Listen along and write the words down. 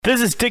This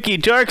is Dickie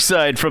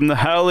Darkside from the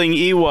Howling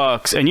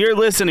Ewoks, and you're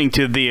listening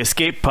to the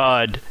Escape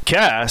Pod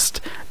cast.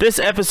 This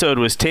episode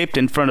was taped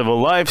in front of a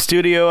live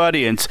studio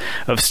audience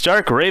of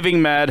stark raving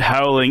mad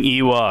howling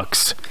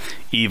Ewoks.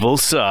 Evil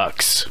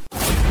sucks.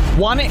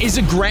 One is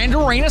a Grand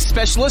Arena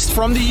specialist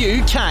from the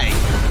UK.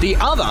 The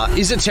other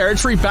is a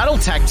territory battle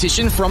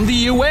tactician from the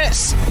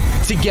US.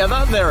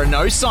 Together, there are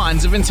no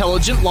signs of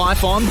intelligent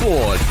life on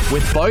board.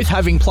 With both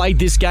having played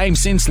this game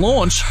since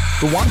launch,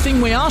 the one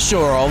thing we are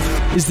sure of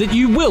is that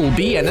you will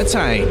be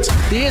entertained.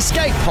 The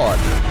Escape Pod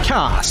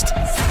Cast,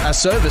 a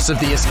service of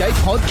the Escape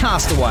Pod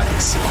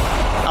Castaways.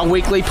 A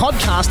weekly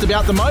podcast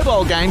about the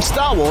mobile game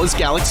Star Wars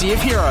Galaxy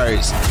of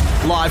Heroes.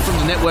 Live from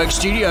the network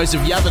studios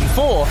of Yavin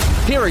 4,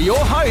 here are your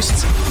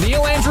hosts,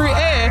 Neil Andrew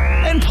Eyre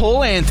and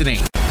Paul Anthony.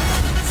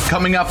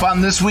 Coming up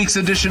on this week's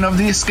edition of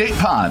the Escape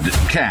Pod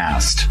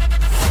cast.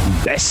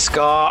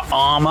 Beskar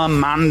Armor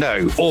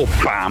Mando, or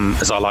BAM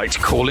as I like to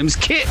call him's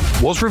kit,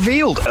 was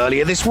revealed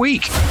earlier this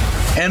week.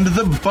 And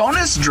the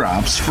bonus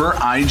drops for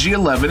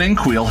IG-11 and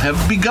Queel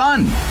have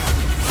begun.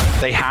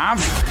 They have?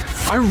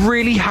 I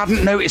really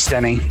hadn't noticed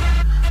any.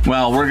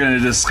 Well, we're going to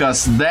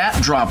discuss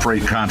that drop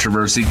rate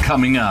controversy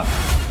coming up.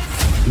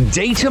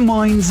 Data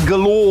mines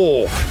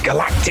galore,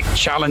 galactic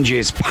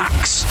challenges,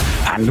 packs,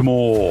 and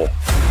more.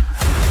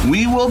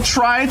 We will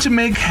try to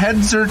make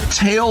heads or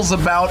tails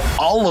about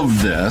all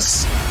of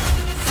this.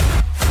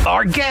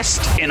 Our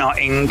guest in our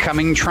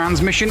incoming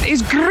transmission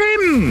is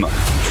Grimm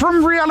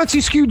from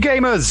Reality Skewed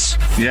Gamers.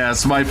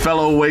 Yes, my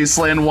fellow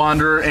Wasteland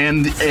Wanderer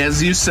and,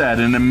 as you said,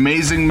 an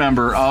amazing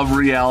member of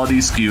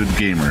Reality Skewed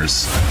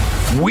Gamers.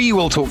 We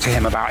will talk to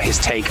him about his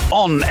take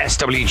on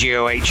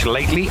SWGOH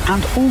lately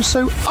and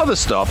also other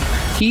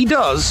stuff he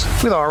does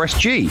with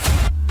RSG.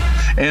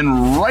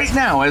 And right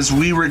now, as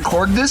we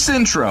record this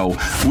intro,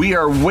 we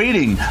are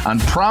waiting on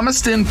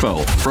promised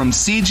info from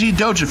CG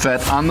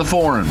Dojafet on the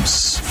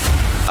forums.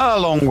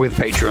 Along with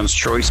Patreon's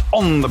Choice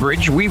on the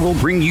Bridge, we will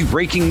bring you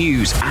breaking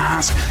news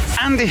as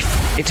and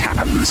if it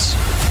happens.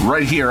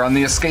 Right here on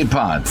the Escape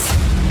Pod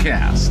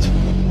cast.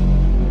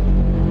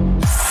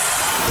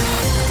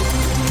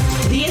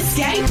 The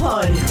Escape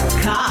Pod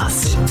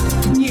cast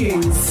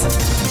news.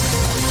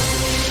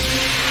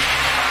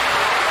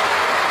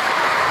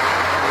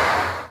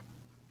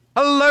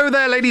 Hello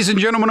there, ladies and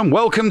gentlemen, and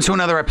welcome to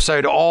another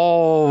episode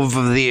of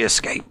the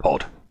Escape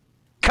Pod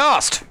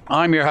cast.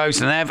 I'm your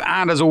host, Nev,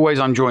 and as always,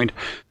 I'm joined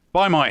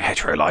by my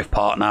hetero life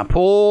partner,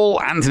 Paul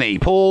Anthony.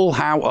 Paul,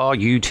 how are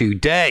you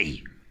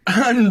today?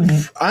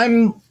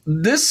 I'm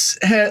this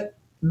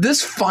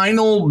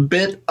final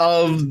bit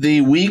of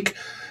the week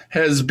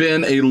has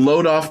been a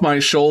load off my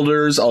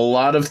shoulders. A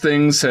lot of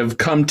things have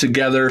come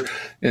together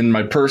in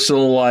my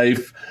personal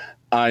life.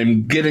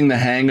 I'm getting the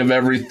hang of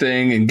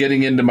everything and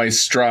getting into my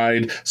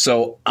stride.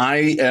 So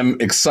I am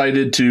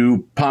excited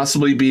to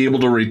possibly be able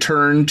to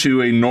return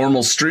to a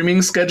normal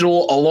streaming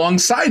schedule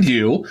alongside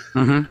you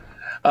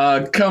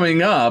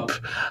coming up.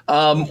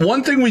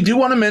 One thing we do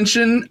want to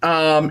mention,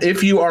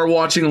 if you are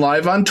watching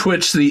live on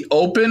Twitch, the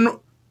open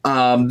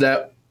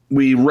that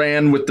we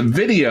ran with the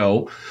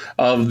video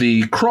of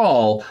the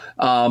crawl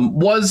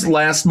was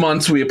last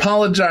month. So we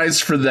apologize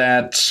for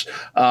that.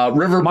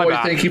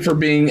 Riverboy, thank you for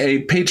being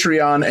a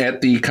Patreon at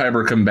the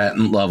Kyber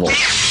combatant level.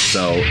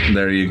 So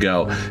there you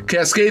go.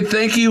 Cascade,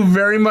 thank you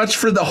very much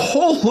for the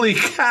holy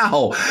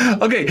cow.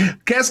 Okay,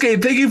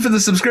 Cascade, thank you for the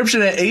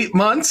subscription at 8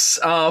 months.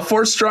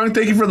 Force Strong,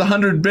 thank you for the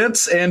 100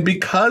 bits. And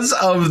because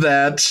of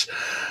that,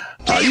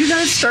 you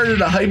guys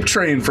started a hype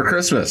train for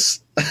Christmas.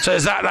 So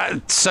is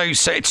that so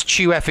it's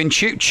chew effing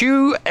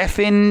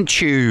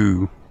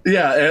chew.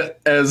 Yeah,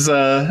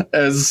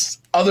 as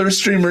other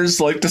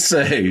streamers like to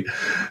say.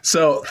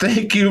 So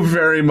thank you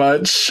very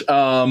much.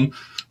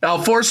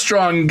 Force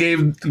Strong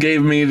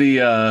gave me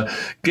the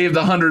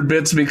 100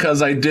 bits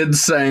because I did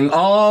sing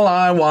 "All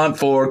I Want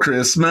for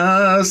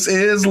Christmas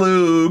Is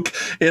Luke"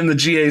 in the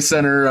GA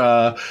Center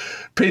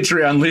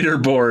Patreon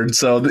leaderboard.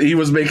 So he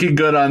was making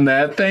good on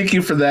that. Thank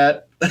you for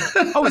that.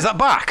 Oh, is that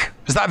back?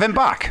 Is that event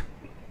back?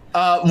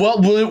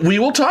 Well, we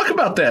will talk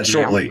about that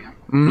shortly. Yeah.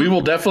 Mm-hmm. We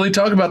will definitely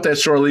talk about that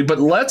shortly. But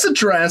let's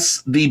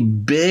address the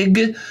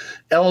big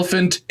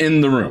elephant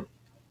in the room.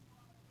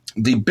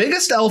 The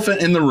biggest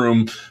elephant in the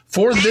room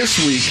for this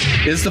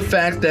week is the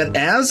fact that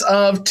as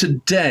of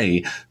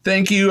today,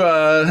 thank you,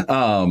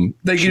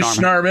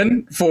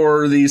 Schnarman,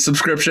 for the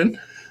subscription,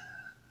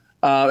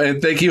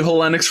 and thank you,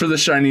 Helenix, for the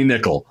shiny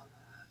nickel.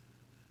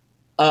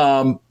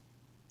 The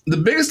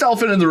biggest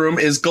elephant in the room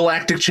is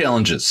galactic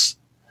challenges.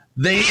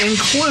 They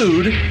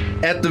include,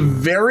 at the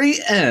very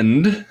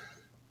end,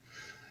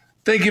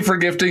 thank you for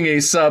gifting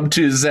a sub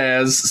to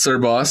Zaz, Sir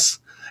Boss.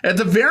 At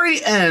the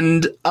very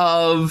end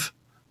of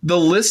the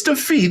list of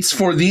feats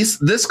for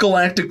this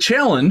galactic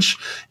challenge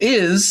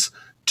is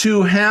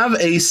to have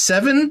a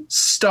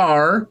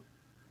 7-star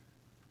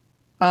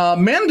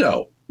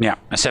Mando. Yeah,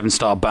 a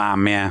 7-star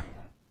BAM, yeah.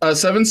 A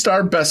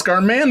 7-star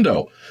Beskar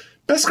Mando.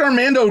 Beskar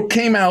Mando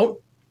came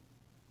out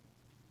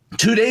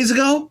 2 days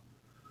ago.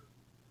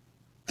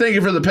 Thank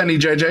you for the penny,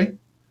 JJ.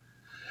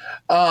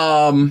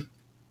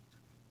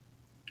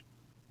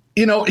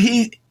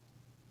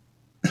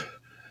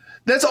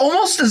 That's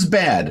almost as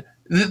bad.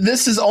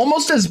 This is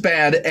almost as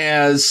bad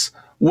as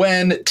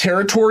when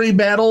territory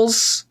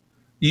battles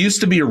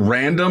used to be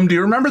random. Do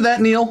you remember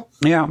that, Neil?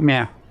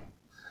 Yeah.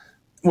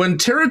 When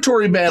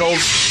territory battles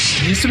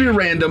used to be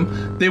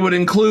random, they would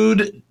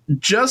include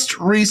just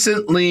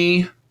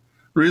recently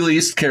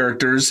released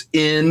characters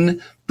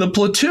in the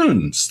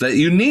platoons that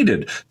you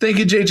needed. Thank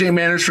you, JJ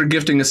Manners, for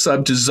gifting a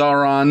sub to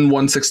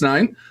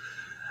Zaron169.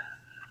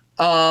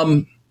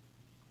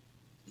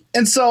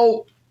 And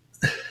so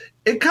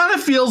it kind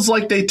of feels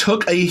like they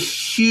took a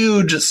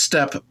huge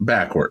step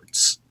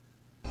backwards.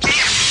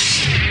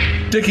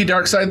 Dickie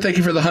Darkside, thank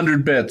you for the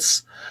 100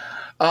 bits.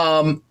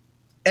 And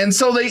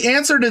so they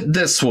answered it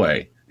this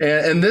way.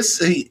 And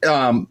this,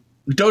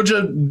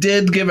 Doja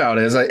did give out,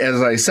 as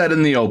I said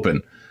in the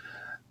open.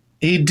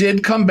 He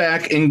did come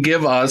back and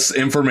give us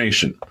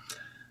information.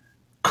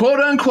 Quote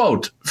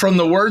unquote, from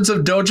the words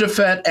of Doja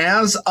Fett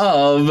as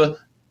of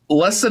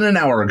less than an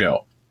hour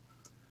ago,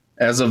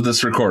 as of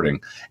this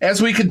recording.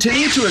 As we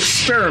continue to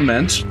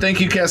experiment,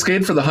 thank you,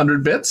 Cascade, for the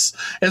 100 bits.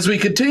 As we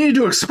continue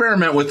to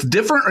experiment with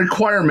different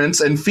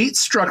requirements and feat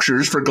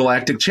structures for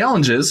galactic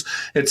challenges,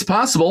 it's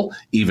possible,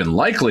 even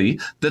likely,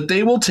 that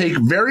they will take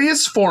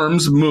various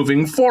forms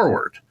moving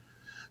forward.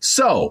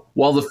 So,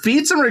 while the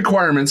feats and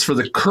requirements for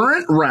the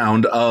current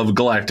round of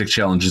galactic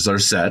challenges are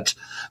set,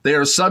 they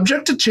are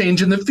subject to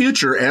change in the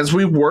future as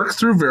we work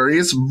through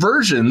various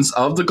versions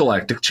of the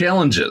galactic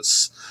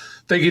challenges.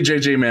 Thank you,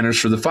 JJ Manners,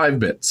 for the 5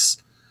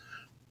 bits.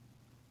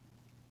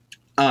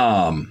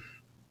 Along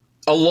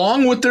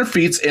with their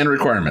feats and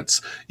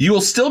requirements, you will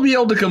still be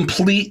able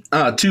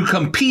to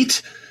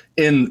compete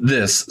in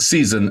this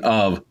season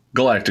of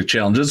galactic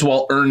challenges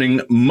while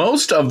earning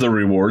most of the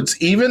rewards,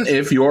 even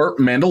if your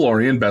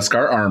Mandalorian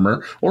Beskar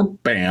armor, or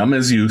BAM,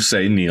 as you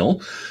say,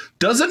 Neil,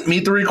 doesn't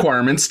meet the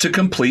requirements to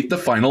complete the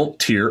final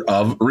tier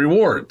of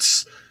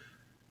rewards.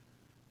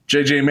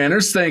 JJ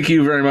Manners, thank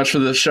you very much for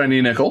the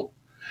shiny nickel.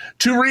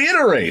 To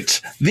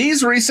reiterate,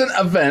 these recent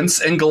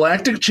events and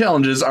galactic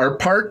challenges are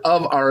part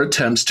of our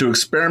attempts to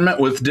experiment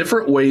with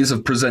different ways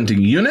of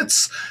presenting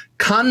units,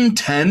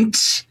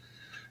 content,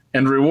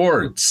 and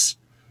rewards.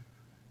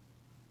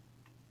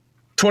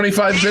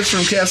 25 bits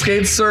from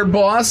Cascade, Sir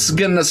Boss,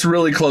 getting us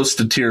really close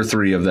to tier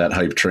 3 of that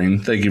hype train.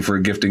 Thank you for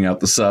gifting out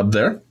the sub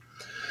there.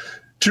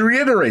 To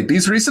reiterate,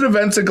 these recent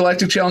events and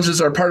galactic challenges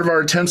are part of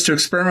our attempts to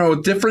experiment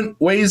with different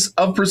ways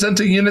of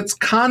presenting units,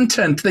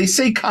 content. They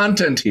say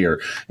content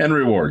here, and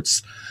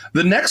rewards.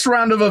 The next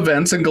round of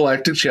events and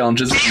galactic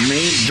challenges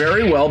may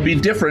very well be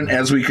different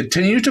as we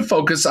continue to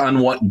focus on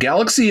what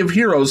Galaxy of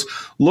Heroes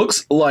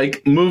looks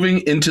like moving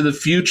into the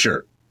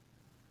future.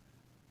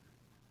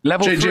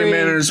 Level JJ 3.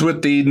 Manners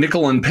with the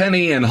nickel and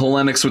penny, and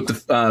Helenix with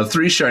the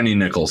 3 shiny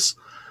nickels.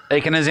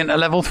 Taking us into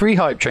level 3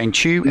 hype train.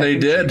 Chew. They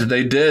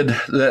did.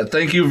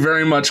 Thank you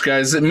very much,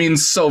 guys. It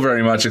means so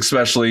very much,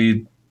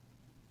 especially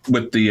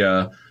with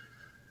the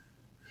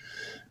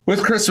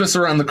with Christmas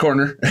around the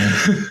corner.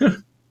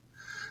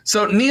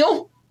 So,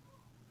 Neil?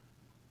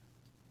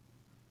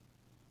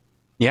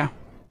 Yeah.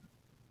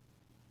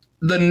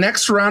 The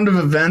next round of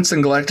events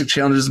and galactic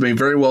challenges may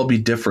very well be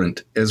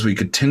different as we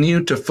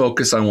continue to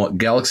focus on what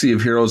Galaxy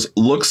of Heroes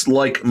looks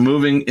like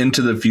moving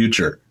into the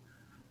future.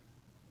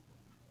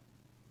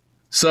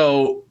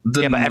 So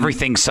but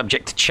everything's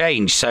subject to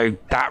change, so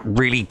that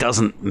really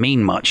doesn't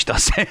mean much,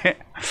 does it?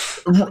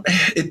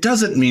 It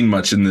doesn't mean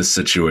much in this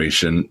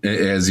situation,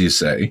 as you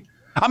say.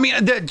 I mean,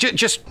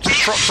 just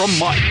from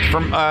my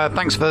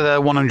thanks for the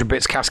 100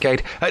 bits,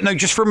 Cascade. No,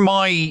 just from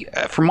my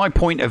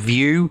point of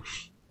view,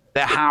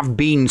 there have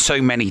been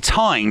so many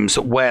times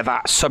where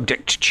that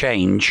subject to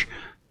change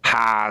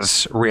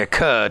has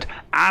reoccurred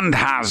and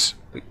has,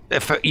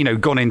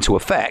 gone into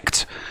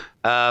effect.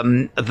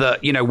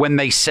 That, when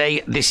they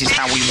say this is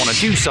how we want to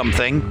do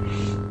something,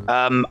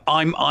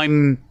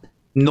 I'm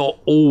not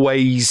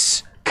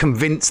always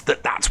convinced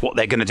that that's what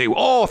they're going to do.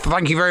 Oh,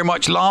 thank you very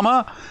much,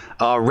 Llama,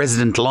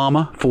 resident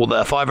Llama, for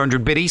the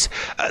 500 biddies.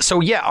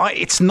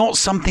 It's not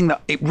something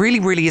that, it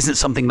really isn't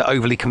something that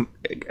overly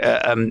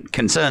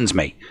concerns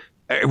me.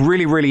 It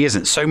really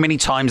isn't. So many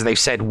times they've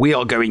said, we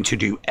are going to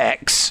do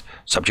X,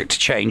 subject to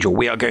change, or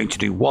we are going to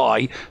do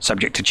Y,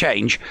 subject to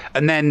change.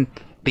 And then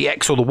the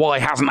X or the Y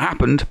hasn't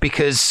happened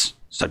because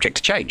subject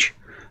to change.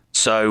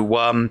 So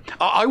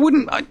I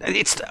wouldn't. I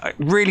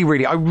really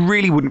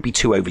wouldn't be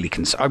too overly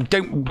concerned.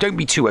 Don't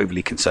be too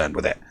overly concerned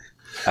with it.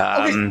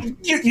 Okay,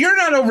 you're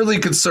not overly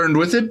concerned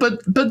with it,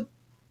 but.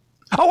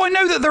 Oh, I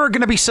know that there are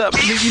going to be there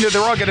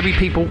are going to be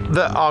people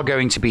that are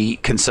going to be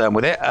concerned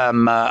with it.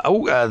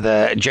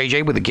 The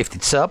JJ with a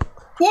gifted sub.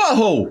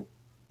 Whoa!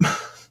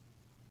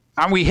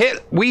 And we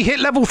hit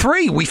level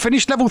 3. We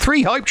finished level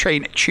 3 hype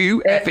train.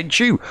 Chew, effing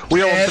chew.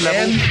 We are on to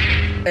level.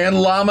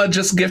 And Llama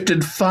just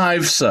gifted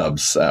 5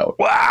 subs out.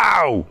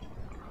 Wow!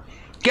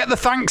 Get the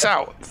thanks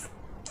out.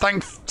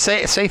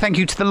 Say thank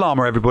you to the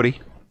Llama,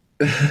 everybody.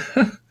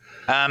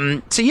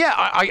 I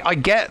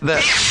get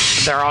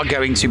that there are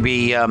going to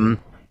be.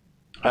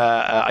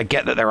 I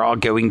get that there are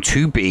going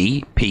to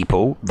be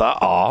people that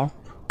are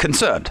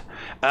concerned.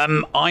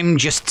 I'm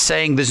just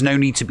saying there's no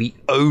need to be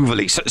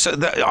overly.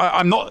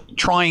 I'm not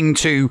trying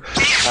to,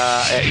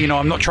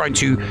 I'm not trying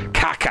to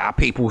cack at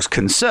people's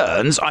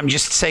concerns. I'm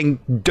just saying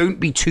don't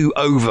be too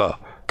over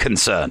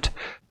concerned.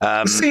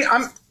 See,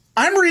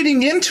 I'm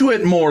reading into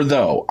it more,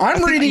 though.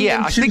 I'm reading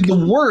into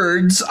the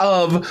words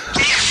of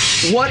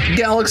what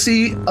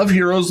Galaxy of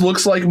Heroes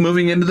looks like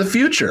moving into the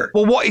future.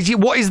 Well, what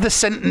is the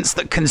sentence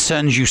that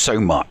concerns you so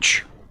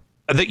much?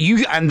 That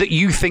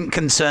you think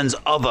concerns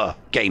other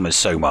gamers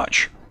so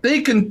much?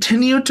 They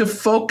continue to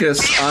focus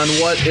on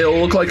what it'll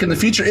look like in the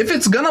future. If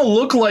it's going to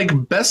look like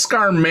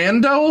Beskar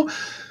Mando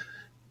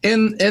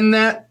in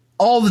that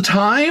all the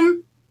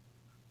time,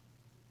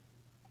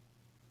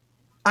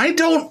 I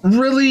don't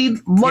really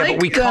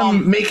like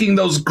them making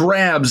those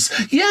grabs.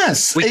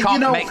 Yes, we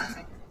can't make.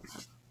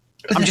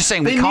 I'm just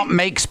saying we can't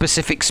make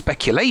specific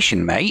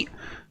speculation, mate.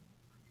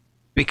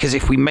 Because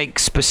if we make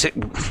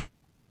specific,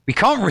 we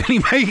can't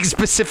really make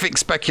specific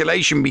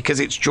speculation because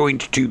it's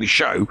joined to the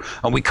show,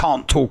 and we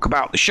can't talk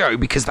about the show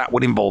because that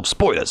would involve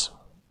spoilers.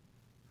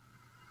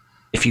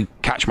 If you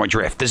catch my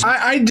drift,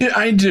 I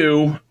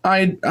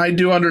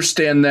do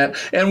understand that,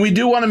 and we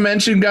do want to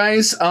mention,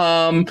 guys.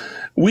 Neil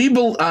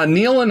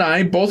and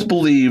I both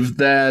believe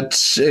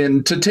that,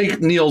 and to take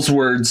Neil's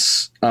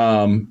words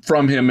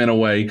from him in a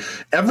way,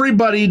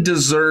 everybody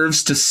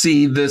deserves to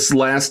see this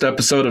last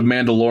episode of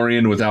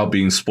Mandalorian without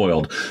being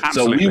spoiled.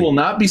 Absolutely. So we will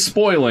not be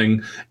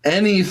spoiling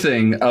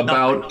anything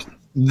about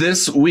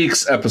this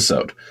week's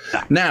episode.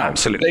 Now,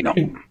 absolutely not.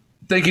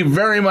 Thank you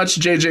very much,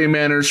 JJ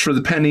Manners, for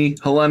the penny,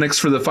 Helenix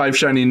for the 5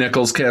 shiny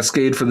nickels,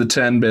 Cascade for the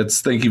 10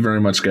 bits. Thank you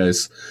very much,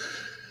 guys.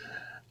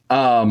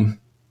 Yeah,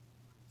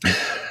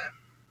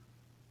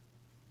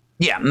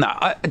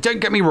 no, don't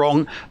get me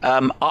wrong.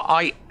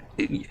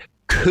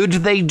 Could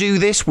they do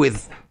this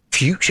with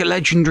future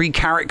legendary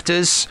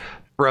characters?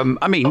 And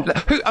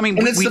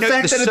it's the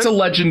fact that it's a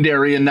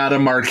legendary and not a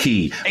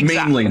marquee.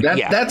 Exactly.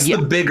 Mainly, that's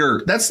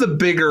the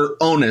bigger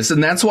onus,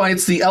 and that's why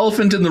it's the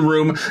elephant in the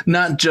room,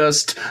 not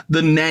just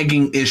the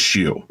nagging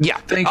issue. Yeah,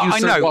 thank you,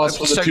 Sir Boss,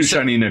 for the 2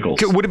 shiny nickels.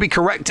 Would it be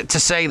correct to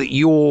say that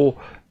your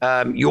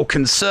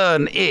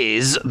concern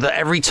is that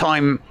every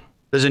time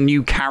there's a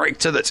new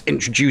character that's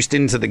introduced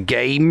into the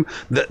game,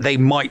 that they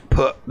might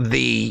put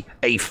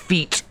a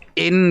feat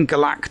in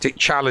Galactic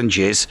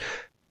Challenges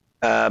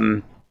that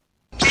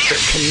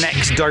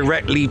connects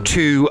directly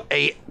to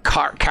a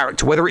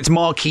character, whether it's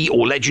marquee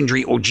or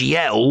legendary or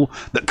GL,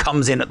 that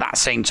comes in at that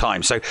same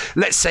time. So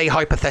let's say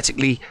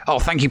hypothetically,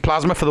 thank you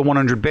Plasma for the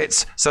 100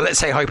 bits. So let's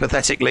say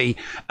hypothetically,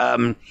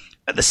 at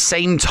the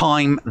same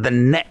time the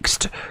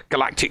next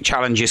Galactic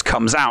Challenges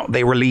comes out,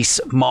 they release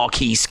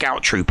Marquee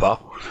Scout Trooper,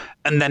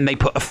 and then they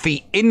put a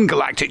feat in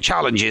Galactic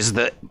Challenges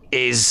that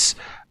is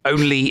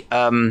only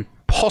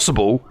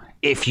possible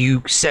if you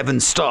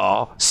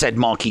 7-star said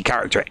marquee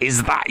character.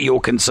 Is that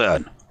your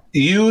concern?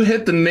 You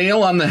hit the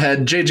nail on the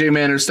head. JJ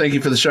Manners, thank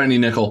you for the shiny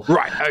nickel.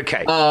 Right,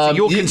 okay. So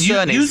your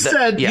concern is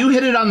you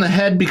hit it on the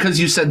head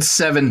because you said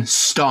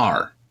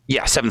 7-star.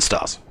 Yeah, 7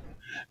 stars.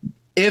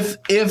 If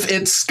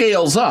it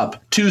scales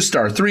up,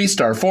 2-star,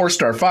 3-star,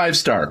 4-star,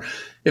 5-star,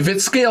 if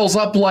it scales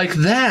up like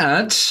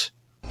that,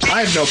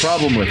 I have no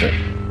problem with it.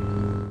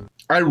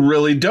 I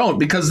really don't,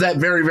 because that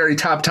very, very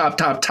top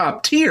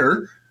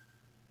tier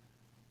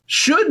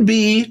should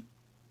be,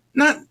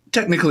 not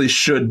technically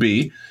should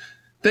be.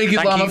 Thank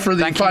you, Llama, for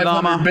the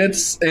 500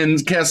 bits,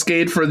 and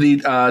Cascade for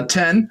the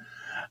 10.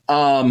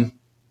 That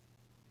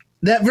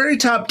very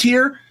top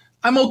tier,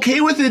 I'm okay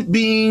with it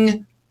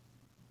being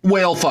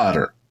whale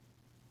fodder.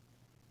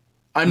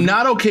 I'm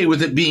not okay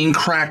with it being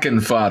Kraken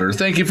fodder.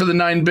 Thank you for the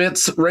 9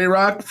 bits,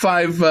 Rayrock.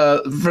 5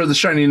 for the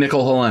shiny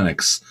nickel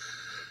Helenix.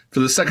 For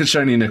the second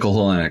shiny nickel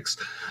Helenix.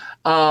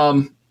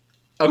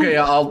 Okay,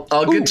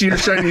 I'll get to your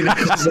shiny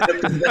nickels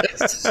after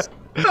this.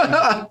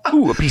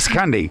 Ooh, a piece of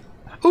candy.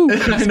 Ooh, a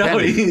piece of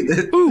candy.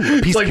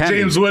 It's like candy.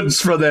 James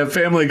Woods for that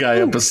Family Guy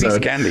episode. Piece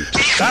of candy.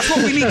 That's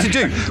what we need to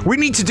do. We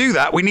need to do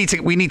that. We need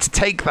to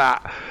take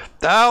that.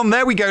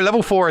 There we go.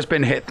 Level 4 has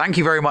been hit. Thank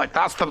you very much.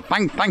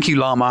 Thank you,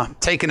 Llama,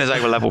 taking us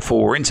over level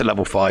 4. We're into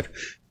level 5.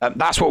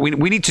 That's what we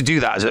need to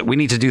do. We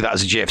need to do that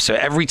as a GIF. So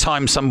every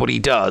time somebody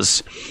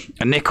does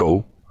a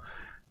nickel,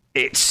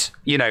 it's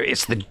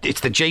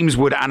the James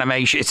Wood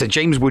animation. It's a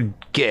James Wood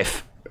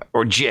GIF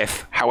or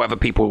GIF, however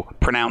people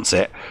pronounce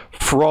it,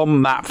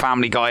 from that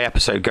Family Guy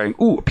episode going,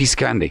 ooh, a piece of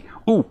candy.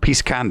 Ooh, piece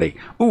of candy.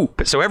 Ooh.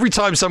 So every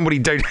time somebody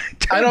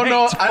donates I don't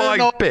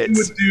know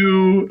bits.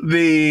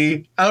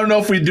 I don't know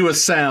if we do a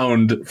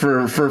sound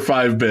for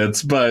 5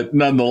 bits, but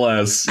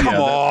nonetheless. Come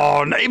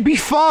on. It'd be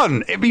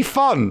fun.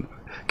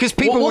 Because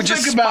people would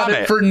just think about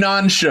it for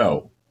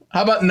non-show.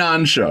 How about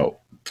non-show?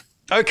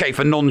 Okay,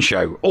 for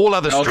non-show. All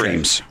other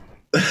streams.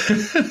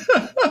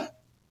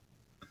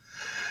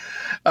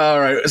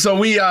 All right. So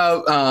we,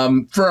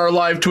 for our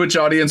live Twitch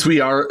audience, we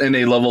are in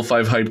a level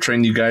 5 hype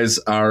train. You guys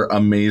are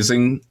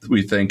amazing.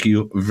 We thank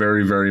you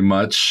very, very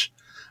much.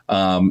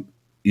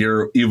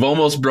 You've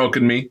almost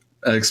broken me,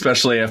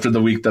 especially after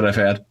the week that I've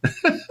had.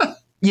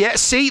 Yeah,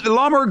 see, the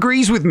llama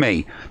agrees with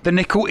me. The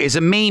nickel is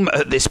a meme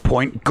at this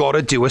point.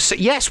 Gotta do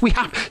yes, we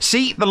have.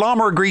 See, the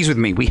llama agrees with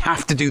me. We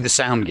have to do the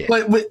sound gif.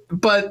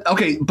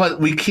 But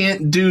we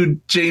can't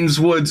do James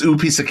Wood's "Ooh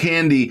Piece of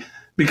Candy"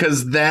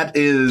 because that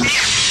is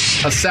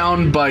a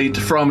sound bite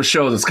from a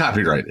show that's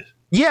copyrighted.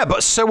 Yeah,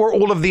 but so are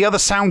all of the other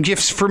sound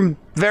gifs from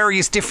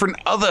various different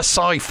other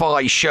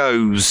sci-fi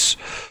shows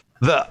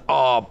that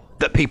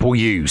people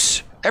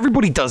use.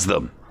 Everybody does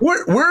them.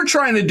 We're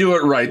trying to do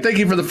it right. Thank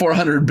you for the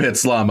 400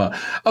 bits, Llama.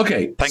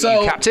 Okay, Thank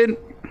you, Captain.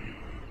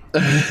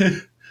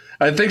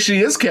 I think she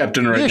is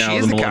Captain now. She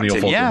is the Millennial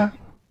Captain. Fulcrum. Yeah,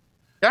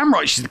 damn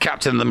right, she's the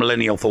Captain of the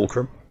Millennial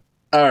Fulcrum.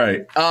 All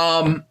right.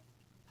 So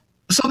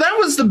that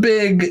was the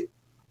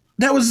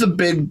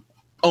big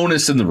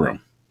onus in the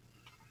room.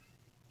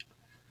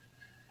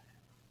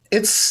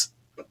 It's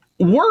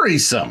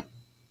worrisome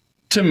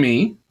to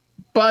me,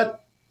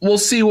 but we'll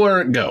see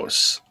where it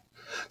goes.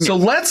 So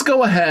let's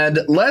go ahead.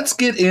 Let's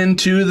get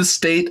into the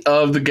state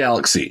of the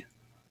galaxy.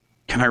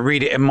 Can I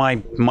read it in my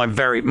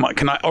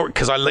can I, or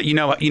because I let you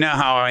know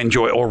how I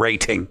enjoy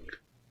orating.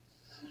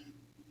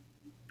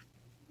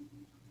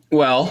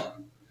 Well,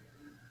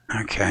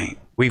 okay.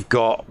 We've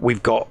got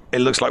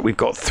it looks like we've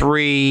got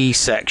 3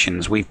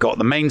 sections. We've got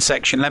the main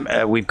section.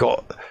 We've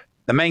got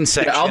the main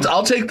section. Yeah,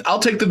 I'll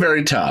take the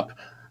very top.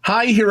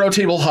 Hi, Hero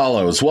Table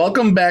Hollows.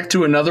 Welcome back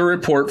to another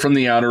report from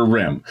the Outer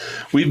Rim.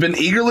 We've been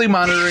eagerly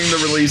monitoring the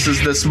releases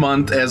this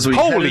month as we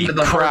head into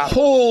the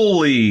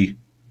holy.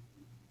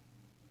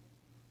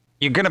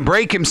 You're going to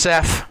break him,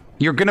 Seth.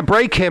 You're going to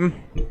break him.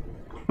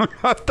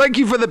 Thank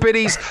you for the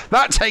biddies.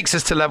 That takes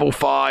us to level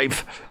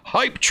 5.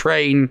 Hype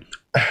train.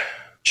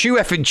 Chew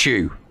effing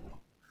chew.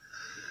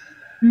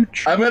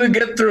 I'm going to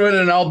get through it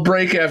and I'll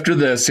break after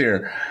this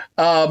here.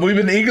 We've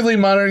been eagerly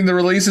monitoring the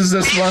releases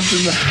this month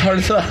in the heart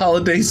of the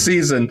holiday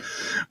season.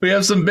 We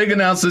have some big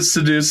announcements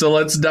to do, so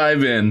let's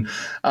dive in.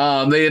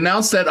 They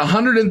announced that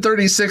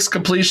 136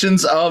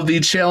 completions of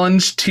the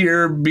challenge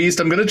tier beast.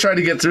 I'm going to try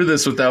to get through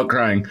this without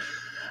crying.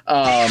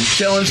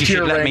 Challenge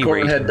tier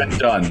Rancor had been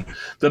done.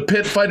 The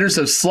pit fighters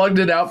have slugged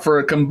it out for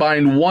a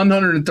combined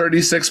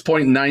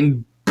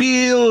 136.9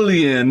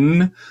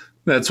 billion.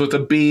 That's with a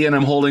B, and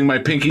I'm holding my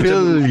pinky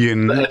to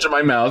the edge of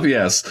my mouth.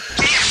 Yes.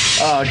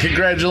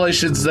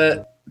 Congratulations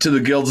to the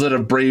guilds that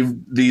have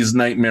braved these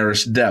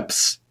nightmarish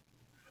depths.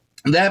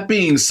 That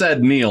being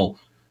said, Neil,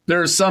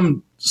 there are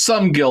some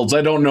guilds.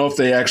 I don't know if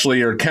they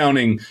actually are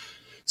counting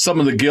some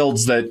of the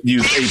guilds that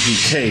use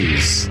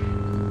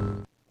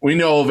APKs. We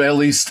know of at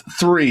least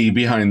 3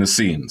 behind the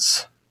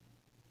scenes.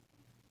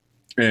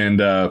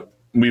 And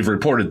we've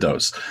reported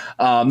those.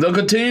 They'll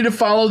continue to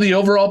follow the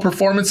overall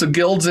performance of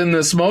guilds in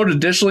this mode.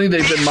 Additionally,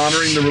 they've been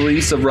monitoring the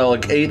release of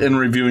Relic 8 and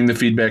reviewing the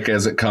feedback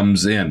as it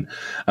comes in.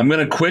 I'm going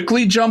to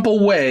quickly jump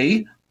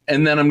away,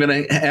 and then I'm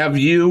going to have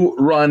you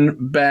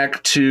run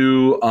back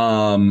to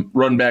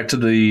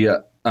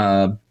the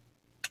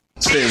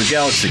State of the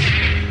Galaxy.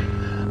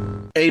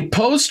 A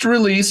post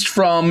released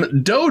from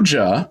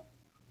Doja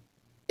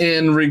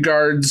in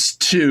regards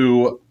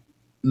to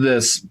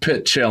this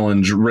pit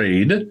challenge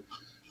raid.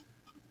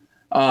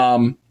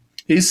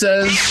 He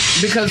says,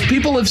 because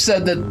people have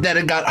said that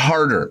it got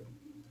harder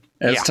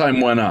as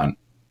time went on.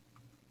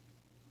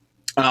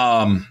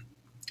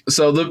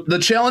 So the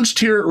challenge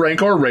tier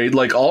Rancor raid,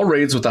 like all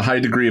raids with a high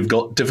degree of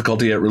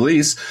difficulty at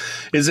release,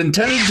 is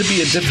intended to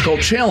be a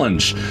difficult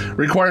challenge,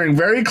 requiring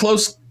very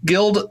close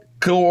guild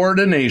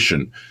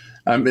coordination.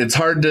 It's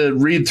hard to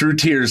read through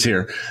tiers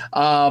here.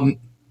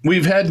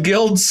 We've had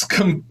guilds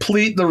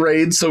complete the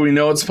raid, so we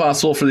know it's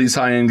possible for these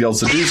high-end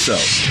guilds to do so.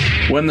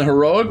 When the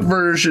heroic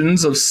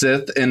versions of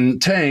Sith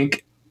and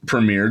Tank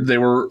premiered, they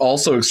were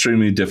also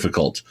extremely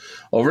difficult.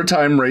 Over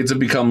time, raids have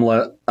become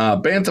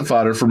bantha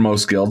fodder for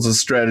most guilds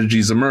as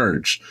strategies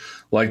emerge.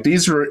 Like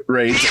these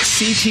raids,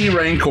 CT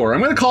Rancor.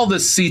 I'm going to call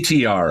this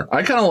CTR.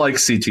 I kind of like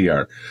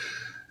CTR.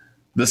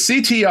 The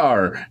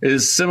CTR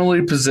is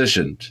similarly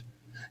positioned,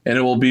 and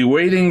it will be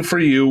waiting for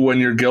you when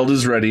your guild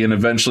is ready, and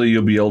eventually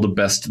you'll be able to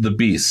best the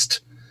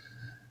beast.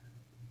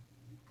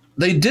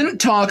 They didn't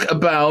talk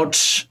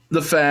about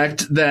the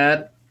fact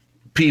that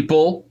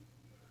people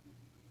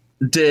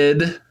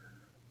did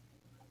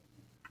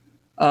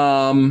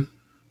that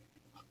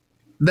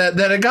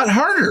it got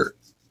harder,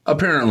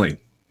 apparently.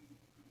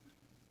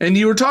 And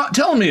you were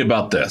telling me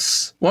about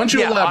this. Why don't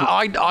you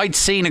elaborate? I'd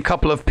seen a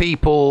couple of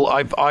people.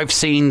 I've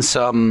seen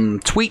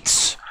some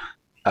tweets.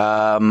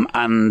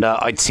 And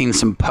I'd seen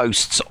some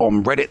posts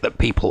on Reddit that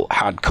people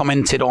had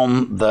commented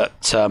on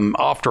that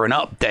after an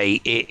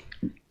update,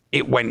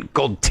 it went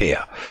God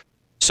tier.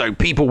 So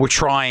people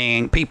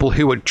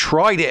who had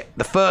tried it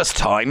the first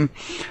time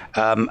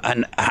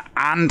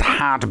and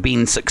had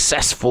been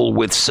successful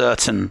with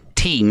certain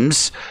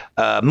teams,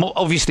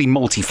 obviously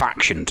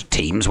multi-factioned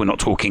teams. We're not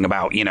talking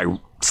about,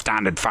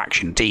 standard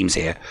faction teams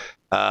here.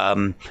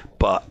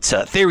 But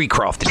Theory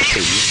Crafted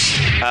teams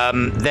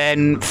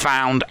then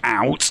found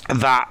out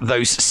that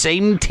those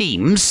same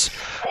teams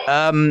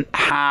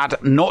had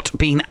not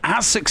been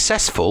as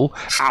successful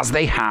as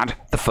they had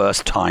the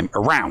first time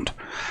around,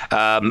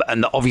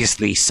 and that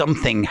obviously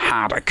something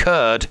had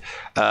occurred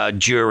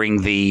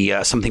during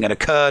a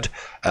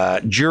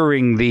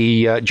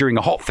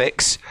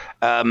hotfix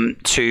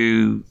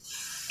to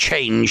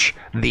change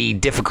the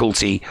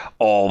difficulty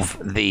of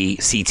the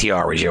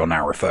CTR, as you're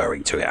now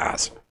referring to it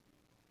as.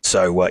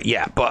 So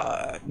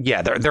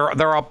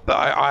there are.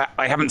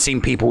 I haven't seen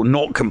people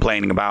not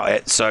complaining about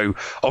it. So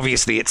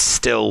obviously, it's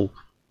still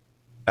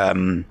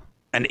an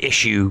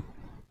issue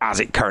as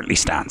it currently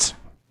stands.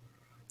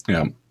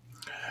 Yeah.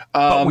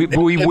 But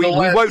we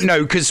won't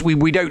know, because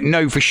we don't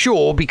know for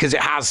sure, because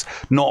it has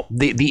not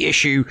the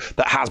issue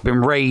that has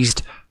been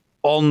raised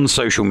on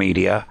social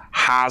media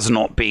has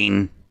not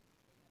been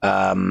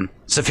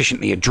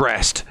sufficiently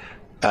addressed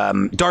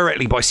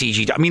directly by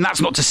CG. I mean, that's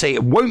not to say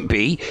it won't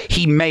be.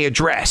 He may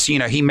address,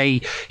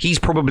 he's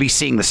probably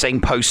seeing the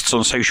same posts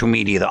on social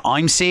media that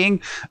I'm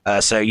seeing.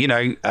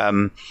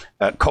 Cogs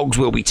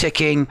will be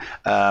ticking,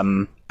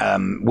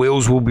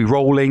 wheels will be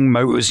rolling,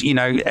 motors,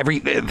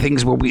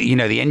 things will be,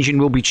 the engine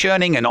will be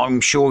churning, and I'm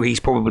sure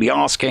he's probably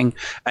asking,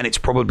 and it's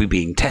probably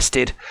being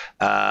tested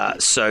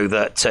so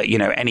that,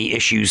 any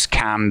issues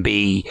can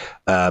be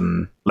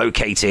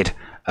located.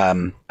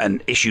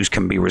 And issues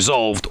can be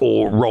resolved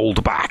or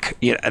rolled back,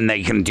 and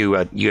they can do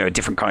a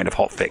different kind of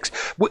hot fix.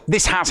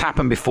 This has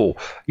happened before.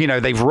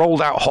 They've rolled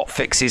out hot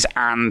fixes,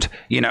 and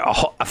a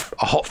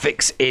hot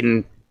fix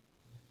in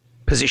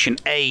position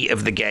A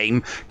of the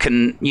game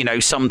can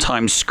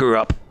sometimes screw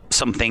up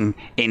something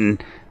in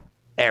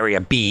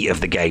area B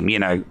of the game.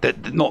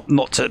 That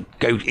not to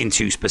go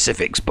into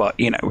specifics, but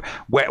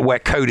where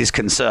code is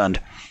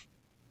concerned,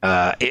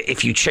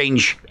 if you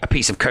change a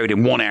piece of code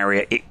in one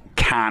area, it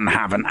can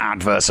have an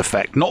adverse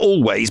effect. Not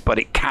always, but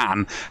it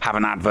can have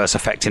an adverse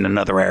effect in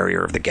another area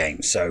of the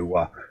game.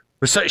 So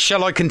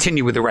shall I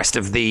continue with the rest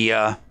of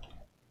the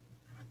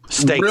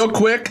state? Real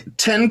quick,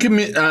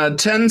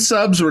 10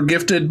 subs were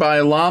gifted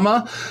by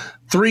Llama,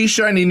 3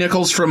 shiny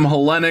nickels from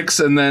Hellenix,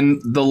 and then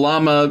the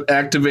Llama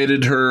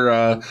activated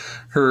her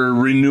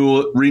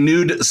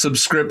renewed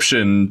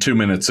subscription 2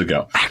 minutes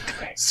ago.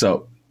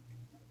 So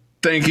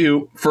thank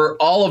you for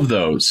all of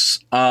those.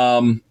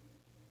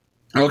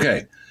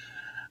 Okay.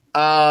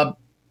 The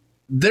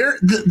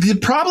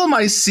problem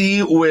I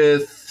see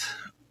with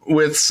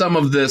some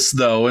of this,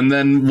 though, and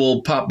then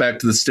we'll pop back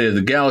to the State of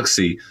the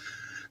Galaxy.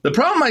 The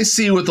problem I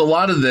see with a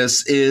lot of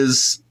this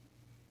is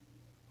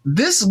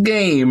this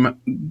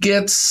game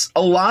gets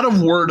a lot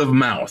of word of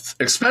mouth,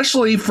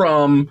 especially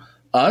from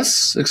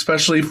us,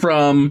 especially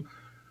from,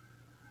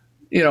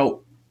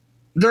 there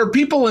are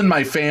people in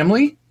my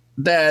family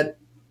that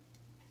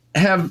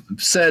have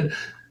said,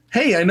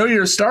 hey, I know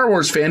you're a Star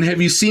Wars fan.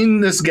 Have you seen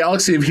this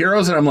Galaxy of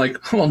Heroes? And I'm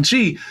like, well,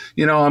 gee,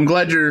 I'm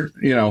glad you're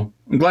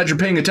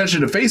paying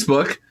attention to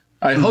Facebook.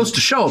 I host a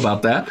show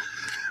about that.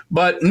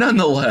 But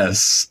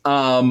nonetheless,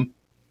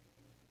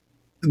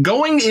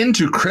 going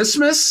into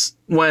Christmas,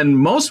 when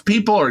most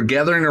people are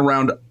gathering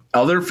around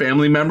other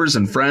family members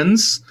and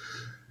friends,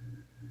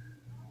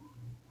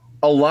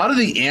 a lot of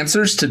the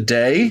answers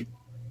today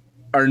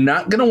are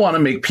not going to want to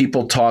make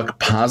people talk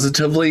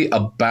positively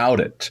about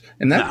it.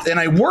 And and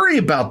I worry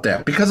about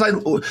that, because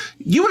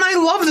you and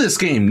I love this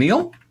game,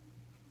 Neil.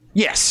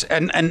 Yes,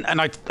 and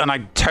I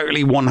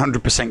totally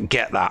 100%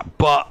 get that.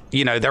 But,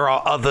 there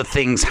are other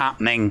things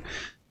happening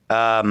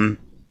in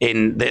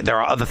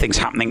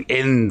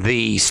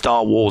the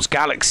Star Wars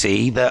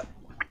galaxy that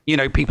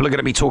people are going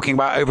to be talking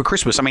about over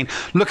Christmas. I mean,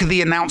 look at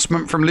the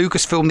announcement from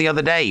Lucasfilm the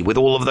other day with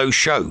all of those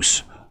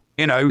shows.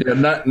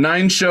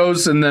 9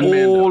 shows, and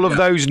then all of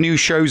those new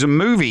shows and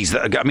movies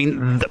that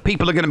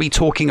people are going to be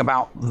talking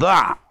about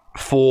that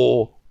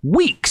for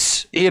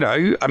weeks.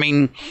 I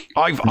mean,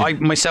 I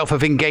myself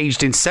have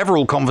engaged in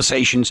several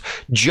conversations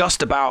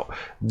just about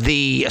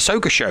the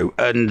Ahsoka show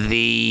and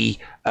the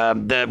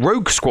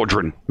Rogue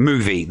Squadron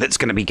movie that's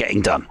going to be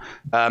getting done.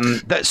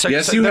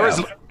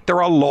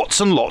 There are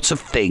lots and lots of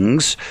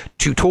things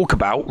to talk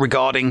about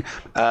regarding,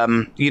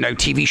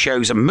 TV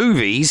shows and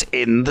movies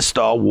in the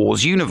Star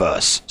Wars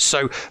universe.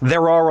 So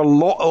there are a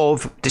lot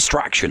of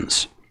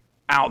distractions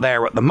out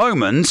there at the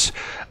moment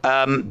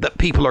that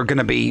people are going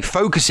to be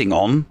focusing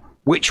on,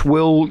 which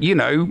will,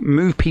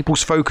 move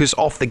people's focus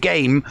off the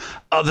game,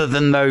 other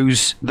than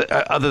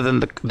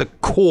the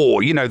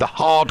core, the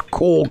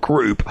hardcore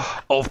group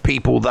of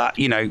people that,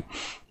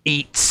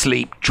 eat,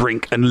 sleep,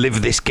 drink, and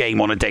live this game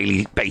on a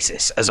daily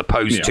basis, as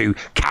opposed to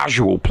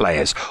casual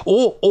players.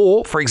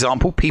 Or, for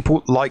example,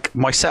 people like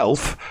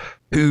myself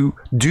who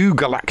do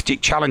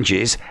galactic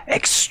challenges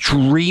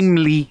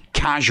extremely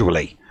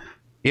casually.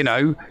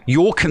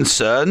 Your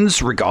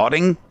concerns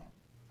regarding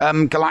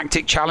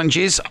galactic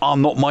challenges are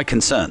not my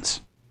concerns,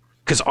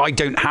 because I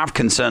don't have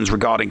concerns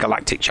regarding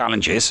galactic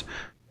challenges.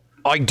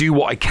 I do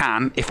what I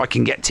can. If I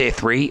can get tier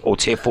 3 or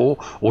tier 4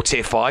 or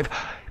tier 5,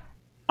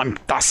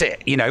 that's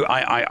it. You know,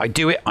 I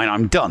do it and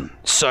I'm done.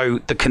 So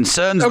the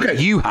concerns that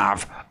you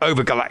have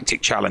over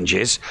galactic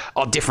challenges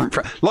are different.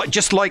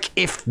 Just like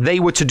if they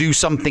were to do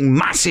something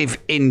massive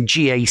in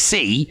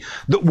GAC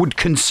that would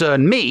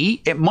concern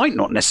me, it might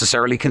not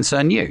necessarily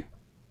concern you.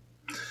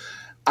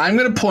 I'm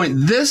going to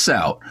point this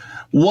out.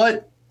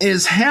 What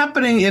is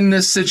happening in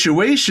this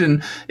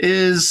situation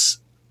is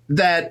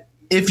that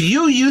if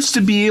you used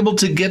to be able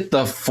to get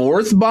the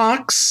 4th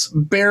box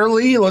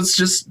barely, let's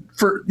just,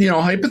 for,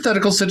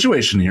 hypothetical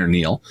situation here,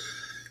 Neil.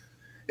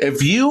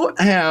 If you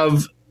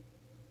have,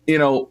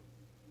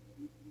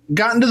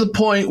 gotten to the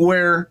point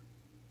where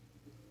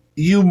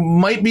you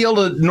might be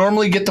able to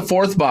normally get the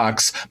 4th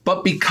box,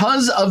 but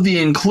because of the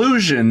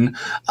inclusion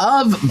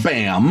of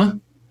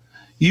BAM,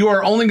 you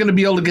are only going to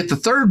be able to get the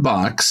 3rd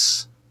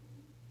box.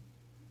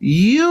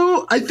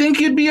 I think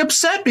you'd be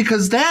upset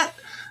because that,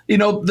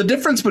 the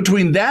difference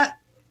between that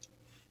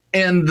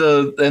and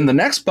the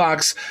next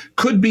box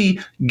could be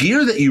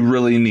gear that you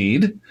really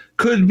need,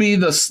 could be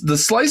the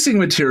slicing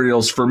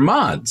materials for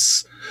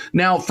mods.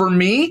 Now, for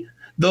me,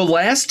 the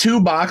last 2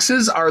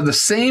 boxes are the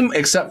same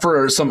except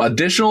for some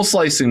additional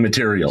slicing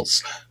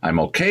materials. I'm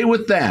okay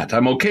with that.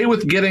 I'm okay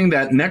with getting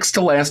that next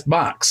to last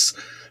box.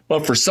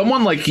 But for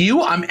someone like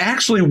you, I'm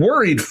actually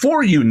worried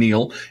for you,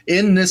 Neil,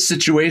 in this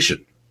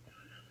situation.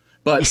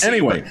 But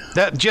anyway,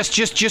 that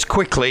just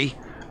quickly,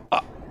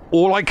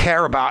 all I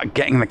care about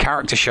getting the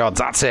character shards.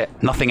 That's it.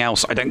 Nothing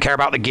else. I don't care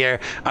about the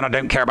gear, and I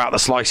don't care about the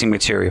slicing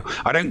material.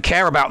 I don't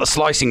care about the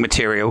slicing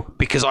material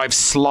because I've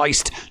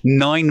sliced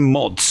 9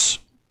 mods,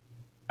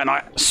 and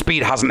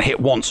speed hasn't hit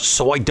once,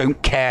 so I don't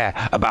care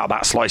about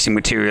that slicing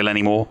material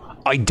anymore.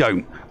 I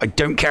don't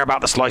care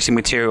about the slicing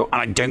material,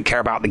 and I don't care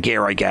about the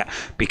gear I get,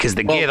 because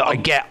the gear that I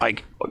get,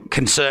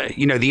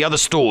 the other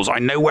stores, I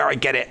know where I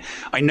get it.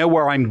 I know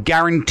where I'm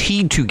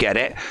guaranteed to get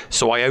it,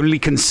 so I only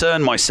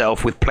concern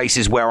myself with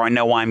places where I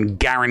know I'm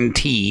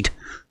guaranteed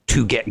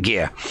to get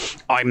gear.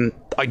 I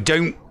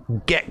don't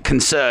get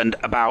concerned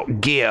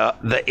about gear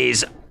that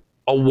is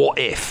a what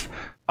if.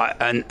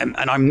 And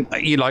I'm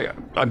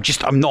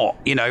not,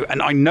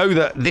 and I know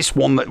that this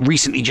one that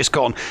recently just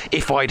gone,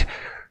 if I'd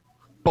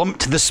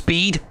bumped the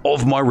speed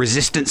of my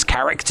resistance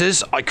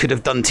characters, I could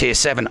have done tier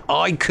 7.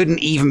 I couldn't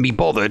even be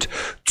bothered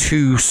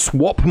to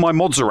swap my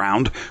mods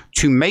around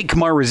to make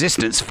my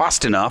resistance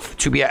fast enough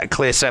to be able to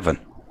clear 7.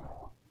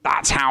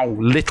 That's how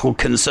little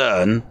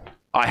concern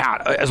I had.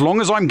 As long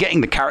as I'm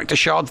getting the character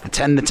shards, the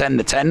 10, the 10,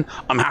 the 10,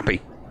 I'm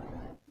happy.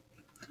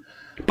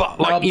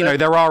 But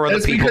there are other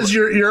people. Because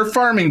you're a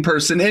farming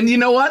person, and you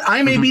know what?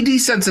 I may be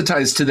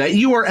desensitized to that.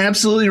 You are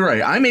absolutely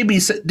right. I may be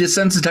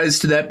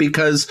desensitized to that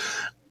because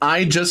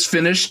I just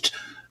finished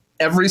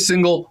every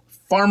single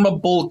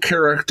farmable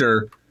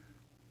character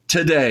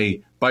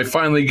today by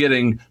finally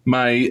getting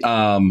my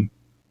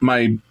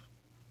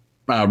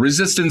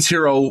resistance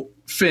hero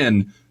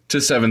Finn to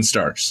 7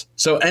 stars.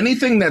 So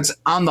anything that's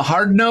on the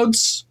hard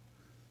nodes,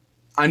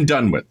 I'm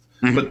done with.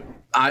 But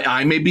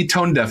I may be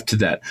tone deaf to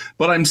that,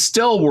 but I'm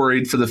still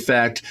worried for the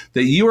fact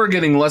that you are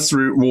getting less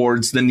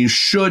rewards than you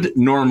should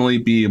normally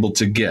be able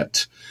to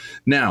get.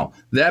 Now,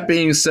 that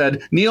being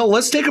said, Neil,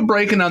 let's take a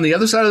break, and on the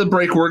other side of the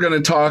break, we're going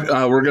to talk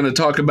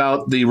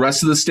about the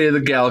rest of the state of the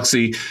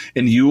galaxy,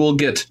 and you will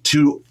get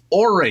to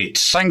orate.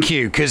 Thank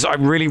you, because I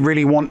really,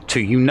 really want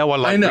to. I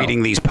like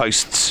reading these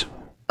posts.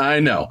 I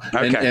know,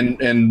 okay.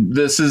 and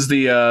this is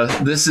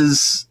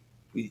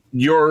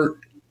your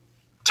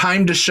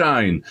time to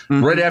shine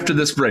right after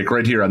this break,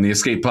 right here on the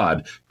Escape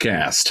Pod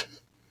Cast.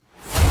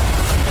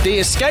 The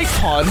Escape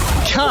Pod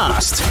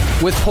Cast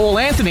with Paul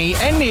Anthony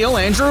and Neil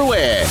Andrew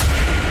Ware.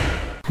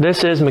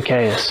 This is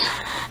Micaeus,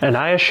 and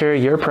I assure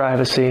your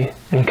privacy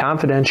and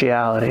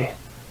confidentiality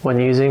when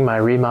using my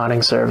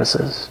remodding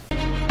services.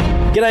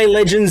 G'day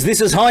legends, this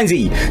is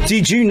Heinzie.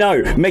 Did you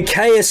know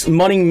Micaeus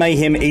Modding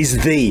Mayhem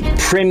is the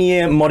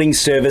premier modding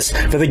service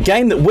for the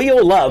game that we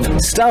all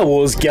love, Star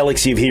Wars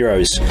Galaxy of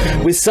Heroes?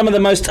 With some of the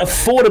most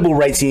affordable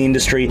rates in the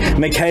industry,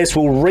 Micaeus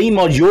will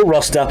remod your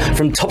roster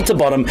from top to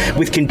bottom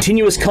with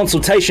continuous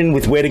consultation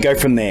with where to go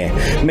from there.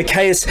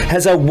 Micaeus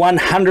has a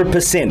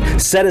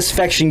 100%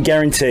 satisfaction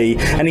guarantee,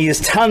 and he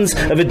has tons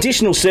of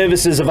additional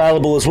services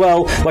available as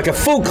well, like a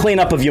full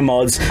cleanup of your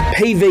mods,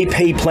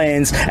 PvP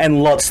plans,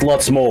 and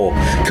lots more.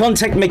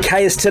 Contact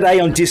Micaeus today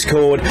on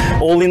Discord,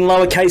 all in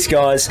lowercase,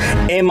 guys,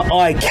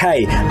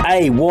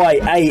 MIKAYAS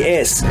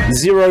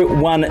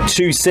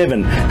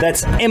 0127.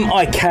 That's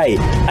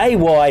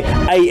MIKAYAS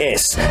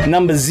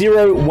number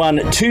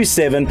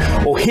 0127,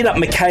 or hit up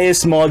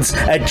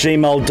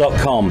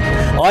micaeusmods@gmail.com.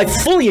 I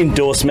fully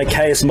endorse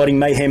Micaeus Modding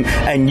Mayhem,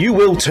 and you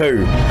will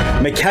too.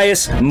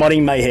 Micaeus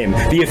Modding Mayhem,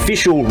 the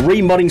official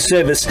remodding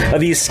service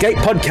of the Escape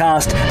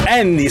Podcast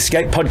and the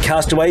Escape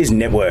Podcastaways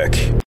Network.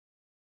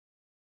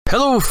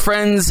 Hello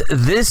friends,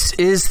 this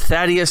is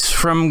Thaddeus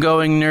from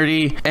Going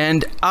Nerdy,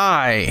 and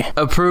I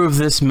approve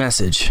this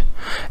message,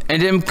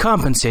 and am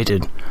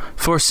compensated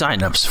for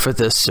signups for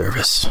this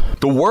service.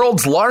 The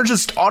world's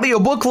largest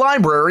audiobook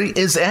library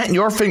is at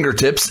your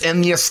fingertips,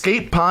 and the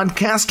Escape Pod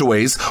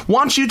Castaways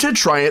wants you to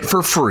try it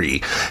for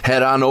free.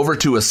 Head on over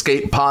to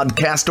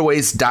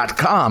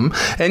escapepodcastaways.com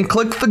and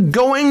click the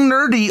Going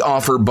Nerdy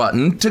offer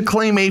button to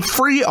claim a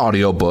free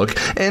audiobook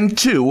and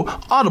 2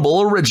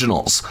 Audible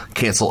originals.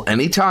 Cancel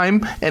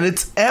anytime, and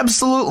it's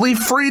absolutely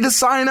free to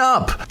sign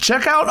up.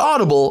 Check out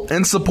Audible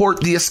and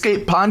support the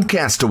Escape Pod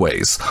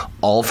Castaways,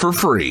 all for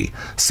free.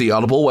 See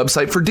Audible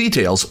website for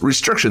details.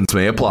 Restrictions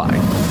may apply.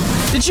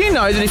 Did you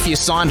know that if you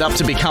signed up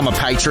to become a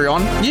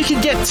Patreon, you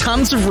could get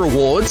tons of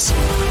rewards?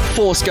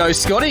 Force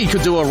Ghost Scotty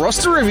could do a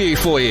roster review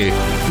for you.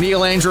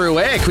 Neil Andrew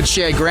Air could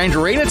share Grand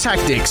Arena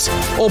tactics.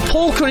 Or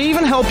Paul could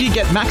even help you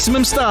get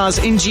maximum stars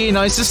in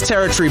Geonosis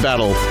Territory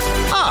Battle.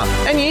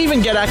 And you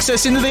even get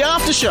access into the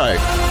after show.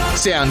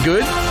 Sound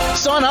good?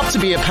 Sign up to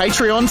be a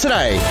Patreon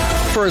today.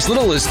 For as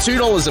little as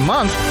 $2 a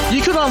month,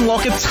 you could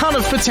unlock a ton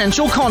of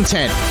potential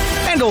content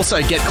and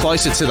also get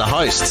closer to the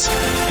hosts.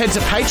 Head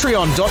to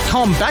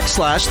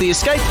patreon.com/The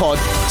Escape Pod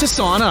to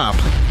sign up.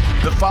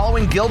 The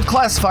following Guild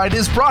Classified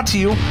is brought to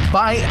you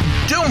by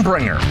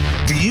Doombringer.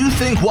 Do you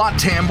think Wat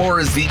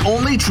Tambor is the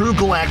only true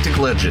galactic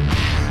legend?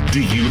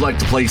 Do you like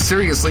to play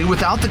seriously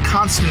without the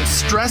constant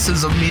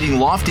stresses of meeting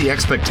lofty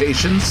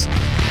expectations?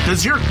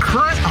 Does your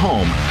current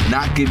home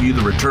not give you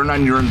the return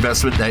on your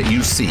investment that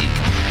you seek?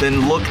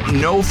 Then look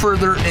no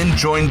further and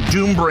join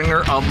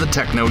Doombringer of the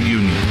Techno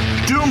Union.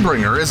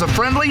 Doombringer is a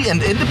friendly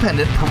and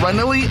independent,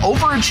 perennially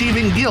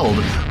overachieving guild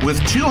with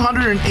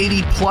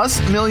 280 plus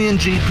million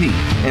GP,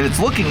 and it's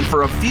looking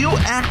for a few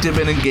active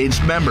and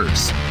engaged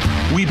members.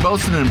 We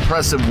boast an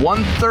impressive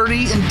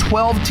 130 and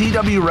 12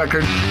 TW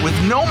record with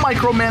no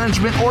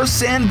micromanagement or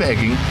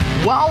sandbagging,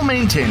 while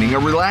maintaining a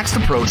relaxed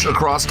approach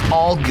across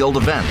all guild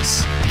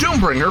events.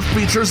 Doombringer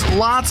features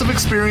lots of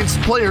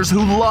experienced players who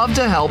love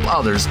to help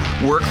others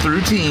work through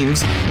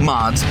teams,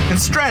 mods, and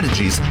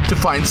strategies to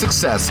find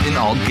success in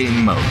all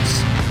game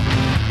modes.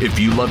 If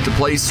you love to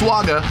play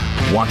Swaga,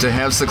 want to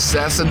have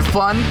success and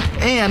fun,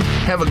 and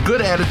have a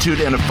good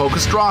attitude and a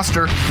focused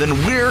roster, then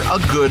we're a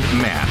good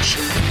match.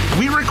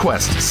 We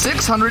request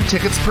 600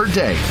 tickets per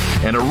day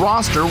and a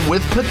roster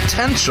with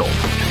potential.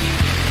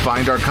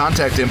 Find our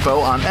contact info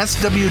on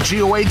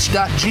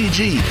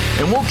swgoh.gg,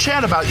 and we'll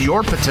chat about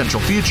your potential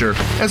future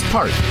as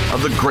part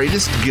of the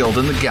greatest guild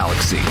in the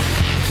galaxy.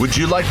 Would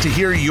you like to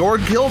hear your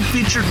guild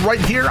featured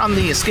right here on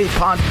the Escape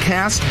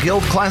Podcast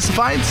Guild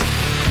Classifieds?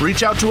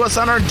 Reach out to us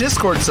on our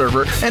Discord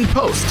server and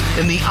post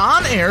in the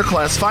on-air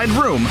classified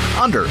room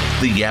under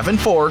the Yavin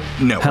 4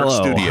 Network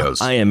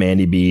Studios. I am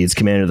Andy Bees,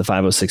 commander of the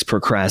 506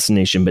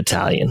 Procrastination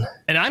Battalion.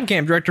 And I'm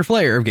Camp Director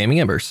Flair of Gaming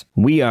Embers.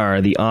 We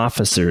are the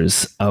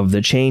officers of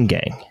the Chain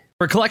Gang.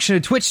 We're a collection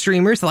of Twitch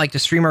streamers that like to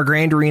stream our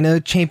Grand Arena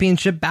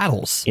Championship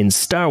battles. In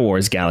Star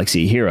Wars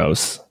Galaxy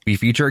Heroes, we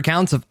feature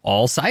accounts of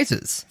all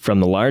sizes. From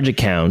the large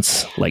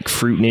accounts, like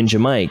Fruit Ninja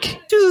Mike,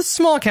 to the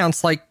small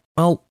accounts like,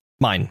 well,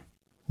 mine.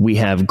 We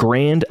have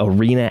Grand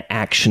Arena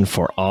action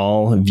for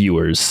all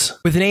viewers.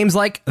 With names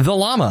like The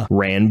Llama,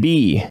 Ran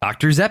B,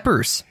 Dr.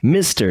 Zeppers,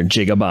 Mr.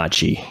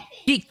 Jigabachi,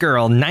 Geek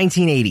Girl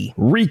 1980,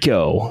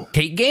 Rico,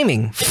 Kate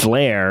Gaming,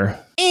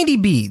 Flair, Andy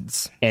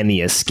Beads, and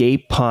the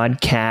Escape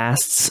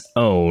Podcast's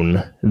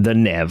own The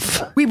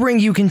Nev. We bring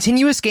you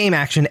continuous game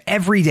action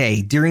every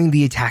day during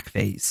the attack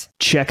phase.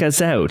 Check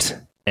us out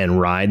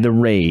and ride the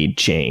raid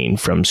chain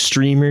from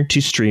streamer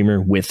to streamer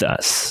with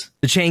us.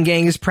 The Chain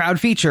Gang is proud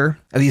feature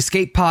of the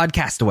Escape Pod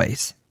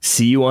Castaways.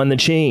 See you on the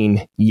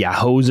chain, ya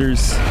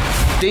hosers.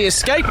 The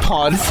Escape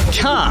Pod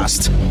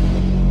Cast.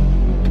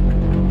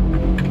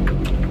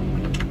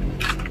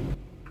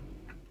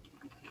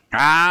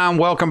 And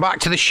welcome back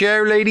to the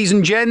show, ladies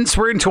and gents.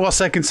 We're into our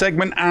second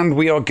segment, and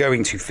we are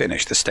going to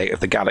finish the State of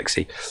the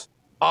Galaxy.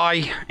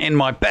 I, in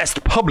my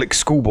best public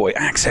schoolboy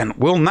accent,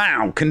 will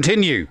now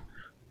continue.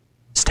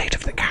 State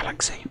of the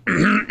Galaxy.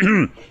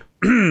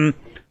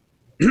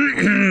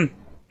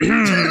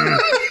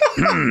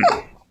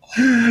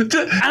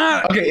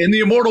 Okay, in the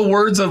immortal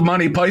words of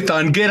Monty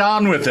Python, get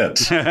on with it.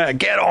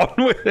 Get on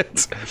with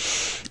it.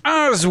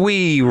 As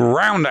we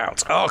round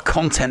out our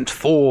content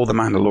for The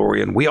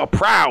Mandalorian, we are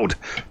proud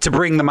to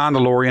bring The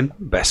Mandalorian,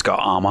 Beskar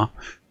armor,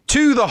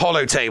 to the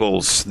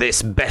holotables.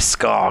 This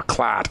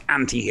Beskar-clad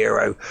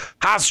anti-hero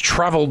has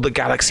traveled the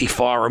galaxy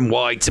far and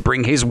wide to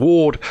bring his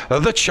ward,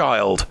 the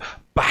child,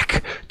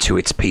 back to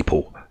its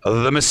people,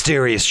 the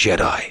mysterious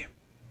Jedi.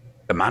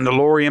 The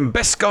Mandalorian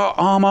Beskar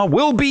armor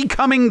will be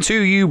coming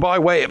to you by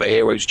way of a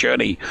hero's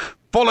journey.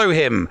 Follow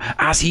him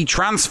as he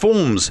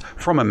transforms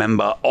from a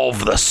member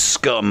of the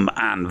scum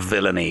and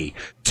villainy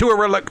to a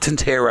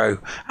reluctant hero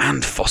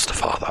and foster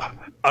father.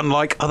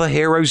 Unlike other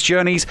heroes'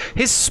 journeys,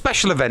 his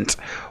special event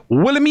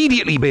will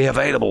immediately be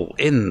available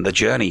in the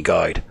journey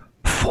guide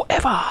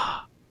forever.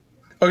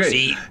 Okay.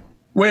 See?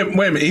 Wait a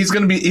minute.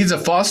 He's a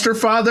foster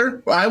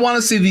father? I want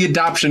to see the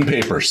adoption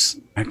papers.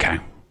 Okay.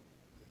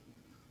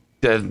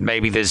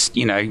 Maybe there's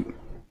just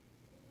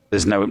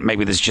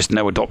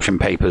no adoption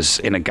papers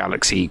in a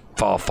galaxy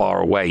far,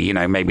 far away.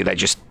 Maybe they're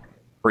just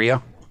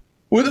freer.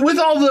 With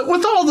all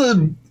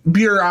the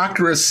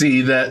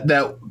bureaucracy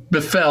that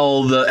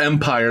befell the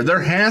Empire,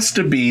 there has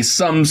to be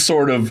some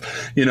sort of,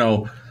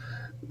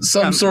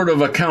 sort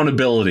of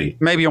accountability.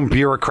 Maybe on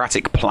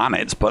bureaucratic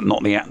planets, but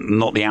not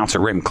the Outer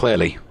Rim,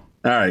 clearly.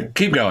 All right,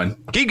 keep going.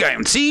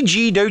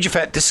 CG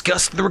Dojafet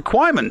discussed the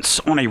requirements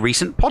on a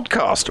recent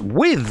podcast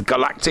with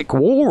Galactic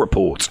War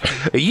Report.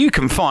 You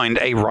can find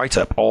a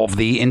write-up of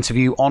the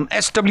interview on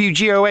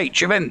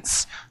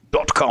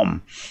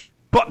SWGOHevents.com.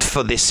 But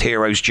for this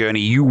hero's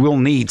journey, you will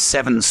need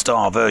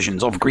 7-star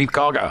versions of Greef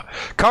Karga,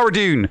 Cara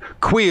Dune,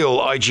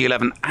 Queel,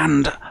 IG-11,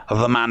 and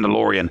The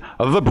Mandalorian,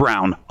 the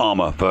brown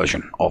armor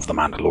version of The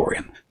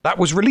Mandalorian. That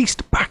was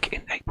released back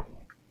in April.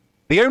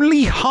 The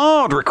only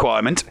hard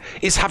requirement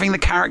is having the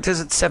characters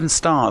at 7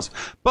 stars,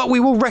 but we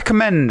will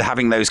recommend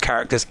having those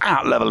characters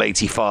at level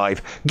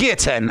 85, gear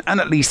 10, and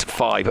at least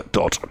 5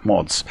 dot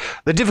mods.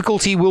 The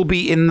difficulty will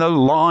be in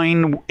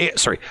line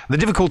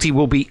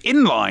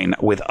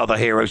with other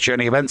Heroes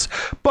Journey events,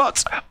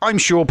 but I'm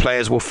sure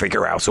players will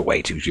figure out a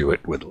way to do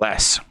it with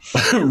less.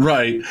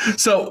 Right.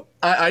 So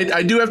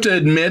I do have to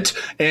admit,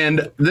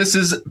 and this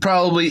is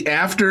probably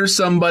after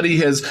somebody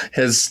has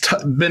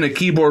been a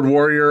keyboard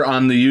warrior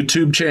on the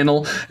YouTube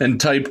channel and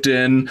typed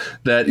in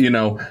that,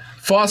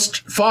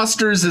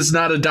 fosters is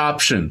not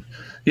adoption.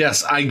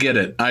 Yes, I get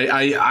it.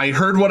 I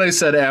heard what I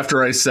said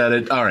after I said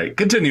it. All right,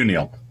 continue,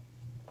 Neil.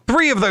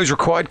 3 of those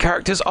required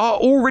characters are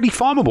already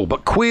farmable,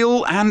 but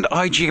Queel and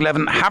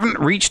IG-11 haven't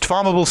reached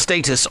farmable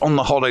status on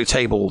the holo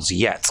tables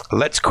yet.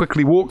 Let's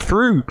quickly walk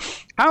through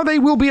how they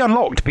will be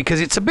unlocked, because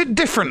it's a bit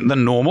different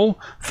than normal.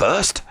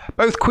 First,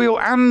 both Queel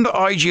and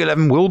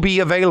IG-11 will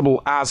be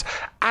available as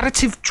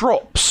additive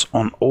drops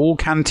on all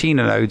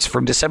Cantina nodes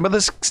from December the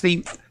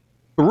 16th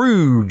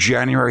through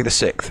January the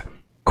 6th.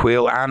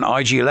 Queel and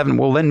IG-11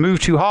 will then move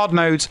to hard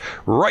nodes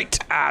right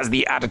as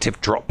the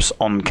additive drops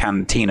on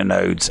Cantina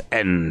nodes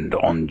end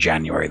on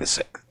January the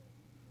 6th.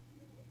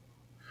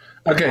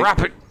 Okay.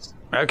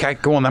 Okay,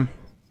 go on then.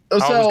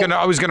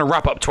 I was gonna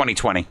wrap up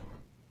 2020.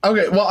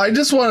 Okay, well, I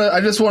just want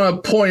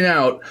to point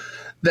out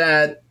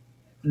that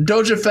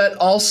Dojafet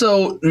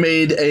also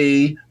made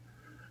a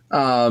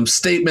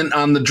statement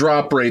on the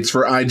drop rates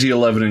for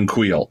IG-11 and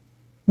Queel.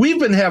 We've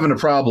been having a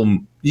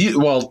problem.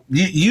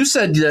 You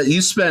said that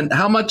you spent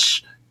how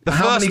much?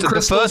 How many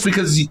crystals?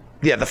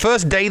 The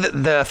first day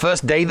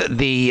that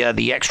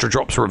the extra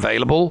drops were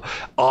available,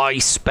 I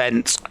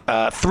spent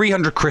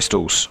 300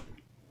 crystals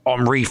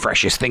on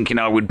refreshes, thinking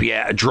I would be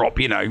able to drop,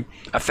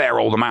 a fair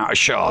old amount of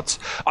shards.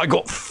 I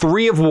got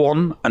 3 of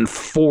one and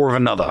 4 of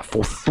another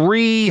for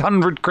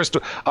 300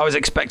 crystals. I was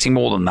expecting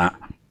more than that,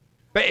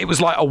 but it was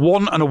like a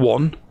 1 and a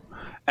 1,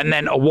 and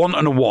then a 1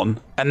 and a 1,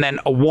 and then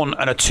a 1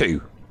 and a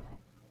 2.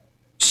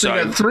 So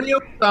you got 3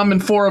 of some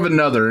and 4 of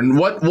another. And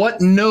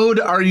what node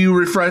are you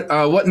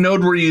what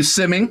node were you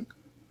simming?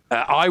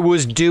 I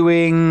was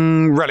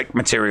doing relic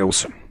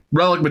materials.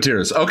 Relic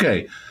materials.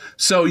 Okay.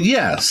 So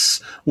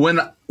yes,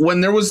 when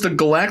there was the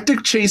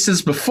galactic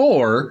chases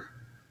before,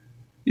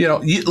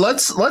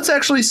 let's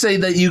actually say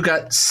that you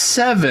got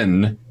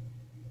 7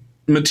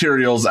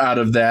 materials out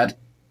of that.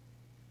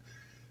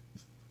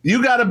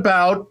 You got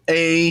about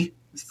a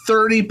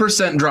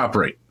 30% drop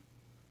rate.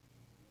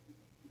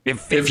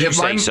 If you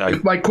say so.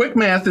 If my quick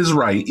math is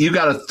right, you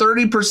got a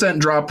 30%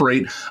 drop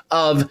rate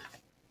of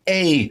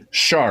a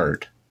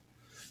shard.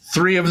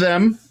 3 of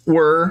them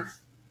were,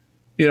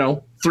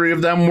 3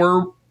 of them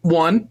were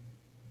one,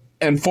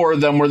 and 4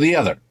 of them were the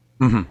other.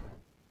 Mm-hmm.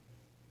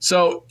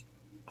 So,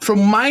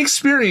 from my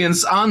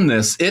experience on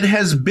this, it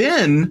has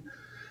been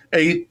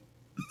a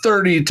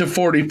 30 to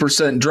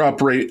 40%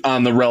 drop rate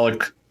on the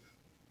relic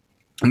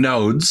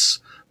nodes,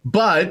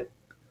 but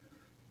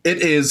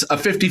it is a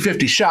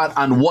 50-50 shot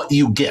on what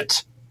you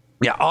get.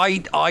 Yeah,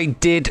 I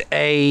did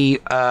a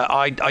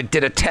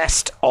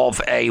test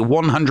of a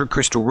 100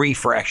 crystal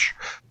refresh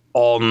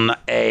on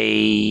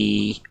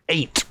a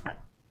 8,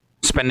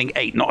 spending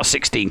 8, not a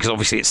 16, because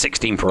obviously it's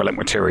 16 for relic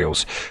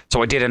materials.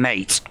 So I did an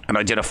 8, and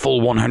I did a full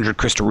 100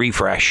 crystal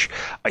refresh.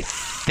 I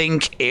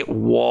think it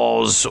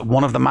was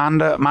one of the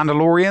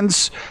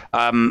Mandalorians,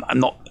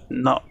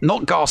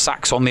 not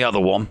Garsax on the other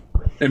one.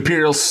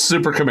 Imperial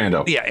Super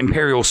Commando. Yeah,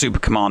 Imperial Super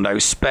Commando.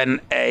 Spent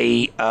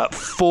a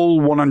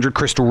full 100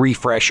 crystal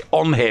refresh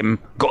on him.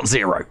 Got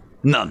 0.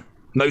 None.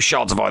 No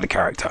shards of either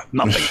character.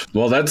 Nothing.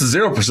 Well, that's a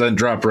 0%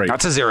 drop rate.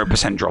 That's a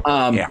 0% drop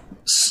rate,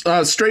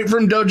 yeah. Straight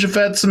from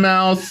Dojafet's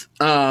mouth,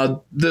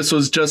 this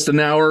was just an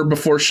hour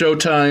before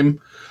showtime.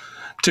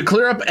 To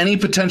clear up any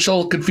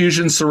potential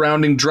confusion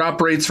surrounding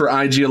drop rates for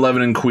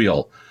IG-11 and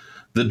Queel,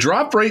 the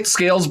drop rate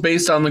scales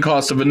based on the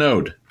cost of a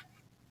node.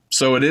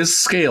 So it is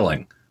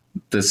scaling.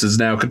 This is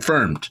now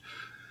confirmed.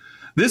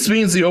 This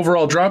means the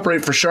overall drop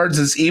rate for shards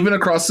is even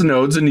across the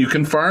nodes, and you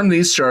can farm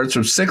these shards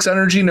from 6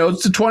 energy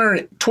nodes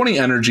to 20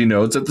 energy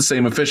nodes at the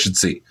same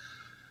efficiency.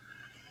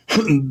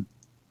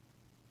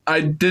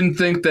 I didn't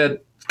think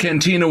that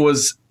Cantina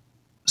was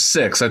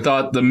 6. I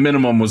thought the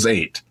minimum was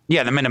 8.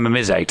 Yeah, the minimum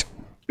is 8.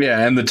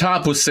 Yeah, and the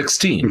top was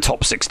 16.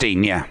 Top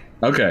 16, yeah.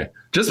 Okay,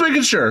 just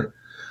making sure.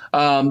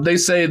 They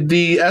say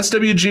the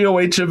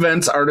SWGOH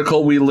events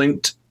article we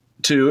linked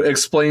 2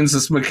 explains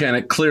this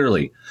mechanic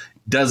clearly.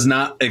 Does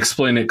not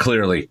explain it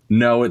clearly.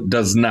 No, it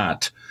does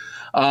not.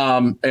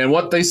 And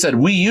what they said,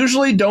 we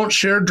usually don't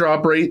share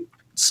drop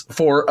rates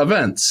for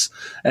events.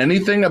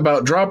 Anything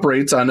about drop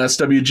rates on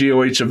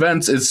SWGOH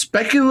events is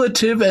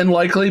speculative and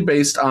likely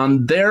based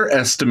on their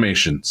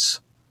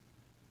estimations.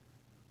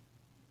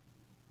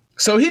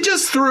 So he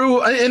just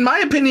threw, in my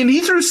opinion,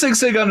 he threw Sig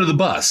Sig under the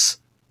bus.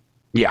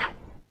 Yeah.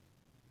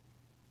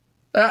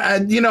 I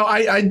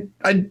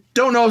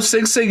don't know if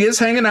Sig Sig is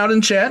hanging out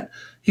in chat.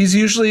 He's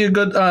usually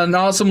an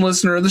awesome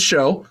listener of the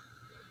show.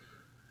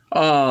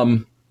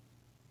 But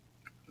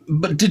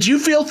did you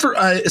feel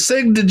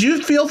Sig? Did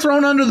you feel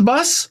thrown under the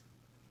bus?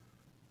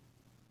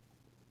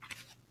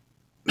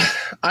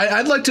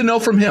 I'd like to know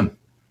from him.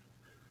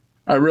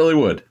 I really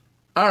would.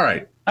 All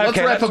right. Let's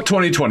wrap up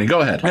 2020. Go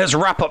ahead. Let's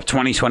wrap up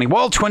 2020.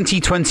 While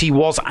 2020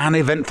 was an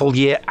eventful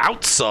year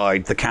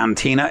outside the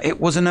cantina,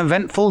 it was an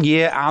eventful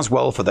year as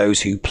well for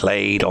those who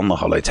played on the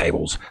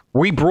holotables.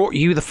 We brought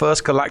you the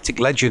first Galactic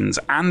Legends,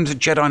 and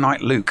Jedi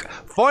Knight Luke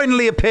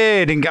finally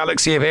appeared in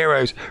Galaxy of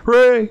Heroes.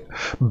 Hooray!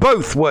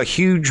 Both were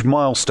huge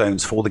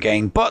milestones for the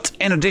game, but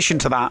in addition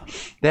to that,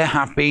 there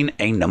have been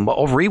a number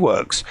of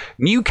reworks,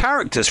 new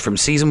characters from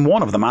Season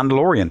 1 of The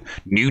Mandalorian,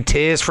 new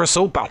tiers for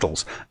Assault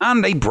Battles,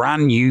 and a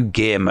brand new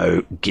game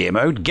mode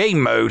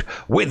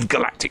with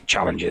Galactic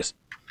Challenges.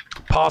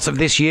 Part of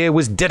this year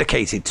was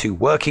dedicated to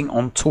working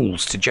on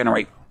tools to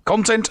generate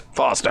content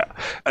faster,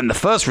 and the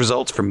first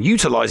results from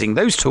utilizing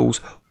those tools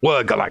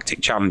were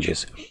Galactic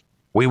Challenges.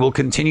 We will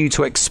continue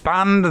to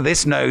expand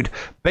this node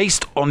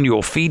based on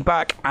your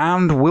feedback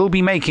and will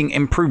be making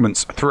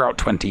improvements throughout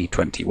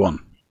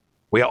 2021.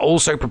 We are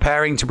also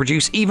preparing to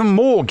produce even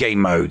more game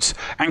modes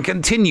and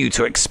continue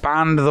to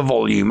expand the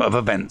volume of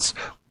events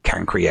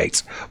can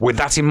create. With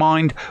that in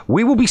mind,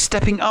 we will be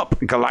stepping up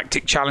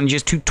Galactic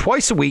Challenges to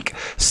twice a week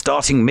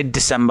starting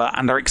mid-December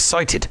and are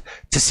excited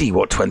to see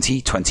what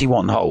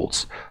 2021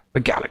 holds for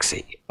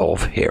Galaxy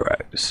of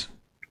Heroes.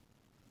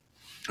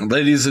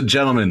 Ladies and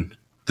gentlemen,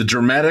 the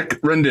dramatic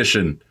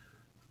rendition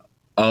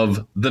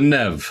of the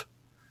Nev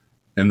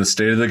in the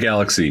State of the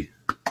Galaxy.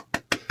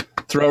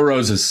 Throw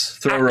roses.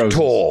 Throw roses.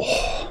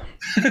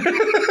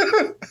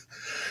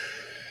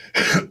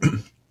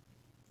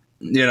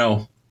 You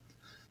know,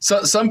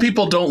 so some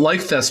people don't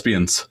like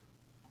thespians.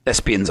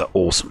 Thespians are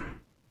awesome.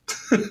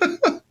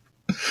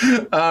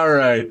 All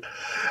right,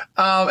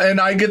 and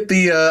I get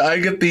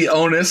the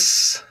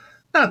onus.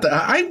 Not that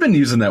I've been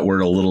using that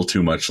word a little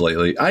too much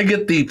lately. I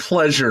get the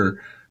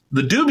pleasure,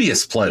 the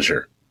dubious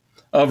pleasure,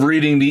 of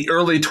reading the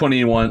early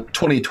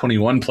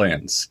 2021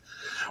 plans.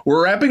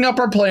 We're wrapping up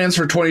our plans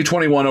for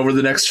 2021 over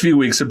the next few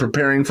weeks and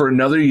preparing for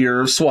another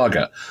year of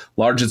Swaga.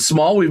 Large and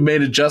small, we've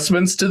made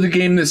adjustments to the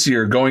game this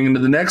year. Going into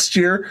the next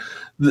year,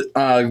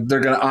 they're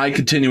going to eye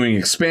continuing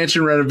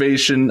expansion,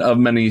 renovation of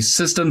many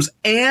systems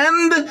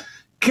and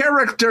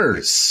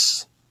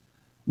characters.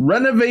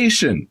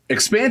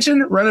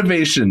 Expansion,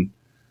 renovation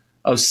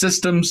of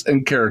systems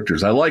and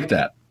characters. I like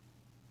that.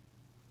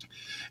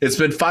 It's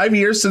been 5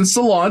 years since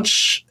the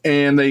launch,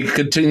 and they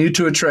continue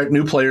to attract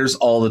new players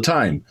all the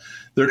time.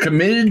 They're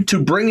committed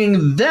to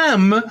bringing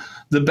them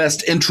the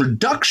best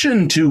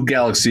introduction to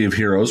Galaxy of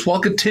Heroes while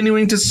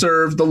continuing to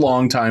serve the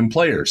longtime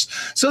players.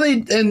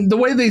 And the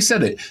way they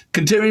said it,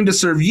 continuing to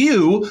serve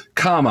you,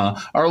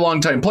 our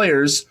longtime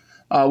players,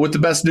 with the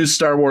best new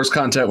Star Wars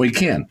content we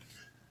can.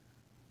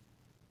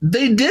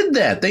 They did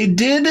that. They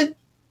did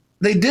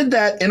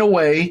that in a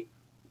way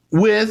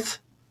with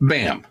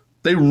BAM.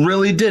 They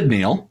really did,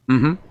 Neil.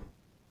 Mm-hmm.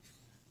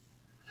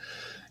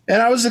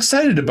 And I was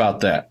excited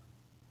about that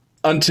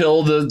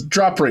until the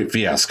drop rate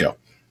fiasco.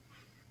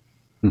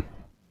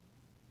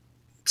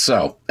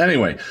 So,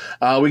 anyway,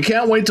 we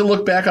can't wait to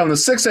look back on the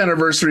 6th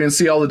anniversary and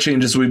see all the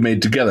changes we've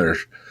made together.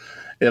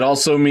 It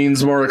also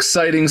means more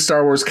exciting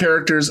Star Wars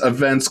characters,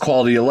 events,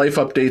 quality of life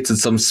updates, and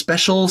some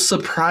special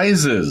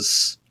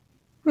surprises.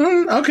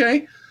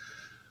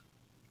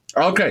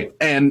 Okay,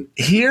 and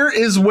here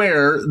is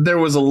where there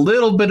was a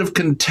little bit of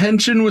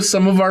contention with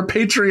some of our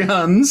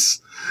Patreons.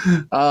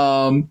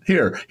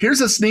 Here's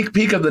a sneak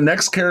peek of the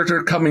next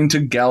character coming to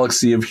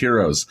Galaxy of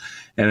Heroes,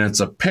 and it's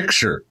a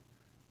picture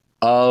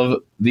of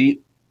the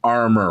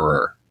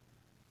Armorer.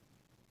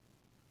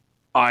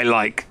 I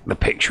like the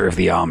picture of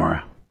the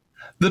Armorer.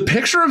 The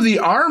picture of the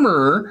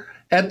Armorer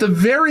at the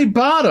very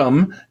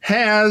bottom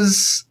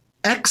has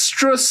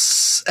extra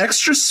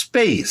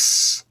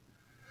space.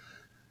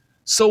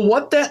 So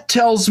what that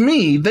tells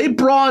me, they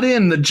brought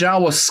in the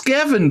Jawa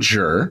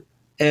Scavenger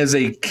as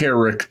a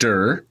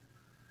character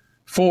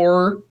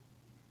for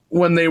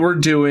when they were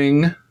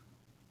doing,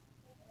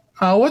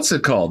 what's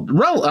it called?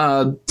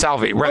 Relic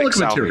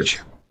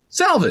Salvage.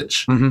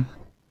 Salvage. Mm-hmm.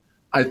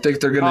 I think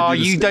they're going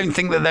to do you don't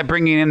think that they're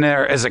bringing in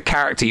her as a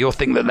character. You'll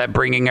think that they're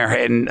bringing her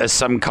in as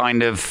some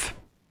kind of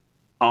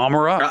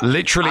armorer,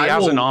 literally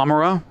as an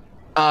armorer.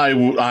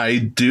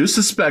 I do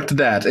suspect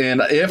that,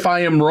 and if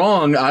I am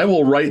wrong, I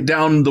will write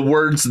down the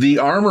words "the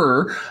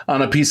armorer"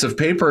 on a piece of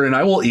paper, and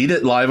I will eat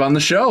it live on the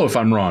show if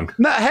I'm wrong.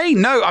 No, hey,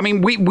 no. I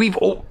mean, we've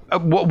all,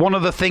 one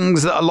of the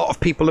things that a lot of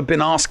people have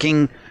been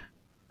asking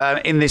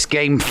in this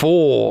game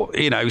for,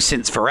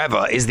 since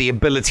forever, is the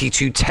ability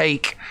to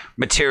take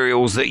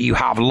materials that you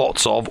have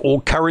lots of,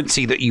 or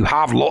currency that you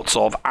have lots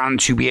of, and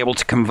to be able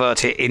to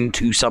convert it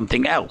into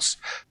something else.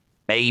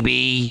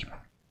 Maybe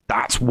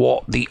that's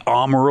what the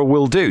armorer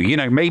will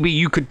do. Maybe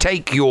you could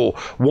take your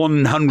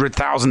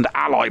 100,000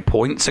 ally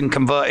points and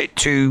convert it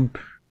to,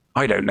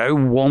 I don't know,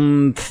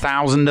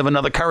 1,000 of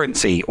another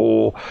currency.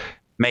 Or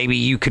maybe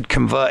you could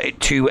convert it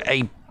to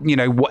a,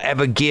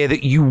 whatever gear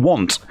that you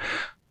want.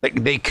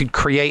 Like, they could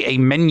create a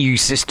menu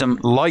system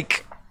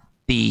like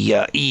the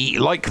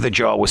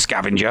Jawa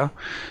scavenger.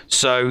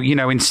 So,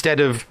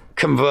 instead of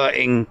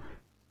converting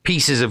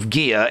pieces of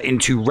gear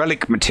into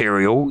relic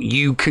material,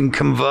 you can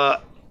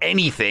convert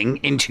anything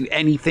into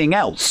anything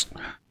else,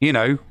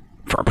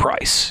 for a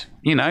price.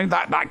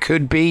 That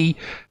could be,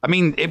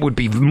 it would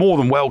be more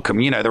than welcome.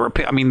 There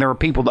are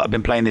people that have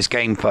been playing this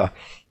game for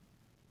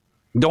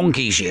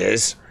donkey's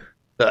years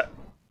that,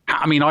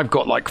 I've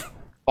got like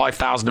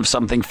 5,000 of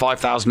something,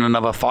 5,000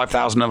 another,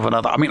 5,000 of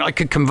another. I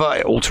could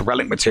convert it all to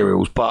relic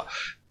materials, but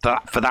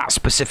for that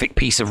specific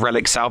piece of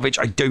relic salvage,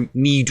 I don't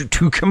need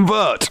to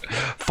convert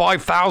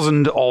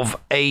 5,000 of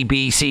A,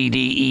 B, C,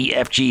 D, E,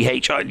 F, G,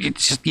 H.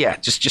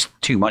 It's just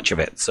too much of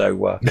it.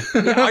 So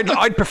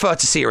I'd prefer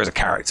to see her as a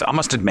character. I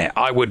must admit,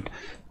 I would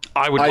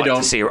like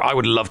to see her. I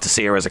would love to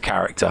see her as a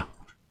character.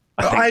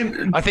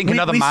 I think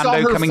another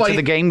Mando coming to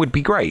the game would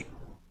be great.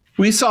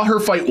 We saw her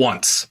fight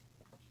once.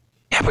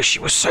 Yeah, but she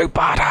was so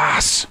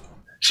badass.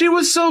 She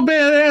was so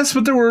badass,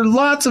 but there were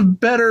lots of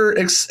better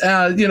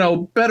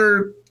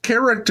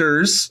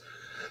characters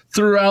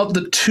throughout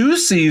the 2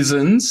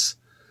 seasons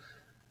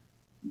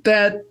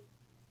that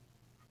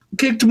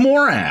kicked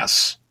more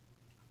ass.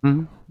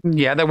 Mm-hmm.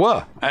 Yeah, there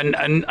were,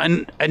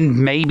 and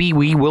maybe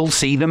we will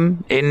see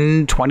them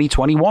in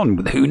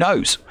 2021. Who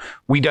knows?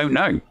 We don't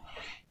know.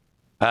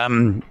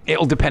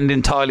 It'll depend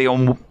entirely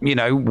on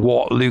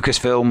what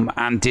Lucasfilm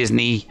and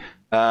Disney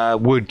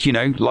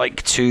would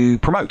like to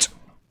promote.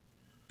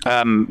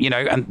 And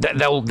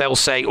they'll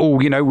say,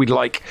 we'd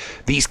like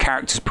these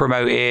characters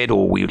promoted,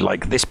 or we'd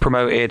like this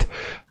promoted.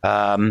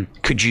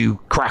 Could you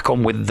crack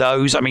on with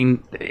those?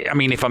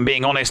 If I'm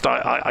being honest,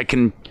 I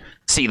can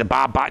see the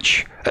Bad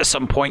Batch at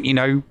some point.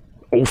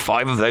 All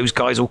 5 of those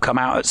guys will come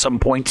out at some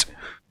point.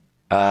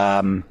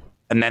 And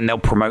then they'll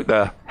promote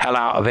the hell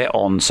out of it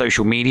on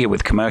social media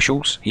with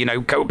commercials.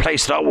 Go play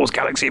Star Wars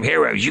Galaxy of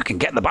Heroes. You can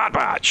get the Bad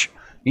Batch.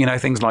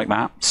 Things like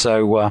that.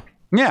 So,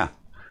 yeah.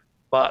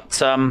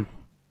 But...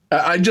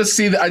 I just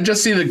see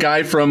the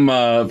guy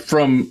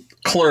from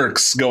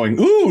Clerks going,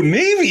 "Ooh,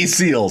 Navy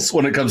SEALs"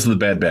 when it comes to the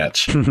Bad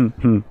Batch.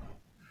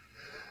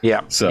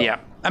 Yeah. So yeah,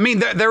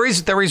 there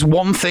is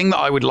one thing that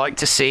I would like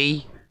to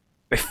see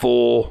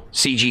before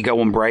CG go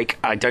on break.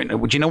 I don't know.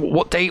 Would you know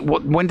what date?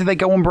 When do they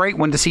go on break?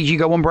 When does CG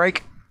go on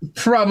break?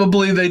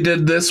 Probably they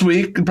did this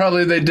week.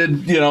 Probably they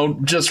did,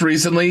 just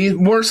recently.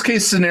 Worst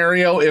case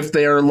scenario, if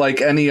they are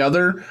like any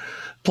other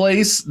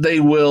place, they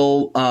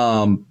will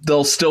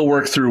they'll still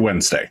work through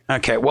Wednesday.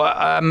 Okay, well,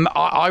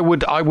 I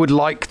would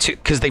like to,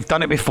 because they've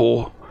done it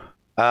before.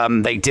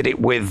 They did it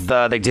with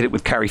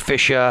Carrie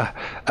Fisher.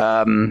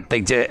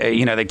 They did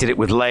it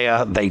with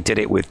Leia. They did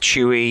it with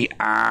Chewie,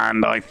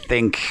 and I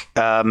think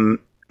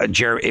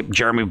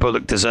Jeremy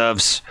Bulloch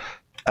deserves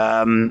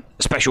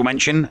special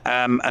mention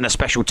and a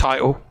special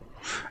title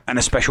and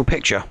a special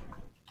picture.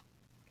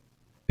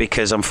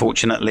 Because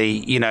unfortunately,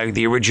 the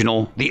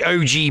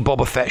OG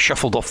Boba Fett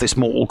shuffled off this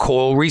mortal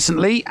coil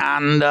recently,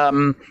 and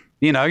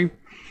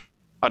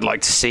I'd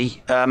like to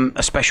see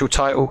a special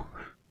title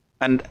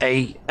and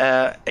a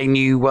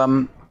new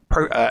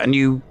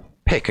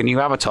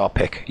avatar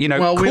pick.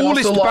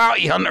 Coolest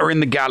bounty hunter in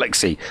the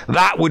galaxy.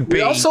 That would be.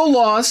 We also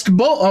lost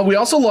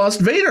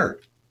Vader.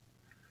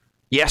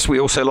 Yes, we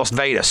also lost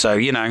Vader. So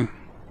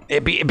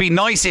it'd be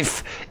nice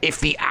if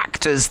the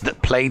actors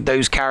that played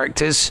those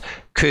characters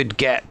could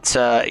get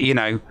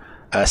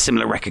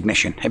similar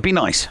recognition. It'd be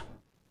nice.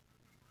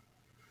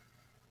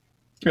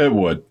 It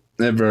would.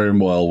 It very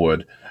well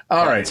would.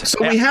 All right.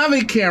 So we have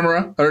a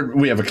camera. I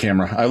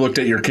looked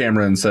at your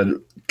camera and said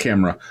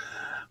camera.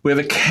 We have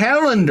a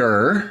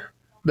calendar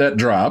that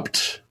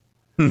dropped.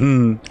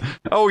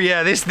 Oh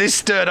yeah, this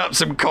stirred up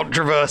some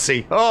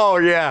controversy. Oh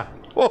yeah.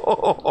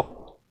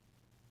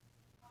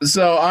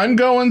 So I'm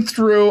going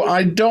through.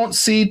 I don't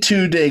see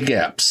 2-day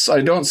gaps. I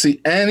don't see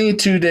any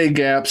 2-day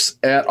gaps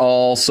at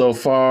all so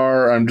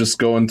far. I'm just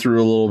going through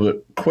a little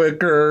bit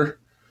quicker.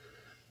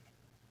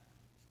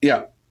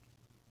 Yeah.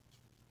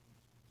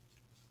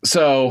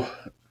 So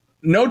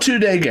no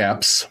 2-day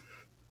gaps.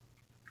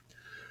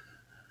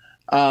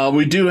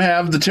 We do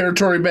have the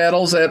territory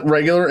battles at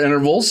regular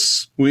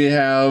intervals. We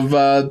have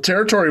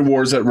territory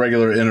wars at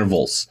regular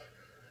intervals.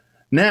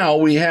 Now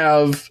we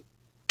have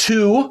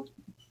 2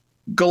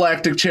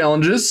 galactic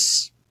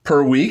challenges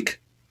per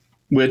week,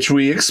 which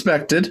we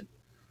expected.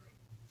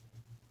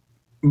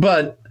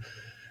 but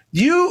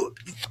you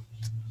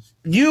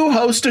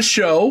host a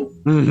show.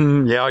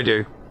 Mm-hmm. Yeah, I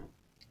do.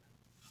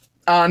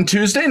 On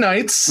Tuesday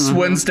nights,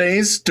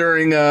 Wednesdays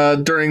during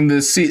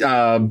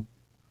the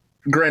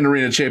Grand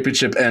Arena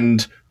Championship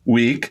end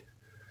week,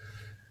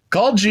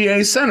 called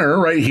GA Center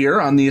right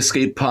here on the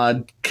Escape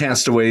Pod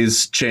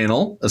Castaways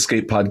channel,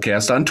 Escape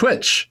Podcast on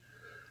Twitch.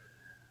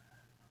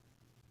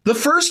 The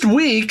first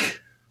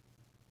week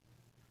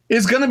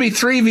is going to be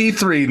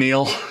 3v3,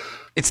 Neil.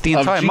 It's the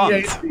entire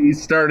month.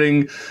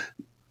 Starting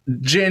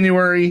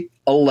January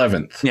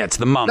 11th. Yeah, it's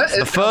the month.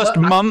 The first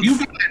month. You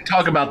can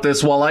talk about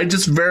this while I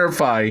just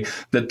verify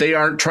that they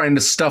aren't trying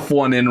to stuff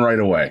one in right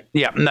away.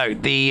 Yeah, no,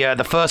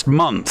 the first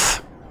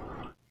month,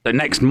 the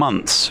next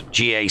month's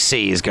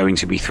GAC is going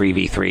to be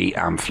 3v3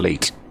 and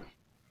Fleet.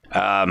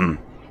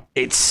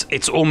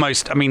 It's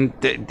almost, I mean,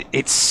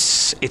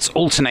 it's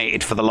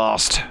alternated for the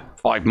last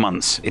 5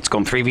 months. It's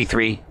gone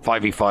 3v3,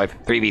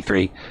 5v5,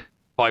 3v3,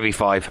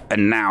 5v5,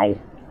 and now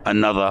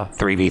another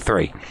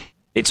 3v3.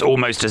 It's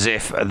almost as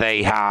if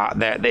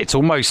it's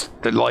almost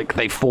like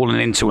they've fallen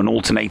into an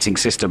alternating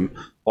system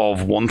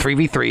of 1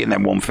 3v3 and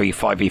then 1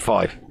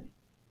 5v5.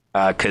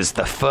 Because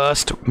the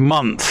first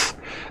month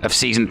of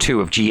Season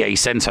 2 of GA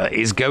Center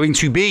is going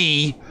to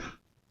be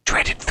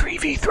dreaded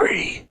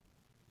 3v3.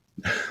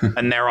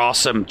 And there are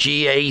some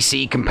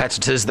GAC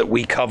competitors that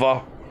we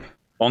cover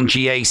on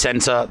GA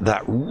Center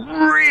that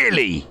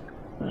really,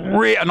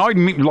 and I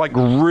mean like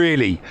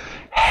really,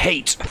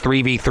 hate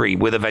 3v3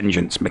 with a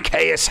vengeance.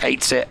 Macias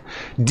hates it.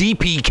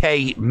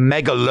 TEPc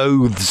mega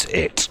loathes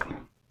it.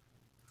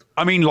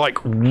 I mean, like,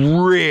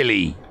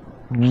 really,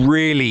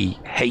 really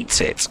hates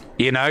it.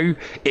 You know,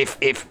 if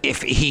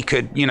he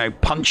could, you know,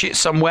 punch it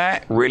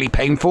somewhere really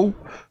painful,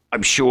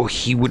 I'm sure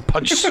he would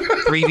punch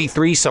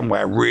 3v3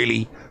 somewhere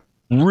really,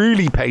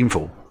 really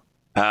painful.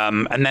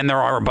 And then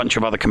there are a bunch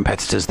of other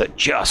competitors that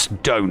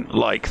just don't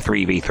like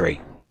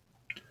 3v3,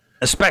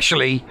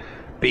 especially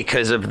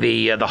because of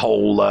the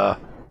whole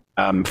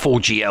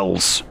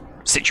 4GLs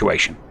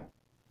situation.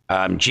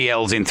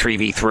 GLs in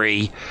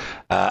 3v3,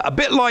 a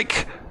bit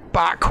like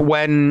back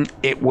when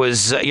it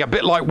was, a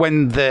bit like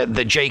when the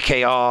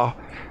JKR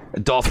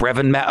Darth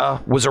Revan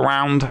meta was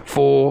around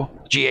for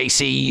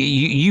GAC.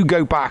 You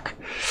go back,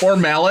 or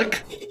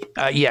Malik.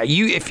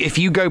 If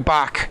you go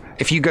back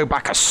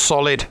a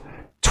solid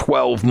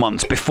 12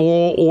 months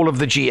before all of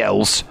the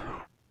GLs.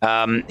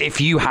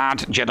 If you had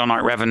Jedi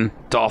Knight Revan,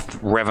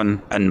 Darth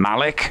Revan, and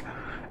Malik,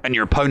 and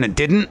your opponent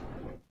didn't,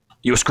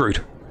 you were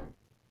screwed.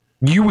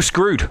 You were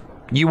screwed.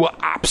 You were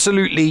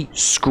absolutely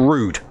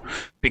screwed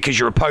because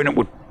your opponent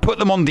would put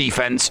them on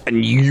defense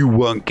and you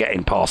weren't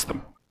getting past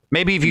them.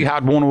 Maybe if you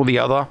had one or the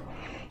other.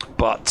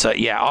 But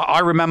I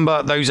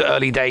remember those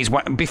early days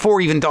before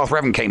even Darth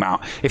Revan came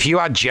out. If you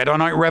had Jedi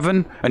Knight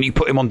Revan and you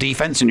put him on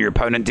defense and your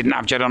opponent didn't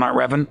have Jedi Knight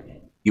Revan,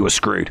 you were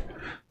screwed.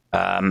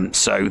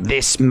 So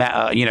this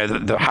meta, you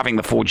know, having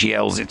the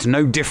 4GLs, it's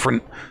no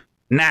different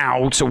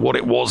now to what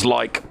it was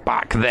like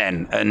back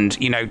then. And,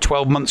 you know,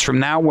 12 months from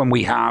now, when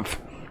we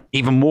have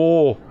even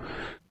more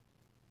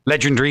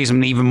legendaries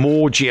and even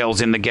more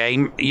GLs in the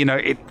game, you know,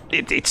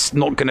 it's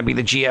not going to be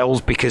the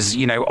GLs because,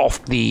 you know,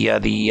 off the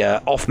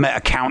off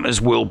meta counters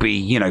will be,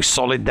 you know,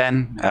 solid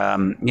then.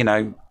 You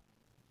know,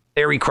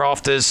 theory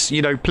crafters,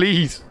 you know,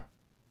 please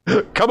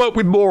come up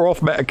with more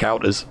off meta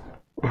counters.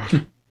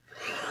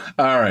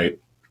 All right.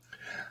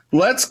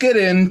 Let's get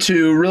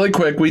into really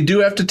quick. We do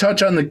have to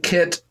touch on the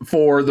kit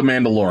for the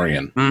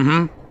Mandalorian.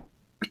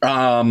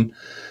 Mm-hmm.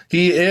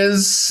 He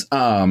is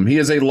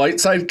a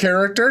light side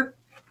character.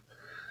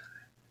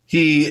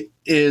 He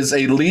is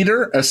a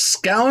leader, a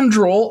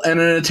scoundrel, and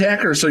an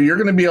attacker. So you're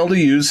going to be able to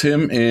use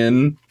him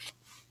in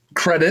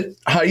credit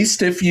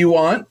heist if you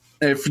want.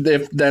 If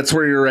that's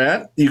where you're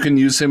at, you can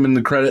use him in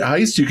the credit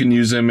heist. You can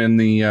use him in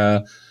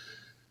the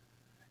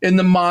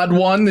mod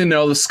one, you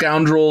know, the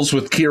scoundrels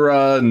with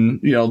Kira and,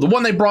 you know, the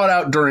one they brought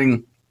out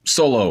during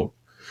Solo.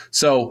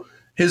 So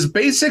his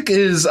basic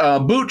is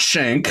boot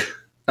shank.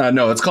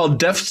 No, it's called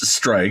Death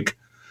Strike.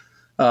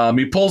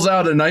 He pulls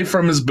out a knife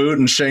from his boot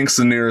and shanks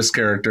the nearest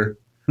character.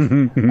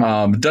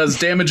 Does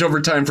damage over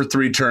time for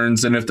 3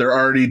 turns, and if they're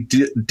already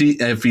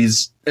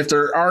if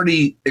they're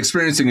already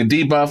experiencing a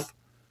debuff,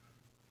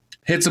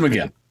 hits them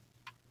again.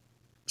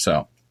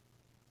 So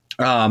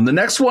the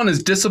next one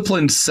is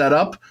Disciplined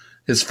Setup.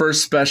 His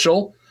first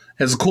special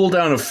has a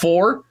cooldown of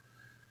 4.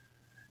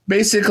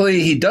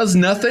 Basically, he does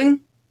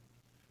nothing.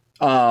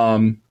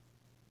 And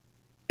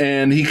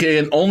he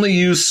can only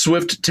use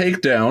Swift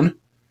Takedown,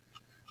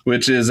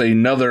 which is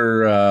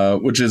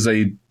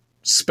a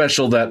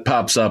special that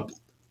pops up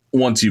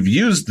once you've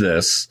used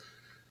this.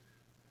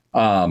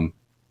 The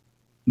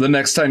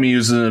next time he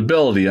uses an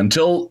ability.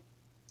 Until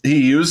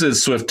he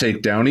uses Swift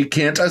Takedown, he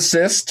can't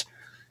assist,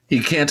 he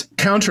can't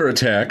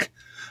counterattack,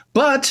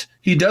 but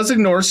he does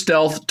ignore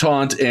stealth,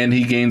 taunt, and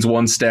he gains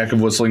 1 stack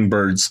of Whistling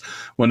Birds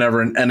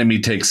whenever an enemy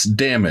takes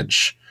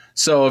damage.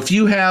 So if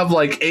you have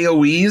like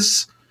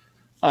AoEs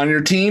on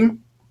your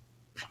team,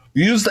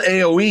 use the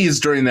AoEs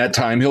during that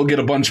time. He'll get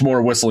a bunch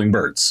more Whistling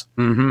Birds.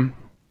 Mm-hmm.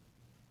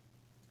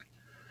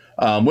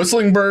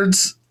 Whistling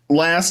Birds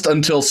last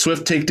until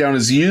Swift Takedown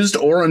is used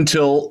or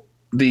until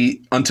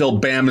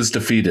BAM is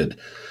defeated.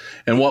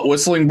 And what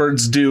Whistling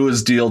Birds do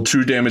is deal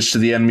true damage to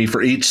the enemy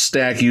for each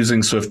stack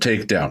using Swift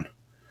Takedown.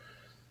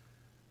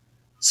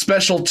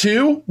 Special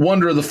 2,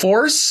 Wonder of the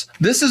Force.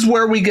 This is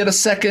where we get a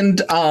second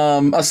Baby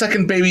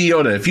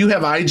Yoda. If you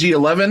have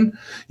IG-11,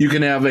 you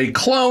can have a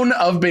clone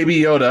of Baby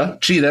Yoda.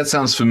 Gee, that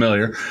sounds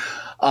familiar.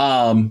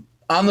 On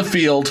the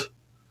field,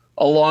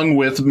 along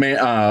with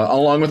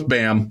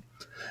BAM.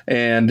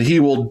 And he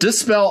will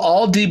dispel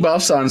all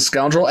debuffs on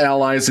Scoundrel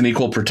allies and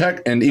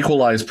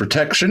equalize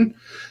protection.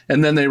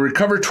 And then they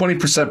recover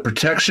 20%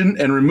 protection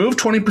and remove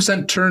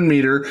 20% turn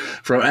meter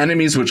from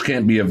enemies which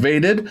can't be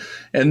evaded.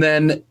 And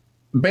then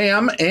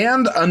BAM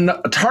and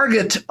a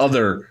target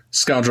other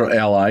Scoundrel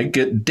ally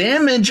get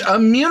damage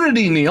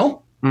immunity,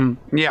 Neil.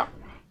 Yeah.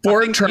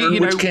 For a turn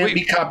which can't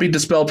be copied,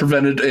 dispelled,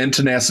 prevented, and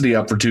tenacity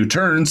up for 2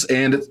 turns.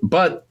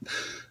 But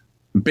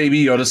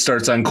Baby Yoda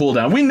starts on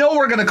cooldown. We know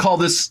we're going to call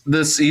this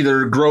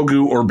either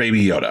Grogu or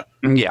Baby Yoda.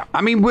 Yeah,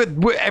 I mean,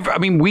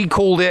 we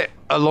called it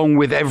along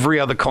with every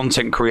other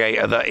content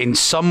creator that in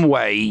some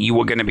way you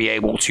were going to be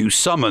able to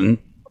summon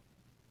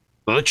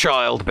the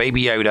child,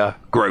 Baby Yoda,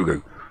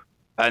 Grogu,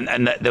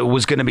 and that there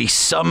was going to be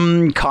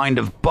some kind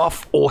of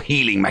buff or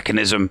healing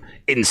mechanism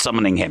in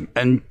summoning him,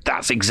 and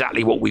that's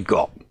exactly what we've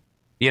got.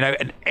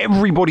 And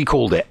everybody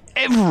called it.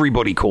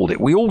 Everybody called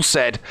it. We all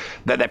said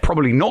that they're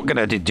probably not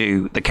going to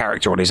do the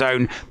character on his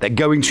own. They're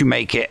going to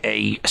make it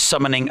a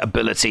summoning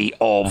ability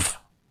of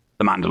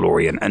the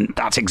Mandalorian. And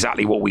that's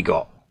exactly what we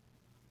got.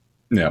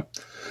 Yeah.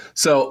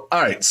 So,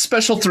 all right.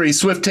 Special 3,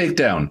 Swift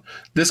Takedown.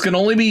 This can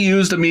only be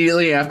used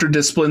immediately after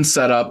discipline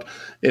setup.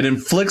 It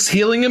inflicts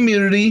healing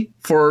immunity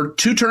for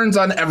 2 turns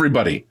on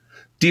everybody.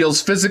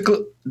 Deals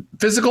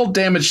physical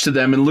damage to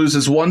them and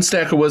loses 1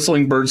 stack of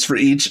Whistling Birds for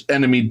each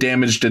enemy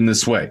damaged in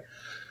this way.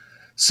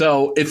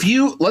 So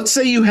let's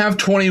say you have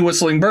 20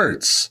 Whistling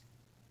Birds,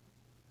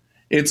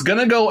 it's going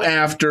to go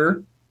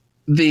after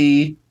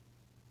the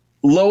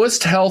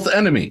lowest health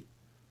enemy.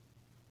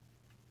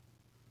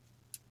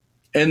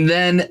 And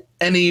then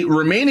any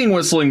remaining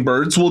Whistling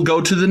Birds will go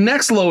to the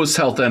next lowest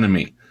health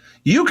enemy.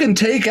 You can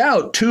take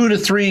out 2 to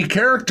 3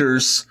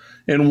 characters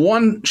in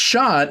one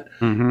shot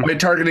by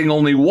targeting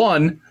only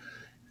one.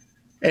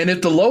 And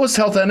if the lowest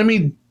health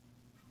enemy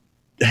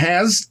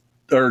has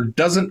or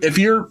doesn't, if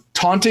you're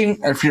taunting,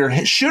 if you're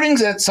shooting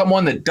at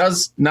someone that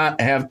does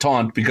not have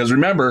taunt, because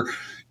remember,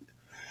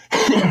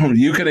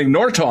 you can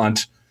ignore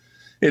taunt,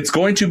 it's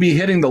going to be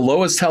hitting the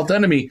lowest health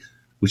enemy,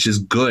 which is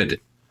good.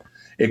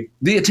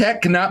 The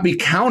attack cannot be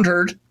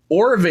countered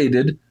or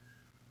evaded,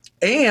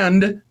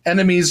 and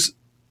enemies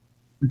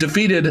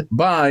defeated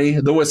by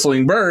the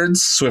Whistling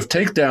Birds, Swift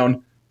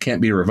Takedown, can't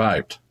be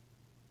revived.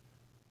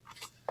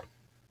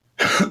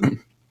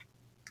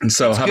 And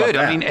so, how good.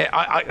 about that? I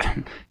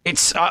mean,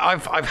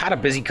 I've had a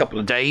busy couple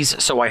of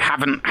days, so I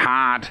haven't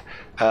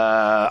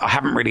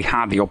really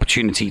had the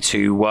opportunity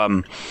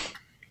to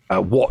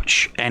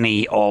watch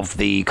any of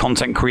the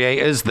content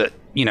creators that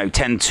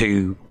tend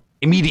to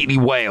immediately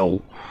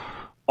wail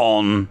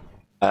on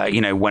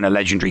when a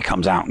legendary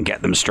comes out and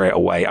get them straight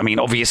away. I mean,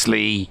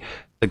 obviously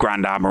the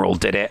Grand Admiral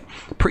did it.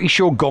 Pretty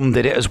sure Gom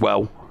did it as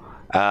well.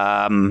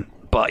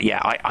 But yeah,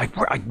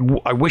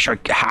 I wish I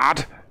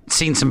had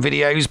seen some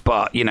videos,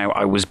 but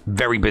I was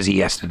very busy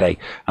yesterday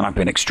and I've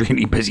been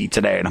extremely busy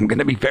today, and I'm going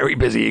to be very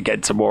busy again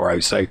tomorrow.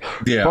 So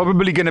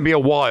probably going to be a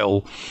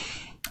while.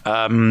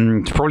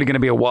 It's probably going to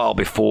be a while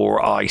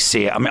before I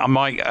see it. I mean, I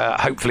might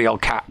hopefully I'll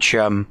catch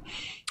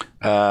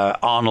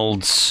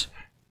Arnold's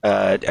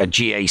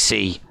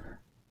GAC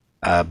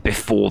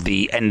before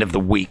the end of the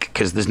week,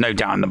 because there's no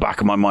doubt in the back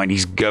of my mind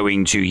he's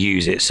going to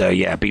use it. So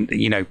yeah,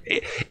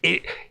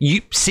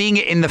 seeing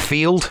it in the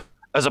field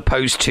as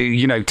opposed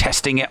to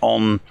testing it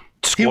on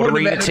squad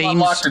arena teams.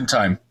 Unlocked in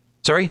time.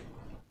 Sorry,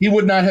 he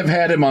would not have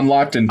had him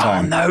unlocked in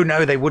time. Oh,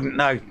 no, they wouldn't.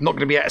 No, not going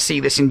to be able to see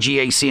this in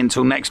GAC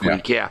until next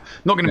week. Yeah,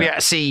 not going to be able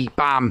to see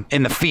BAM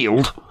in the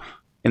field,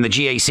 in the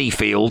GAC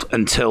field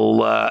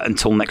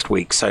until next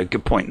week. So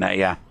good point there.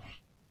 Yeah.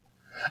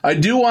 I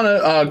do want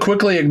to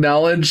quickly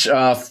acknowledge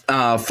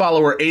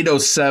follower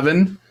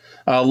 807,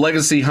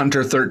 Legacy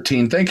Hunter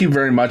 13. Thank you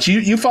very much.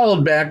 You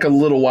followed back a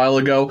little while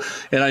ago,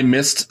 and I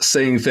missed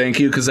saying thank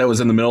you because I was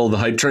in the middle of the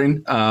hype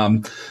train.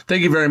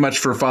 Thank you very much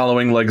for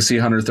following Legacy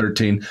Hunter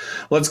 13.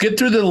 Let's get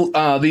through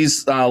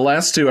these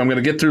last two. I'm going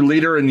to get through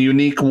Leader and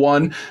Unique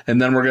 1,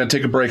 and then we're going to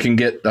take a break and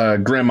get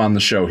Grimm on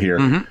the show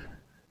here.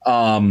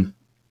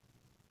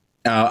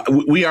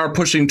 We are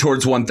pushing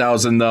towards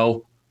 1,000,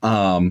 though.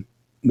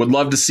 Would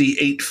love to see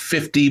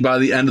 850 by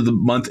the end of the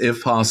month,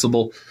 if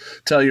possible.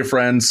 Tell your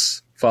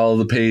friends, follow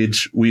the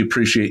page. We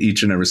appreciate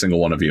each and every single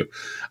one of you.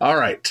 All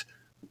right.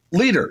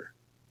 Leader.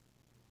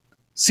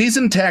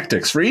 Season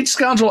tactics. For each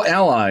Scoundrel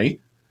ally,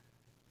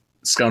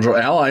 Scoundrel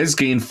allies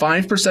gain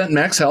 5%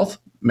 max health,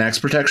 max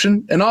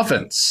protection, and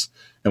offense.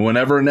 And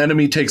whenever an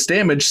enemy takes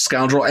damage,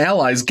 Scoundrel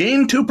allies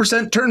gain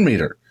 2% turn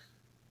meter.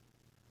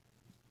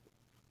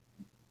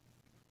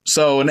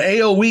 So an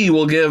AoE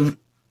will give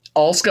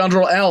all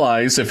Scoundrel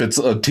allies, if it's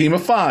a team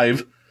of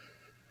 5,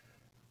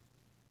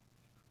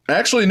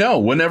 Actually, no.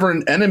 Whenever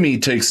an enemy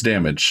takes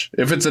damage.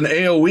 If it's an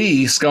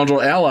AoE,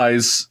 Scoundrel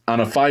Allies on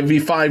a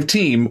 5v5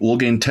 team will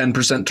gain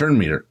 10% turn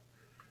meter.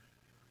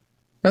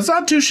 That's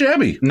not too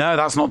shabby. No,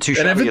 that's not too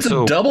shabby at all. And if it's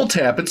a double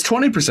tap, it's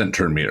 20%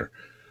 turn meter.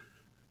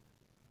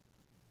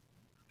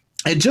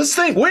 And just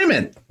think, wait a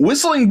minute.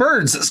 Whistling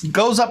Birds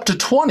goes up to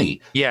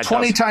 20. Yeah,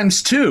 20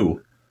 times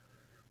 2.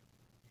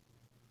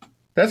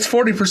 That's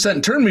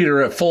 40% turn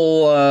meter at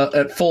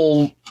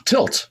full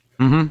tilt.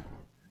 Mm-hmm.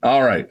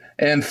 All right.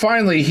 And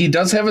finally, he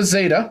does have a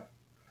Zeta.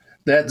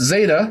 That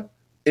Zeta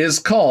is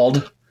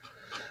called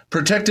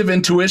Protective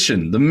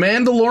Intuition. The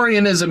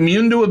Mandalorian is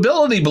immune to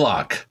ability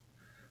block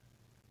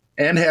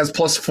and has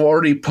plus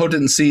 40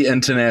 potency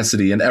and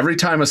tenacity. And every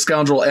time a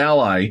Scoundrel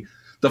ally,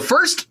 the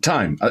first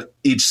time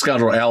each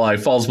Scoundrel ally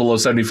falls below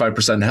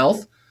 75%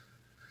 health,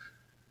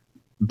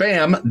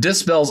 bam,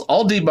 dispels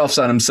all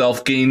debuffs on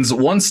himself, gains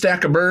 1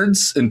 stack of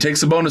birds, and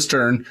takes a bonus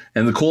turn,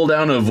 and the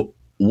cooldown of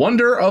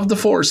Wonder of the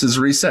Force is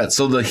reset.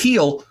 So the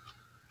heal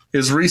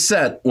is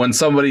reset when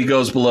somebody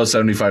goes below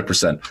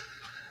 75%.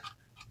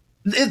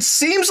 It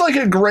seems like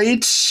a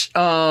great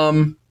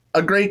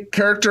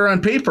character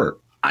on paper.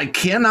 I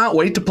cannot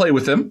wait to play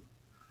with him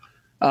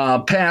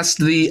past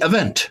the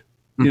event.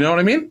 You know what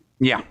I mean?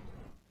 Yeah.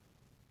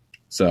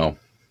 So.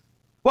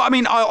 Well, I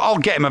mean, I'll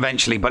get him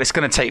eventually, but it's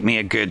going to take me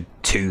a good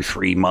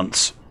 2-3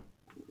 months.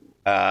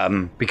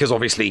 Because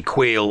obviously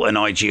Queel and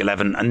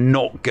IG-11 are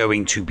not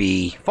going to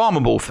be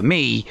farmable for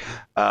me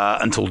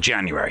until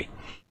January.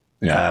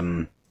 Yeah.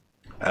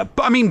 But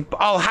I mean,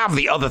 I'll have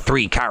the other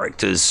 3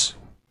 characters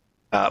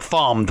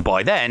farmed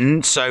by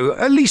then, so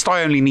at least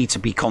I only need to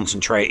be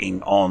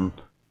concentrating on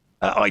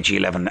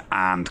IG-11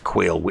 and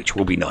Queel, which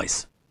will be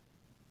nice.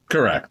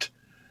 Correct.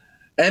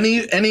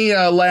 Any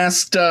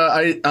last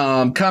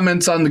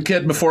comments on the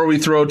kit before we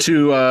throw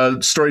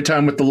to story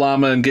time with the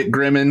llama and get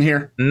Grimm in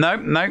here?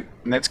 No.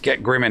 Let's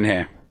get Grimm in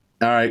here.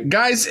 All right,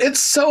 guys, it's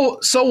so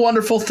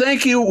wonderful.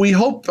 Thank you. We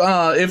hope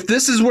if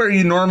this is where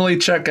you normally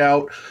check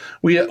out,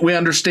 we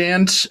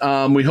understand.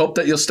 We hope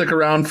that you'll stick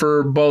around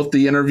for both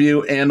the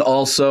interview and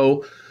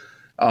also,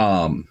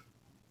 the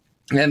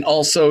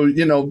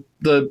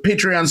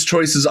Patreon's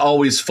choice is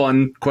always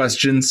fun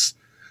questions.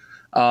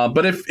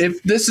 But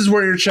if this is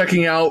where you're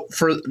checking out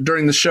for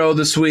during the show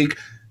this week,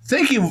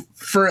 thank you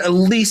for at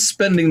least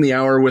spending the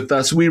hour with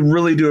us. We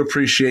really do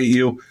appreciate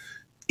you,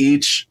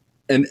 each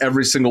and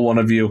every single one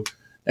of you.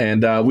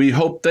 And we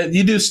hope that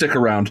you do stick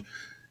around.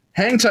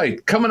 Hang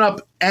tight. Coming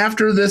up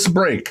after this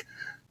break,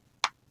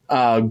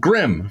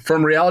 Grimm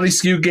from Reality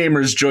Skew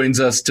Gamers joins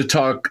us to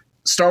talk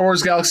Star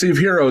Wars Galaxy of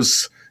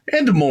Heroes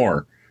and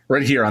more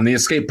right here on the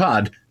Escape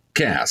Pod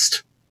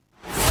Cast.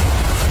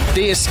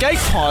 The Escape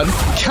Pod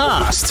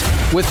Cast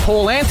with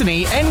Paul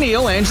Anthony and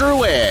Neil Andrew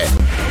Ware.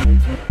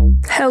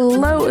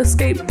 Hello,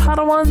 Escape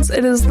Padawans.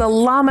 It is the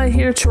llama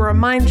here to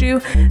remind you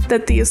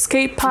that the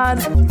Escape Pod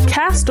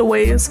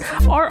Castaways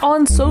are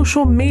on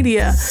social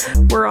media.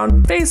 We're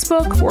on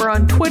Facebook, we're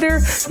on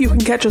Twitter, you can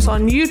catch us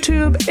on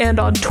YouTube and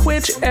on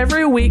Twitch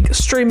every week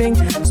streaming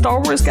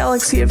Star Wars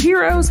Galaxy of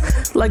Heroes,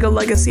 LEGO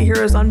Legacy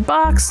Heroes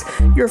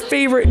Unbox, your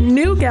favorite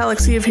new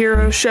Galaxy of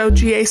Heroes show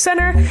GA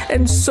Center,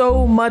 and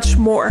so much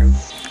more.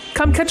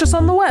 Come catch us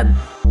on the web.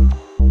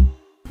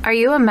 Are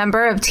you a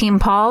member of Team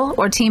Paul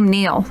or Team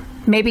Neil?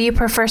 Maybe you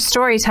prefer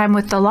story time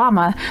with the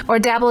llama, or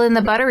dabble in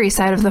the buttery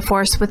side of the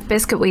Force with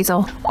Biscuit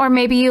Weasel. Or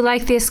maybe you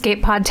like the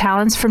Escape Pod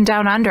talents from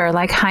Down Under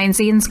like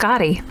Heinzie and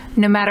Scotty.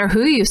 No matter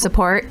who you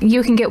support,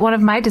 you can get one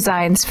of my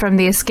designs from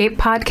the Escape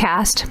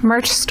Podcast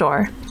merch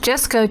store.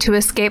 Just go to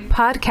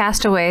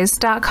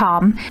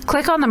escapepodcastaways.com,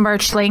 click on the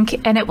merch link,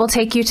 and it will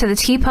take you to the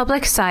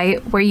TeePublic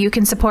site where you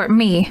can support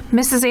me,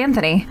 Mrs.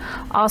 Anthony,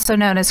 also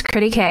known as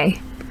Critty K.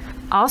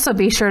 Also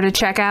be sure to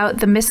check out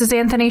the Mrs.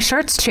 Anthony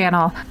Shirts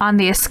channel on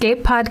the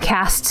Escape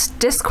Podcast's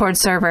Discord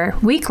server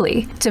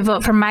weekly to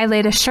vote for my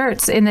latest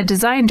shirts in the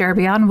Design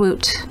Derby on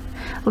Woot.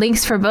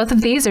 Links for both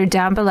of these are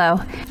down below.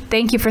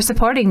 Thank you for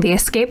supporting the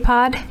Escape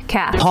Pod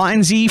Cast.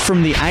 Heinzie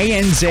from the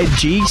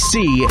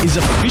ANZGC is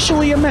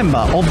officially a member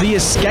of the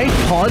Escape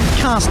Pod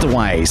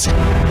Castaways.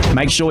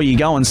 Make sure you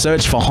go and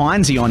search for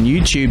Heinzie on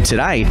YouTube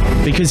today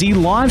because he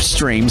live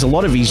streams a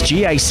lot of his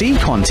GAC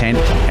content,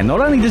 and not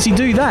only does he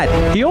do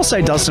that, he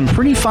also does some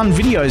pretty fun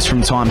videos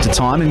from time to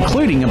time,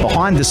 including a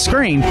behind the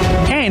screen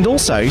and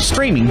also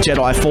streaming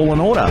Jedi Fallen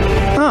Order.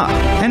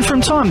 And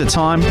from time to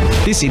time,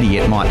 this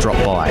idiot might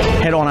drop by.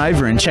 Head on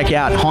over and check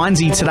out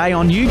Heinzie today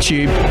on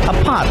YouTube, a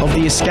part of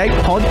the Escape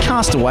Pod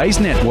Castaways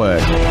network.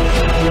 The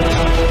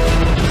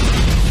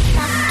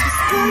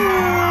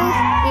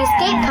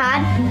Escape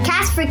Pod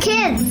Cast for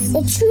Kids.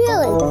 It's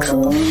really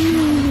cool.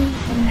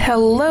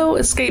 Hello,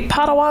 Escape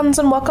Padawans,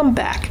 and welcome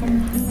back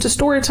to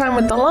Storytime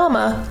with the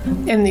Llama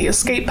in the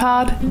Escape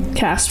Pod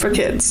Cast for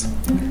Kids.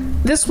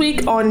 This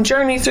week on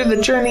Journey Through the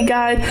Journey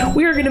Guide,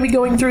 we are going to be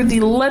going through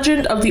the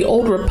Legend of the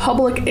Old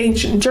Republic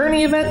Ancient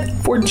Journey event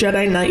for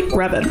Jedi Knight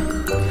Revan.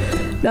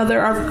 Now,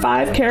 there are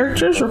 5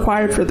 characters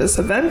required for this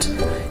event.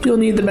 You'll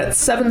need them at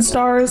 7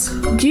 stars,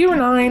 Gear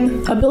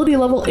 9, Ability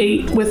Level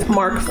 8 with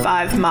Mark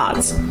 5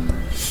 mods.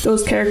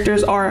 Those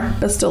characters are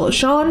Bastilla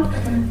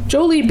Shan,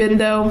 Jolie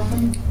Bindo,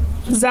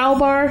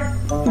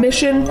 Zalbar,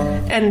 Mission,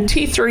 and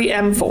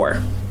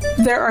T3M4.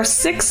 There are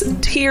 6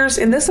 tiers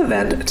in this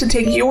event to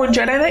take your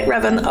Jedi Knight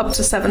Revan up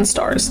to 7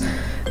 stars.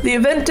 The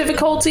event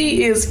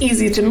difficulty is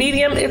easy to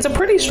medium. It's a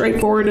pretty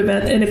straightforward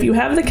event, and if you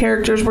have the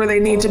characters where they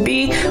need to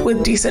be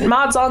with decent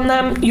mods on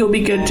them, you'll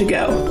be good to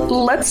go.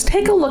 Let's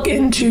take a look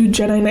into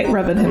Jedi Knight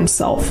Revan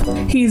himself.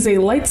 He's a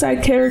light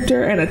side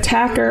character, an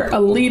attacker, a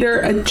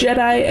leader, a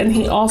Jedi, and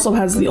he also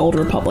has the Old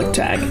Republic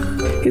tag.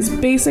 His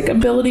basic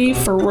ability,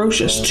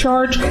 Ferocious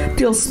Charge,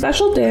 deals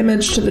special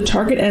damage to the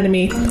target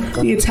enemy.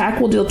 The attack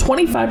will deal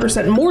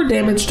 25% more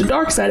damage to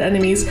dark side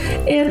enemies,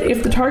 and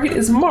if the target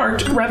is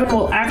marked, Revan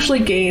will actually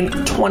gain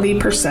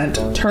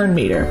 20% turn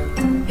meter.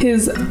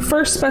 His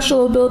first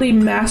special ability,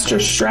 Master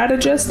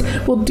Strategist,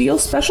 will deal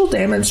special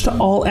damage to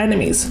all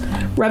enemies.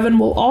 Revan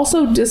will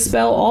also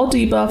dispel all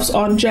debuffs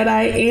on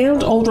Jedi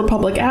and Old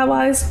Republic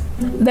allies.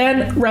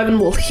 Then, Revan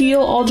will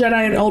heal all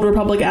Jedi and Old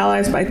Republic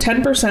allies by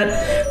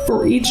 10%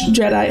 for each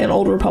Jedi and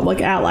Old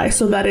Republic ally,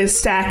 so that is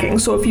stacking.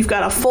 So if you've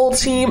got a full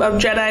team of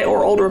Jedi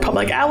or Old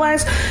Republic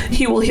allies,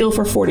 he will heal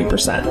for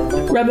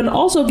 40%. Revan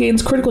also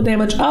gains critical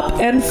damage up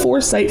and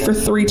foresight for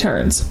 3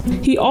 turns.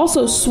 He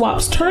also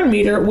swaps turn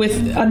meter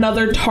with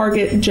another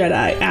target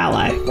Jedi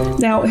ally.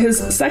 Now, his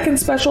second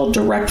special,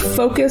 Direct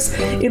Focus,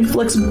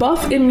 inflicts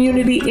buff,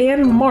 immunity,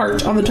 and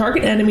marked on the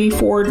target enemy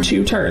for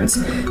 2 turns.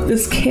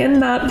 This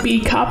cannot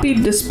be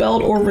copied,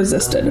 dispelled, or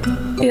resisted.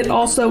 It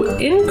also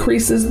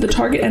increases the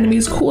target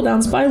enemy's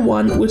cooldowns by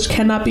 1, which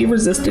cannot be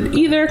resisted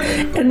either,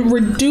 and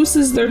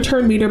reduces their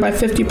turn meter by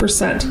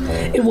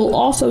 50%. It will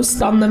also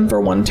stun them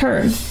for 1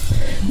 turn.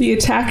 The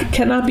attack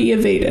cannot be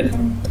evaded.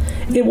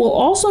 It will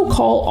also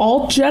call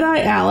all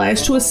Jedi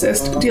allies to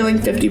assist, dealing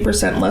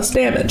 50% less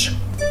damage.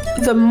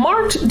 The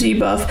marked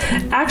debuff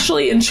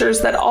actually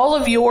ensures that all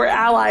of your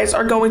allies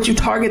are going to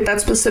target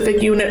that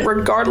specific unit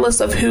regardless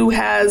of who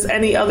has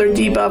any other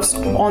debuffs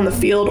on the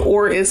field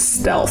or is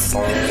stealth.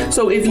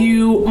 So if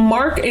you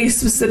mark a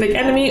specific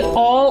enemy,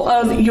 all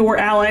of your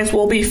allies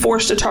will be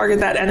forced to target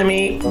that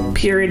enemy,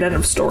 period, end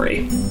of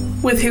story.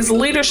 With his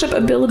leadership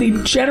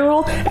ability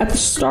General, at the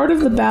start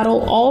of the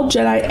battle, all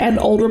Jedi and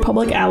Old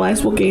Republic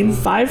allies will gain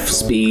 5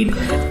 speed,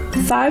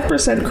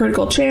 5%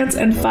 critical chance,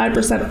 and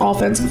 5%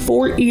 offense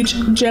for each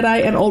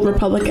Jedi and Old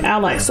Republic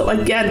ally. So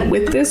again,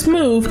 with this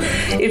move,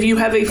 if you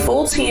have a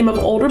full team of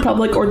Old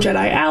Republic or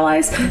Jedi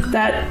allies,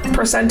 that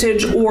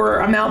percentage or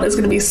amount is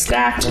going to be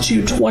stacked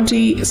to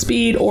 20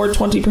 speed or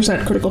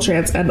 20% critical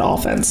chance and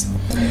offense.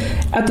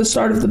 At the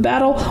start of the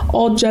battle,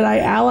 all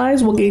Jedi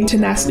allies will gain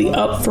tenacity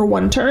up for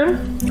 1 turn.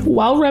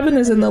 While Revan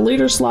is in the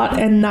leader slot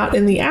and not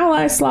in the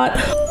ally slot,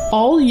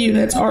 all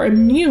units are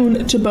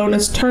immune to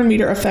bonus turn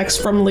meter effects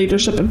from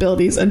leadership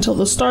abilities until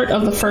the start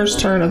of the first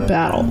turn of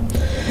battle.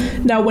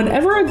 Now,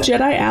 whenever a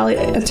Jedi ally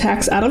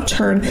attacks out of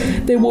turn,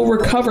 they will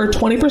recover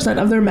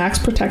 20% of their max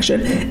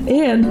protection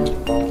and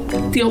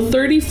deal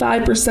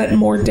 35%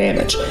 more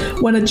damage.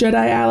 When a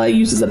Jedi ally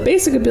uses a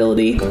basic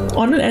ability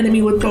on an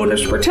enemy with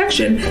bonus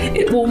protection,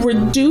 it will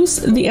reduce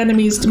the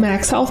enemy's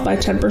max health by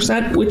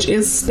 10%, which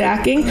is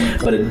stacking,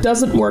 but it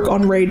doesn't work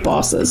on raid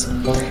bosses.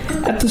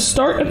 At the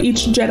start of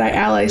each Jedi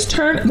ally's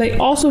turn, they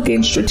also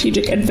gain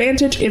strategic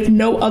advantage if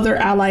no other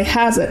ally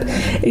has it.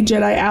 A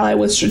Jedi ally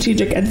with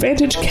strategic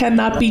advantage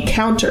cannot be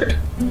countered.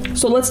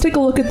 So let's take a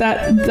look at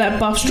that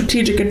buff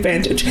strategic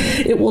advantage.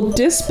 It will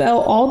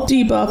dispel all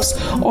debuffs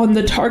on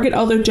the target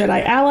other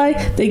Jedi ally.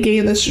 They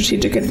gain the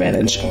strategic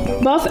advantage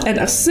buff and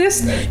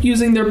assist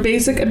using their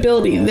basic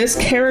ability. This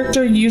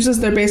character uses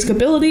their basic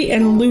ability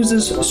and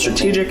loses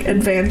strategic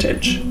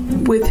advantage.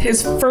 With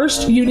his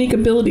first unique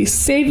ability,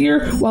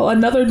 Savior, while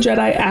another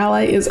Jedi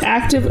ally is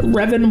active,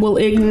 Revan will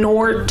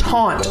ignore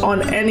taunt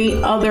on any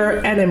other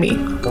enemy.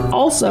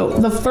 Also,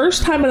 the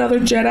first time another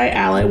Jedi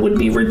ally would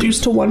be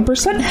reduced to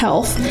 1%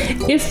 health.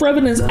 If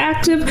Revan is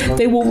active,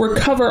 they will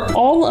recover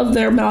all of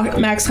their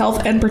max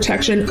health and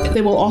protection.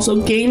 They will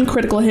also gain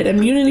critical hit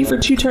immunity for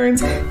 2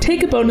 turns,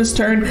 take a bonus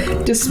turn,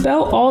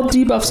 dispel all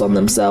debuffs on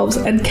themselves,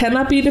 and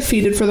cannot be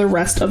defeated for the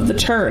rest of the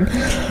turn.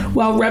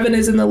 While Revan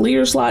is in the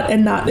leader slot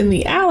and not in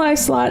the ally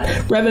slot,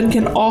 Revan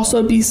can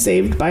also be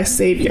saved by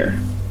Savior.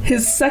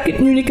 His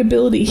second unique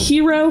ability,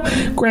 Hero,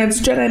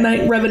 grants Jedi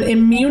Knight Revan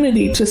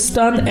immunity to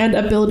stun and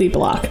ability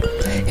block.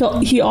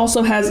 He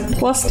also has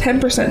plus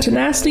 10%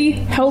 tenacity,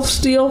 health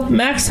steal,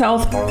 max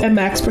health, and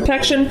max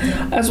protection,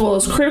 as well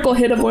as critical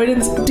hit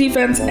avoidance,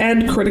 defense,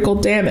 and critical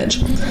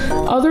damage.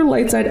 Other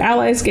light side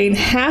allies gain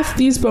half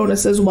these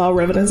bonuses while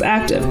Revan is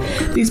active.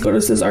 These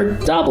bonuses are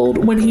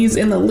doubled when he's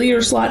in the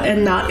leader slot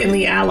and not in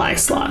the ally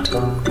slot.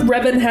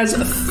 Revan has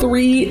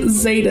 3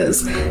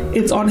 Zetas.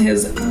 It's on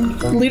his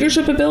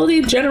leadership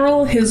ability,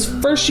 General, his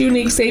first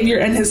unique Savior,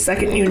 and his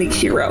second unique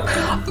Hero.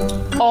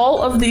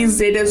 All of these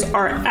Zetas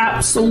are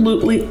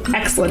absolutely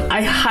excellent.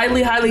 I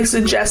highly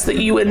suggest that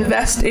you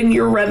invest in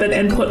your Revan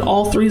and put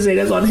all 3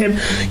 Zetas on him.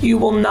 You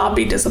will not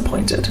be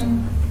disappointed.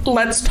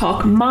 Let's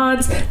talk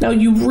mods. Now,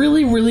 you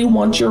really, really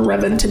want your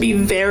Revan to be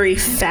very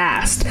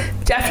fast,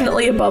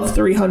 definitely above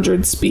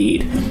 300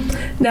 speed.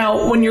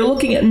 Now, when you're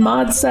looking at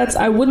mod sets,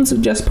 I wouldn't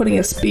suggest putting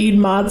a speed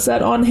mod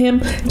set on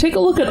him. Take a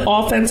look at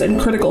offense and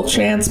critical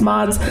chance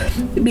mods,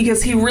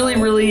 because he really,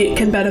 really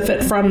can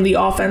benefit from the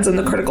offense and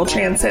the critical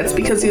chance hits,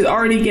 because he's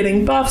already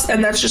getting buffs,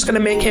 and that's just going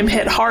to make him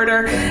hit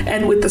harder,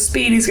 and with the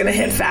speed, he's going to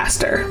hit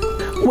faster.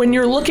 When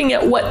you're looking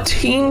at what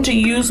team to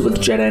use with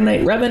Jedi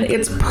Knight Revan,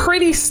 it's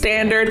pretty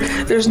standard.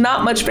 There's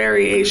not much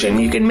variation.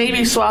 You can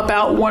maybe swap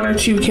out one or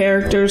two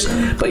characters,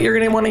 but you're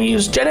going to want to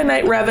use Jedi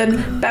Knight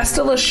Revan,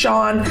 Bastila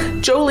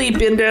Shan, Jolie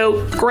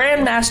Bindo,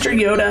 Grandmaster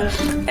Yoda,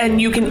 and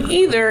you can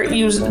either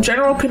use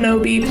General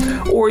Kenobi,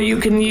 or you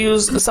can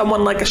use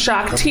someone like a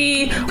Shak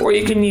Ti, or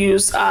you can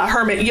use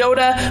Hermit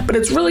Yoda, but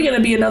it's really going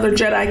to be another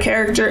Jedi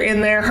character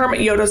in there. Hermit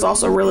Yoda is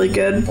also really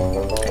good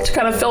to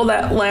kind of fill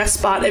that last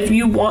spot if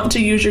you want to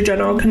use your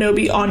General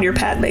Kenobi on your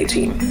Padme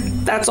team.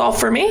 That's all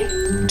for me.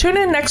 Tune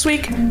in next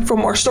week for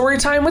more story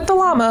time with the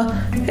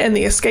llama and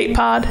the Escape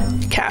Pod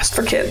Cast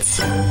for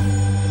Kids.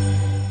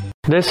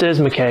 This is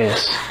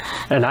Macias,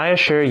 and I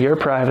assure your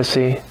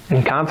privacy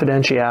and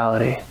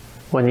confidentiality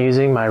when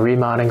using my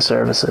remodding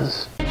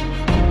services.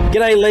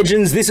 G'day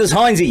legends, this is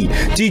Heinzie.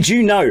 Did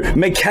you know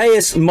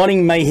Macias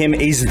Modding Mayhem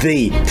is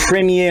the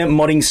premier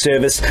modding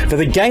service for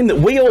the game that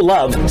we all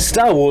love,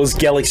 Star Wars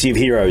Galaxy of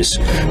Heroes?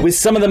 With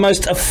some of the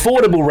most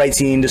affordable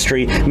rates in the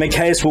industry,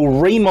 Macias will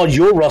remod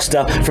your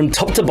roster from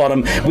top to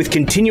bottom with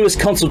continuous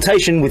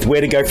consultation with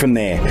where to go from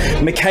there.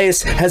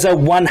 Macias has a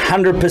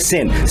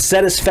 100%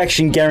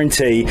 satisfaction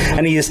guarantee,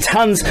 and he has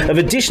tons of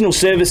additional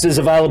services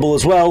available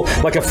as well,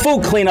 like a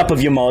full cleanup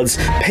of your mods,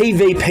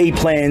 PvP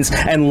plans,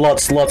 and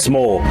lots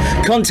more.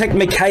 Contact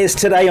Macias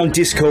today on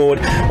Discord,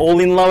 all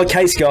in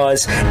lowercase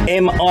guys,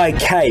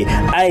 MIKAYAS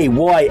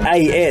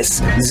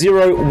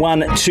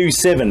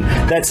 0127.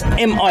 That's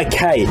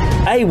MIKAYAS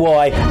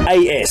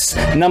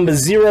number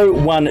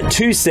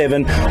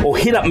 0127, or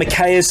hit up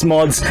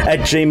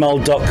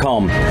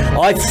maciasmods@gmail.com.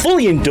 I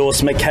fully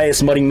endorse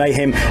Macias Modding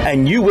Mayhem,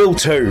 and you will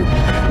too.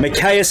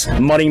 Macias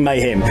Modding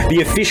Mayhem,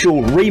 the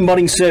official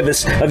remodding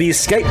service of the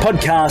Escape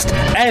Podcast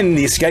and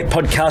the Escape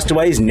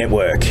Podcastaways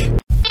Network.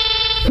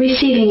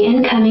 Receiving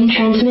incoming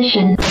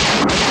transmission.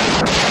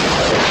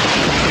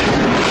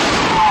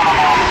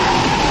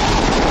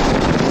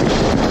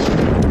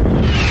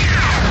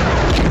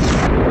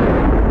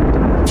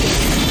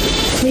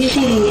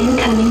 Receiving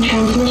incoming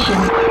transmission.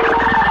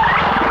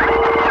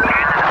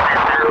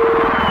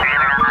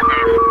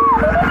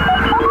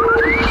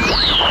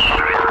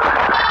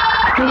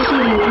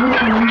 Receiving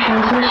incoming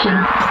transmission.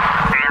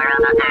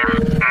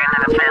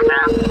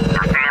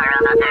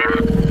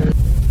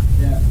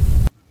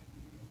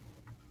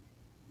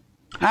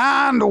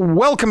 And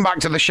welcome back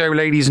to the show,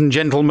 ladies and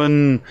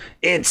gentlemen.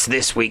 It's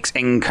this week's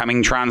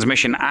incoming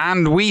transmission,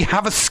 and we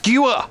have a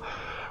skewer.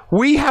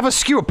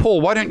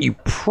 Paul, why don't you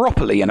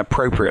properly and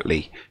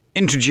appropriately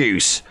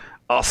introduce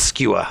our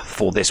skewer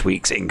for this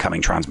week's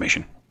incoming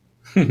transmission?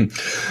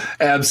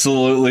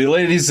 Absolutely.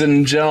 Ladies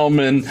and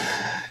gentlemen,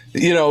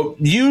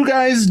 you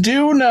guys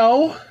do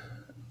know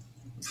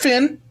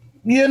Finn,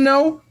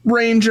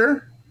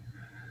 Ranger.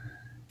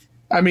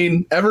 I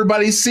mean,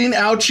 everybody's seen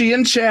Ouchie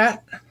in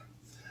chat.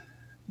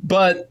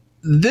 But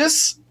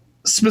this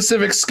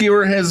specific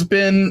skewer has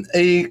been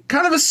a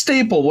kind of a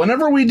staple.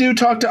 Whenever we do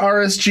talk to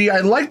RSG,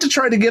 I like to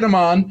try to get him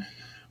on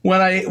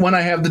when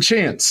I have the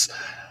chance.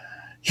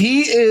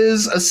 He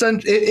is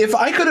if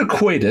I could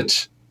equate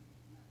it,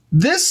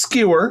 this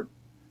skewer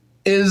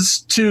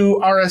is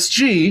to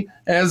RSG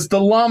as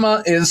the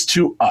llama is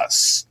to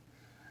us.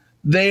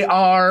 They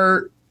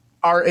are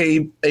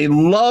a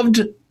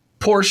loved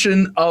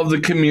portion of the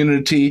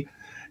community,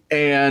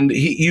 and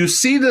you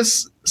see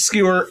this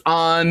skewer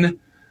on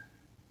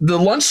the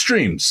lunch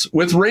streams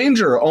with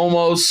Ranger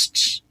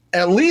almost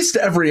at least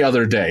every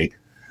other day.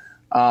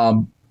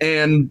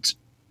 And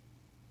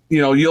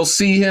you'll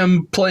see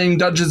him playing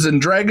Dungeons and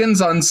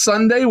Dragons on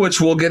Sunday, which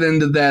we'll get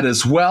into that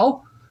as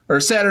well, or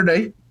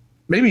Saturday,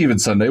 maybe even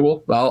Sunday.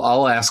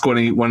 I'll ask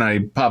when I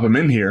pop him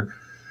in here.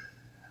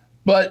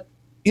 But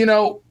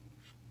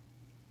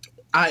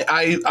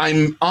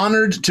I'm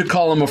honored to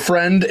call him a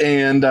friend,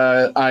 and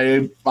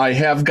I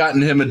have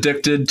gotten him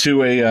addicted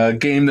to a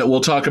game that we'll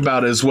talk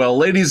about as well.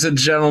 Ladies and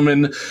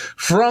gentlemen,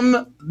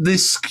 from the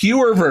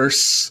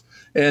Skewerverse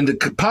and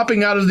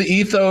popping out of the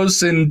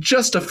ethos in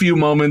just a few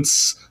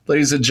moments,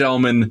 ladies and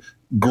gentlemen,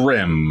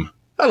 Grimm.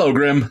 Hello,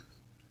 Grimm.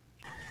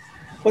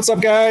 What's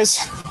up, guys?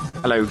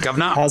 Hello,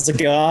 Governor. How's it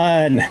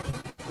going?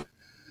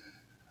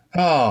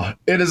 Oh,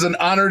 it is an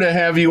honor to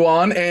have you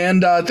on,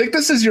 and I think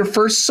this is your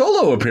first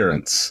solo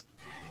appearance.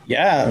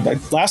 Yeah,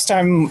 last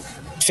time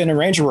Finn and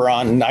Ranger were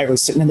on, and I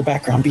was sitting in the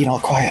background being all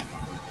quiet.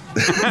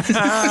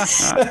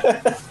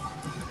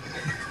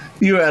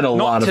 You had a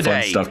lot of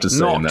fun stuff to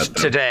say in that. Not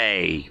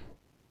today.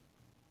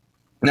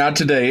 Not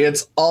today.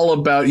 It's all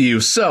about you.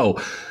 So,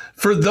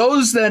 for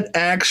those that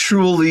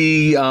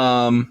actually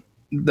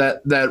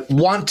that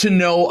want to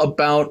know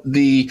about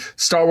the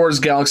Star Wars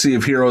Galaxy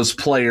of Heroes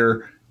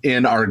player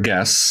in our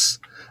guests,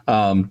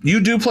 You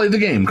do play the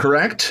game,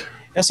 correct?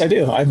 Yes, I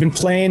do. I've been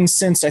playing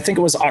since I think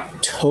it was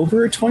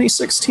October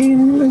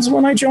 2016 is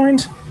when I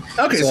joined.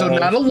 Okay, so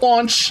not a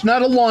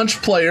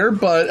launch player,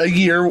 but a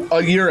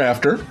year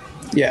after.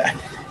 Yeah,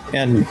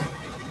 and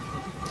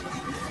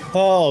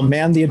oh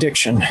man, the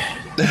addiction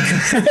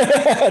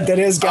that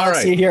is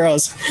Galaxy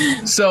Heroes.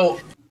 So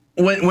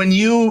when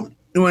you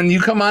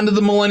come onto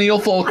the Millennial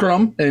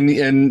Fulcrum and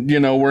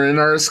we're in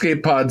our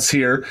escape pods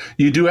here,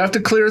 you do have to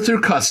clear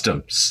through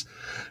customs.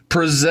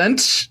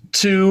 Present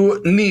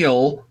to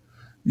Neil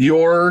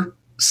your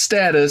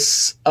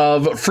status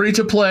of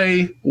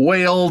free-to-play,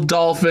 whale,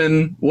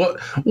 dolphin.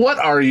 What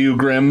are you,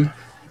 Grimm?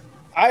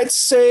 I'd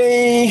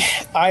say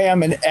I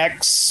am an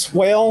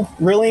ex-whale,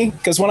 really,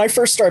 because when I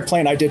first started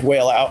playing, I did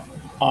whale out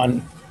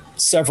on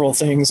several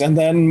things, and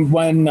then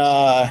when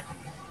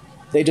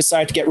they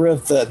decided to get rid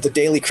of the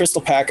daily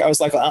crystal pack, I was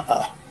like,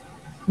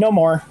 no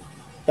more.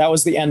 That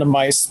was the end of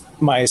my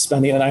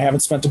spending, and I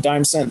haven't spent a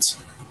dime since.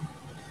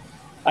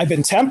 I've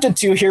been tempted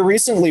to here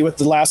recently with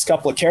the last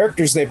couple of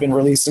characters they've been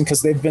releasing,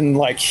 because they've been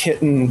like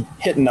hitting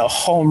a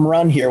home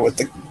run here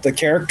with the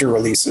character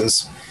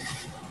releases.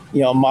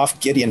 Moff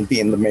Gideon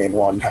being the main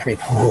one. I mean,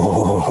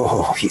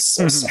 he's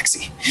so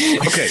sexy.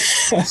 Okay,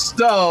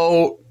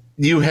 so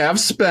you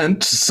have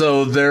spent,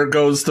 so there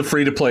goes the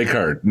free-to-play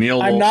card. Neil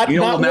will now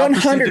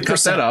proceed to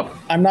cut that up.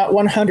 I'm not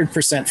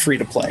 100%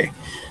 free-to-play,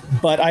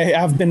 but I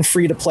have been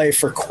free-to-play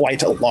for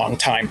quite a long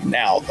time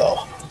now,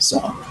 though.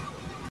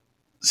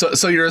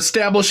 So you're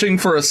establishing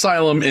for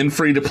Asylum in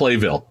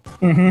free-to-playville.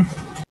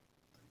 Mm-hmm.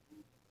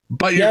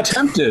 But you're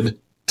tempted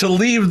to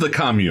leave the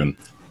commune.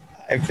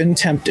 I've been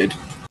tempted.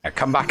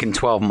 Come back in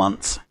 12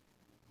 months.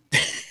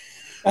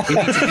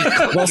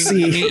 We'll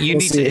see. You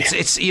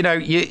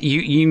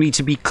need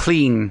to be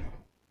clean.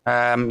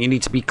 You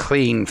need to be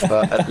clean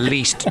for at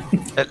least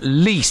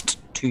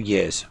 2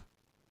 years.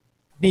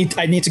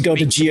 I need to go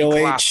to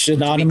GOH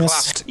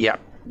Anonymous. Yep.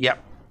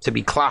 To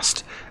be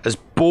classed as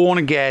born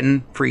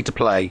again, free to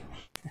play.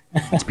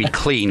 To be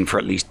clean for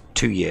at least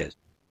 2 years.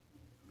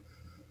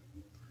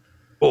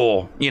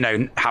 Or,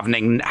 have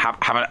an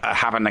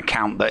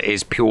account that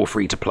is pure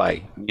free to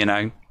play,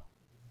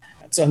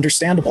 That's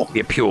understandable. Be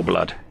a pure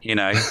blood,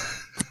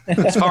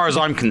 As far as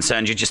I'm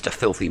concerned, you're just a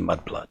filthy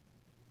mudblood.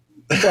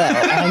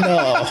 Well,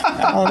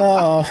 I don't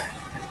know.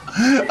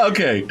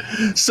 Okay,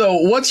 so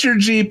what's your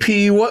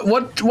GP?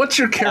 What's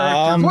your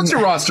character? What's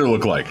your roster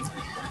look like?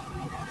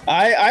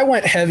 I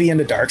went heavy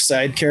into dark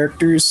side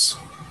characters,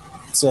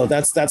 so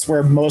that's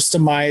where most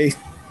of my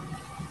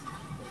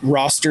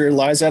roster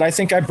lies at. I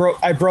think I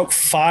broke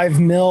 5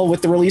 mil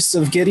with the release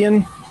of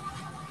Gideon.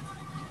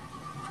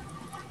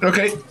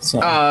 Okay. So.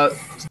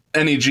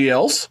 Any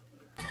GLs?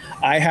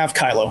 I have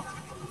Kylo,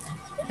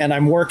 and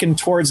I'm working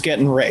towards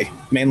getting Rey,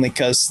 mainly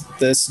because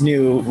this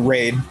new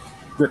raid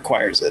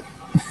requires it.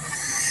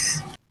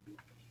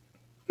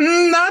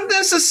 Not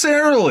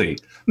necessarily.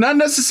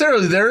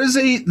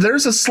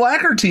 There's a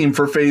slacker team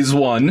for phase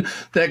 1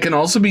 that can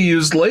also be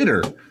used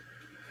later.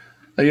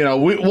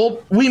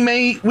 We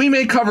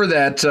may cover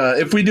that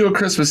if we do a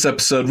Christmas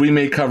episode. We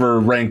may cover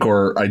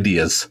Rancor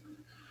ideas.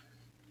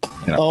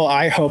 Oh,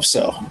 I hope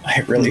so.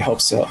 I really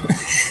hope so.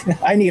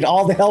 I need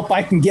all the help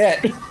I can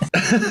get.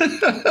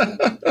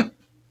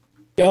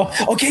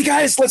 Okay,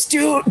 guys, let's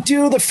do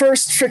the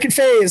first freaking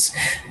phase.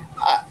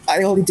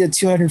 I only did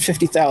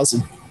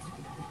 250,000.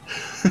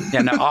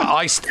 Yeah, no,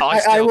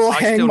 I will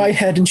hang my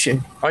head in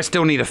shame. I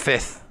still need a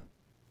 5th.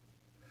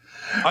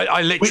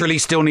 I literally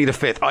still need a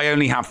 5th. I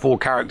only have 4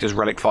 characters,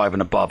 Relic 5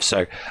 and above,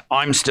 so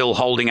I'm still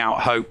holding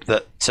out hope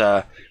that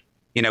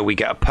we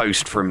get a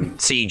post from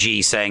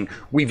CG saying,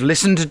 we've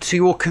listened to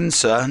your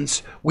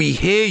concerns, we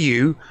hear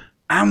you,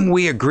 and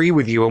we agree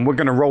with you, and we're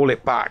going to roll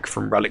it back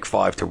from Relic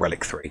 5 to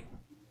Relic 3.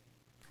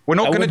 We're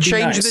not going to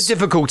change the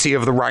difficulty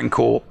of the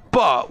Rancor,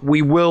 but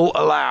we will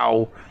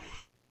allow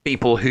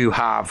people who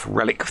have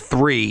Relic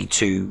 3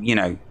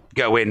 to,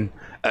 go in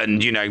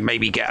and,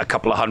 maybe get a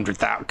couple of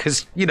 100,000.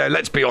 Because,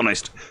 let's be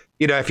honest,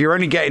 if you're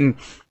only getting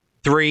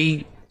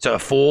 3 to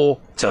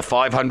 4 to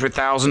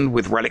 500,000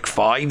 with Relic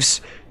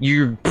 5s,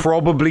 you're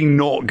probably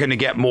not going to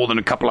get more than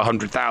a couple of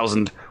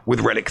 100,000 with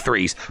Relic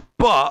 3s.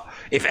 But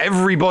if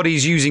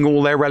everybody's using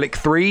all their Relic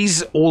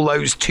 3s, all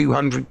those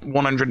 200,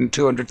 100 and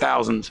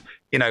 200,000,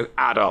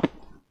 add up.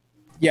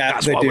 Yeah,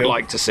 that's what I would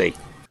like to see.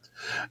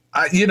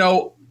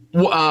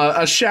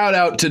 A shout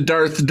out to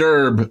Darth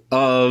Derb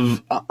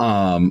of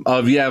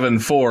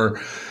Yavin 4,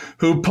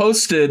 who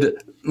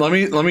posted. Let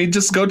me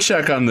just go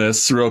check on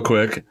this real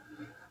quick.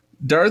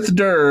 Darth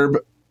Derb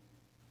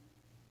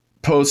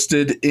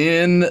posted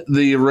in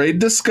the raid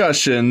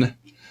discussion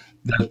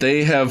that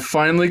they have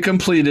finally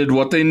completed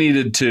what they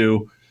needed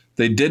to.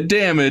 They did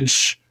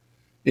damage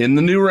in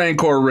the new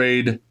Rancor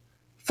raid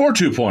for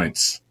 2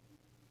 points.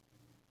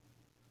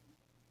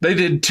 They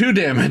did 2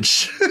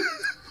 damage.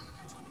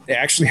 They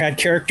actually had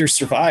characters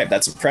survive.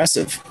 That's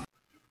impressive.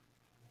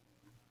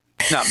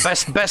 No,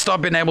 best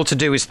I've been able to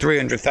do is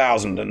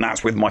 300,000, and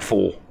that's with my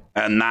 4.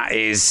 And that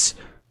is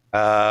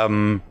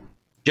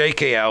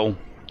JKL,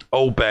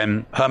 Old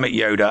Ben, Hermit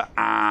Yoda,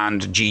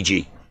 and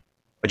GG.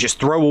 I just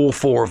throw all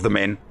 4 of them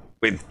in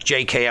with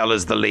JKL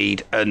as the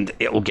lead, and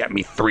it'll get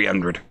me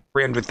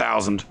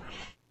 300,000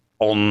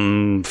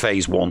 on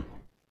phase 1.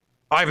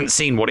 I haven't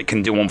seen what it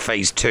can do on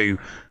phase 2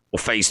 or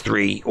phase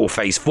 3 or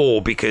phase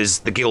 4 because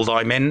the guild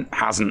I'm in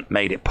hasn't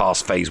made it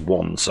past phase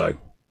 1, so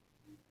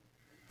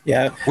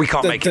yeah, we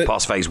can't make it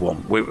past phase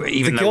 1.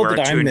 Even though we're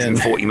a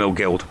 240 mil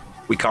guild,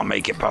 we can't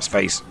make it past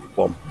phase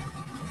 1.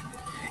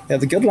 Yeah,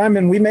 the guild I'm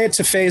in, we made it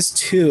to phase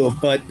 2,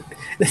 but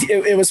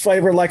it was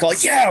funny. We're like, oh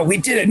yeah, we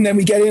did it, and then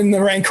we get in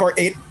the Rancor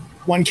 8,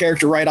 one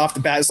character right off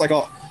the bat. It's like,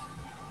 oh,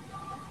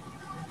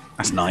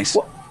 that's nice.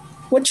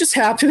 What just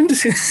happened?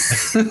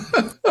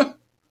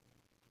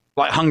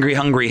 Like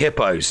hungry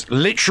hippos,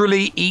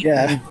 literally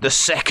eaten the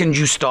second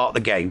you start the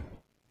game.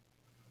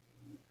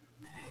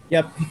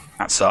 Yep,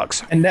 that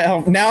sucks. And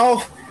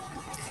now,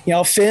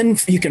 Finn,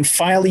 you can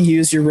finally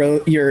use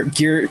your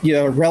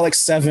Relic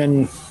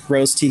 7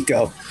 Rose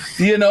Tico.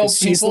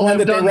 She's the one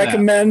that they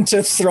recommend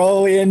to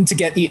throw in to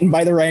get eaten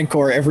by the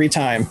Rancor every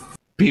time.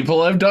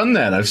 People have done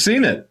that. I've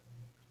seen it.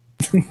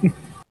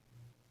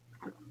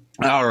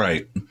 All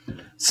right.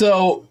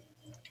 So,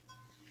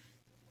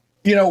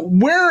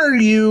 where are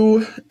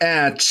you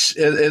at?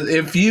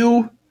 If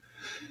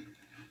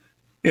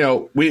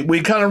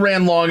we kind of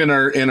ran long in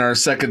our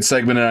second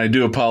segment, and I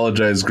do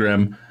apologize,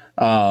 Grimm.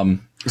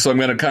 So I'm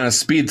going to kind of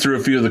speed through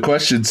a few of the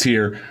questions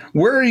here.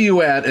 Where are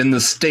you at in the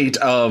state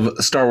of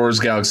Star Wars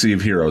Galaxy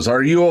of Heroes?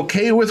 Are you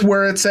okay with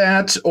where it's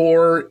at,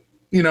 or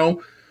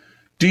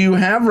do you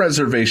have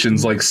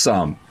reservations like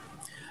some?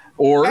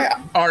 Or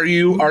are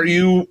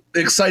you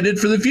excited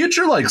for the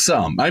future like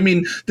some? I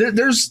mean,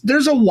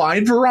 there's a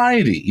wide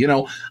variety.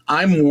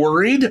 I'm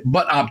worried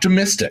but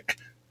optimistic.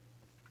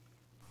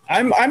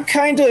 I'm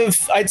kind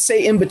of, I'd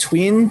say, in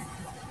between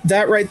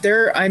that right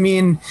there. I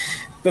mean,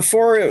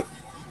 before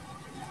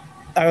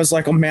I was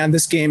like, oh man,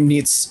 this game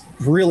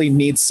really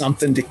needs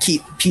something to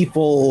keep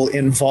people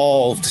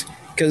involved,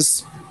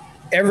 because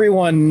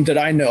everyone that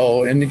I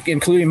know, and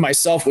including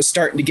myself, was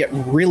starting to get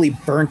really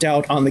burnt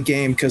out on the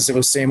game because it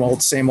was same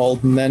old.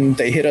 And then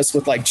they hit us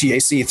with like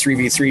GAC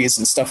 3v3s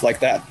and stuff like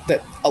that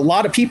a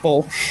lot of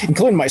people,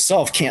 including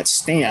myself, can't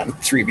stand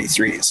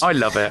 3v3s. I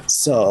love it.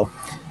 So,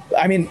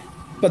 I mean,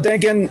 but then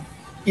again,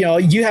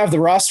 you have the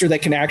roster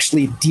that can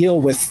actually deal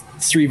with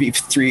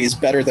 3v3s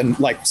better than,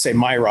 like, say,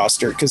 my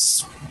roster,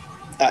 because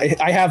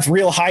I have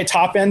real high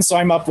top end, so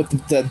I'm up with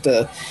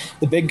the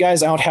big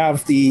guys. I don't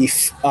have the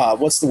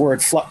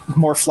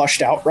more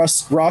flushed out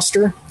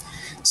roster,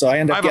 so I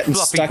end up getting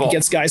stuck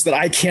against guys that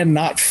I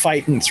cannot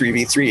fight in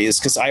 3v3s,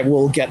 because I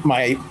will get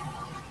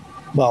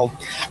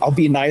I'll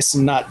be nice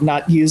and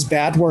not use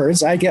bad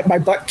words. I get my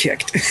butt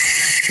kicked.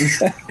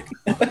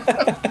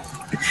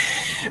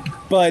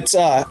 But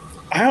I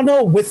don't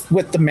know, with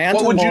the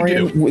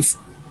Mandalorian,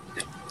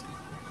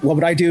 what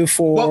would I do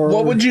for?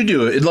 What would you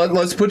do?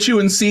 Let's put you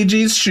in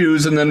CG's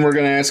shoes, and then we're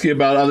going to ask you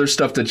about other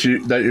stuff that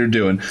you're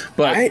doing.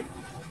 But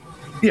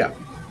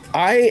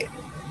I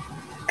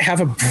have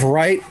a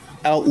bright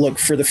outlook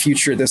for the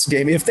future of this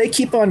game. If they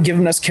keep on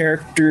giving us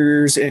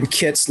characters and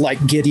kits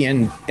like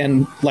Gideon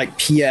and like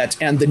Piet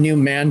and the new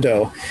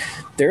Mando,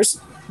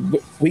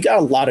 we got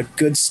a lot of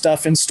good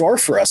stuff in store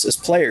for us as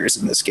players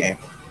in this game.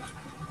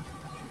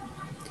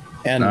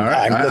 And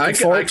I'm looking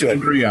forward to it. I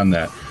agree on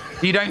that.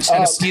 You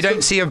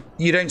don't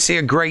see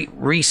a great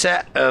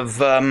reset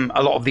of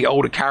a lot of the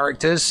older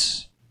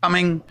characters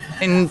coming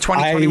in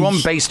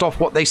 2021 based off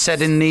what they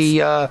said in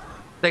the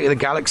State of the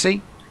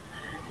Galaxy?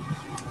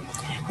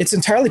 It's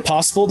entirely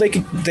possible they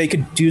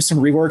could do some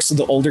reworks of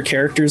the older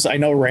characters. I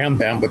know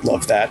Rambam would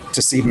love that,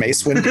 to see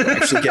Mace Windu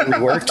actually get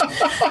reworked.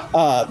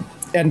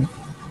 And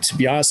to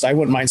be honest, I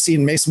wouldn't mind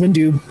seeing Mace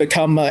Windu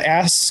become an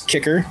ass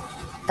kicker,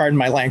 pardon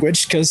my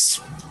language, because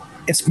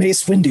it's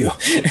Mace Windu.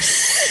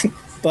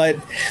 But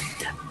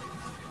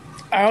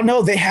I don't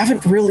know, they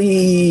haven't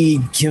really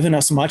given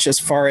us much as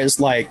far as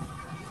like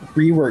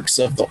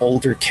reworks of the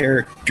older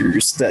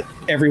characters that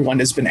everyone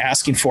has been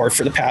asking for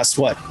the past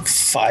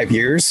 5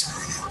 years.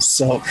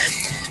 So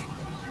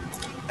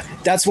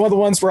that's one of the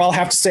ones where I'll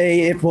have to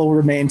say it will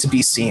remain to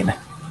be seen.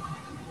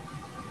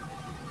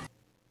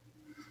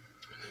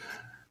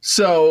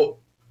 So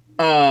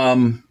all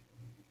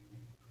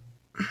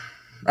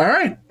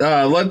right,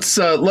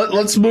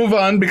 let's move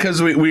on,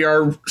 because we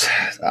are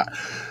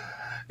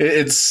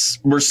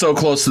we're so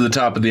close to the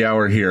top of the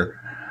hour here.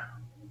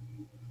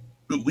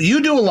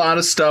 You do a lot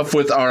of stuff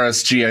with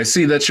RSG. I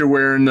see that you're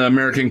wearing the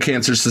American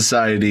Cancer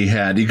Society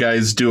hat. You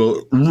guys do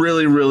a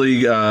really, really.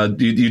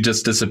 You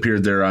just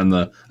disappeared there on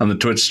the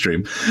Twitch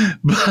stream,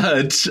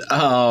 but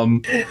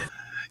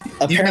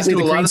apparently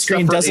the green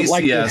screen doesn't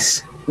like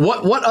this.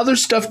 What other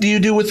stuff do you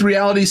do with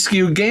Reality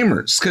Skew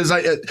Gamers? Because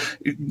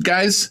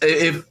guys,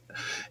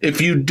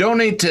 if you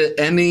donate to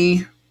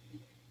any,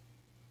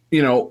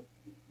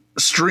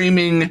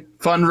 streaming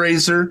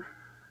fundraiser,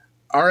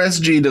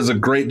 RSG does a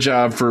great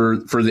job for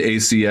the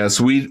ACS.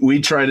 We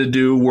try to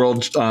do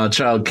World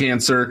Child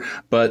Cancer,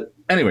 but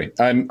anyway,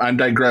 I'm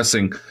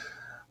digressing.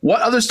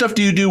 What other stuff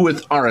do you do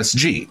with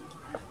RSG?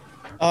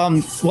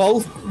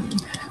 Well,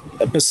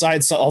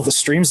 besides all the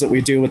streams that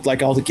we do with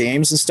like all the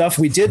games and stuff,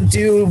 we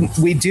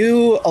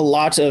do a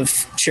lot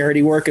of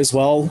charity work as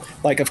well.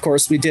 Like, of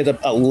course, we did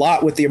a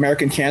lot with the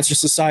American Cancer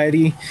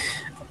Society.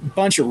 A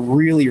bunch of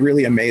really,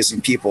 really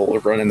amazing people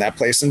running that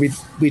place. And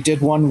we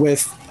did one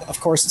with, of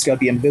course, it's got to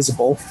be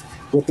Invisible,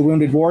 with the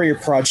Wounded Warrior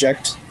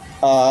Project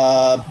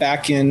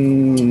back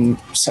in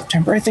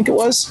September, I think it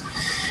was.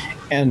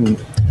 And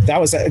that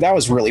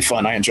was really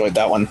fun. I enjoyed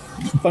that one.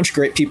 A bunch of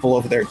great people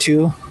over there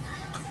too.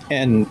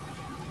 And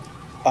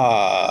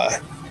as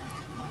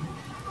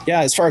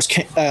far as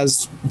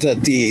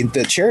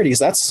the charities,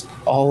 that's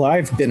all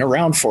I've been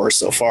around for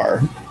so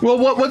far. Well,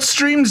 what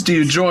streams do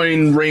you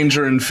join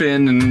Ranger and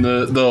Finn and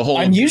the whole?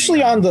 I'm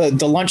usually on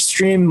the lunch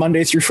stream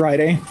Monday through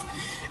Friday,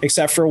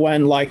 except for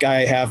when like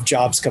I have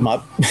jobs come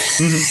up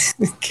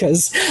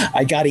because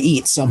I got to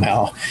eat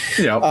somehow.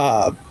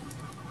 Yeah.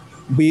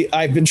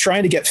 I've been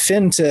trying to get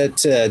Finn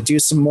to do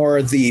some more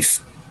of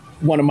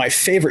one of my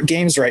favorite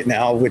games right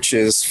now, which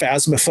is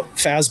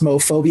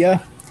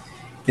Phasmophobia.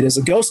 It is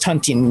a ghost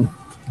hunting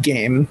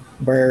game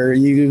where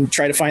you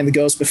try to find the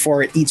ghost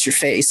before it eats your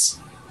face.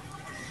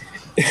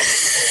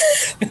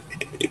 And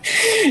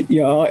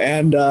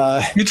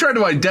you try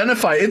to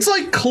identify. It's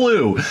like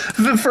Clue.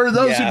 For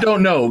those who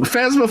don't know,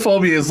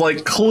 Phasmophobia is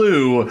like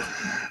Clue,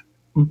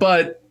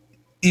 but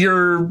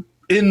you're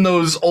in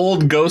those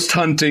old ghost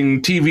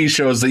hunting TV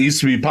shows that used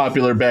to be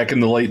popular back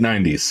in the late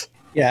 90s.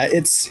 Yeah,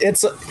 it's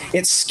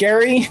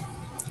scary,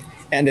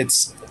 and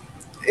it's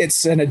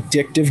an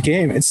addictive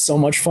game. It's so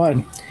much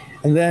fun.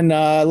 And then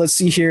let's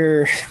see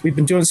here. We've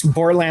been doing some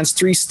Borderlands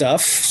 3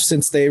 stuff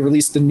since they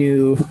released the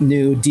new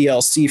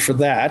DLC for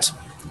that.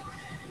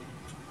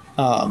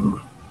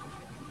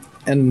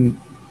 And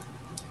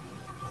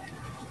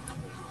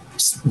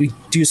we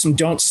do some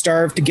Don't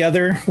Starve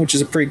together, which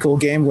is a pretty cool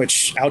game,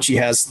 which Ouchie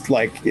has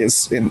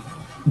is in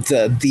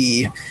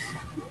the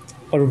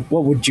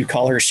what would you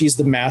call her? She's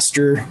the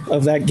master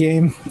of that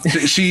game.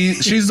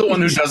 She's the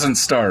one who doesn't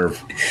starve.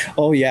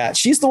 Oh yeah,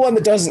 she's the one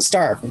that doesn't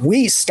starve.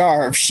 We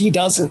starve, she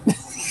doesn't.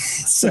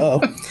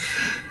 So,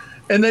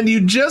 and then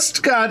you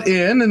just got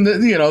in, and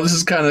this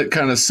is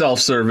kind of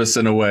self-service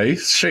in a way,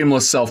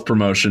 shameless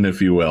self-promotion, if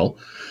you will.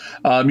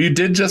 You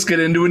did just get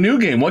into a new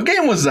game. What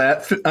game was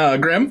that,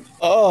 Grimm?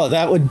 Oh,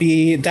 that would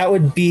be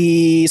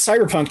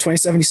Cyberpunk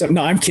 2077.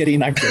 No, I'm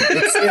kidding.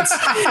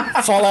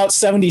 It's Fallout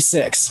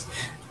 76.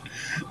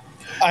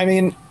 I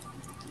mean,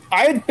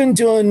 I've been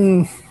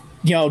doing,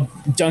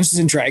 Dungeons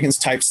and Dragons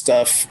type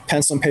stuff,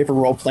 pencil and paper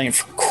role playing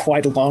for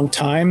quite a long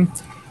time.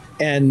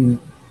 And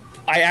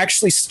I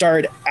actually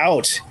started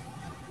out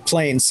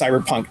playing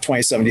Cyberpunk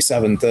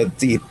 2077,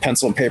 the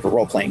pencil and paper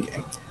role playing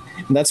game.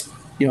 And that's,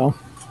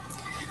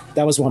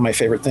 that was one of my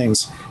favorite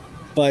things.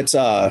 But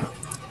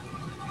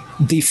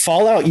the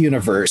Fallout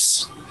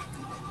universe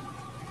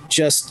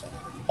just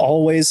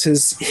always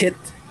has hit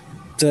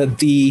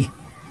the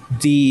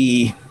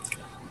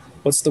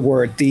what's the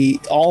word?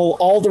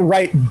 All the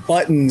right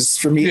buttons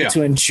for me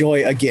to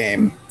enjoy a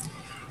game.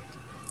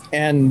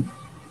 And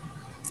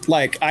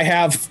like I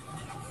have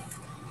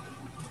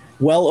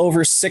well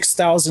over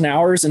 6,000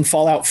 hours in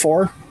Fallout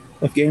 4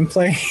 of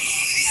gameplay.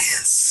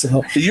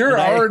 So you're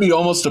already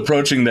almost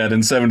approaching that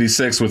in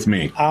 76 with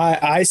me.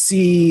 I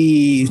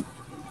see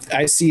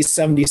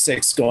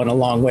 76 going a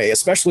long way,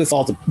 especially with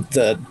all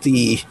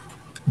the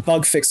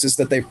bug fixes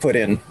that they've put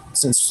in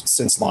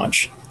since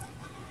launch.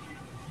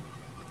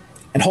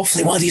 And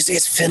hopefully one of these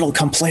days Finn will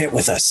come play it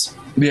with us.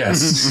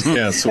 Yes,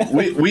 yes.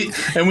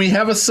 We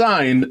have a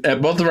sign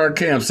at both of our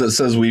camps that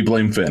says we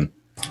blame Finn.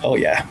 Oh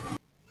yeah.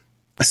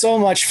 So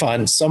much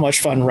fun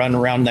running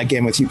around that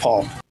game with you,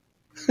 Paul.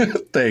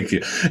 Thank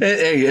you.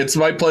 Hey, it's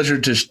my pleasure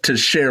to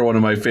share one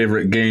of my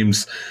favorite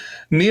games.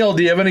 Neil,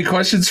 do you have any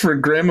questions for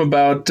Grimm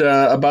about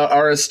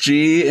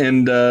RSG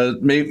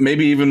and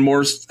maybe even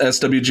more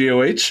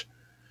SWGOH?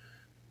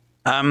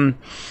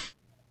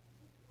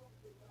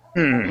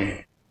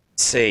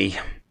 See,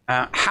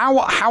 how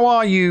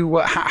are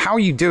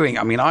you doing?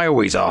 I mean, I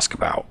always ask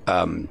about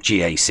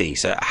GAC.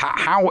 So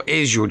how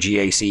is your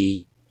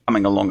GAC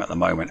coming along at the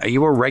moment? Are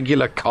you a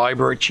regular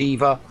Kyber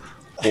achiever,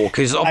 or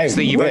because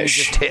obviously you've only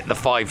just hit the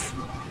 5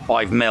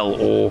 mil,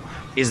 or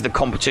is the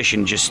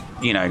competition just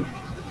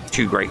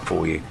too great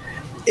for you?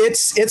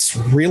 It's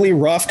really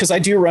rough because I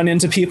do run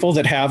into people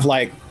that have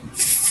like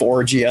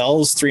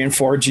 3 and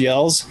 4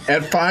 GLs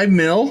at 5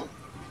 mil.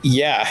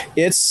 Yeah,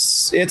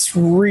 it's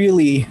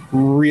really,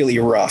 really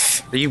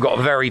rough. You've got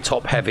a very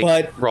top heavy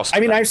roster. I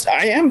mean, I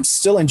am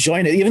still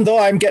enjoying it, even though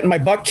I'm getting my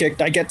butt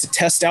kicked. I get to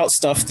test out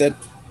stuff that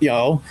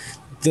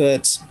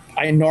that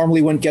I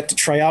normally wouldn't get to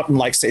try out in,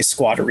 like, say,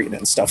 Squad Arena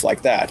and stuff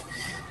like that.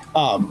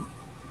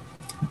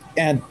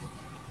 And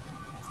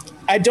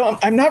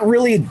I'm not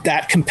really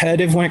that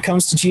competitive when it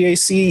comes to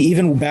GAC.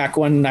 Even back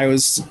when I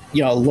was,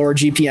 Lord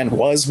GPN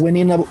was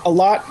winning a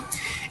lot.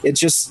 It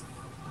just,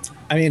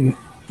 I mean,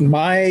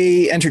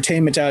 my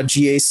entertainment out of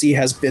GAC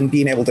has been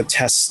being able to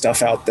test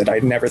stuff out that I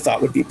never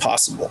thought would be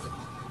possible.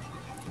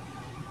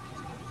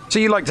 So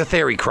you like to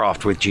theory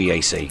craft with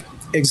GAC?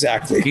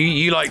 Exactly.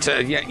 You like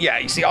to, yeah.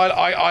 You see,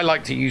 I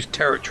like to use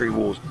territory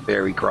wars for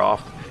theory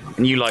craft,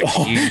 and you like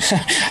to use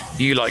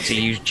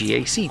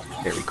GAC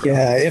for theory craft.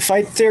 Yeah, if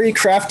I theory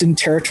craft in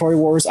territory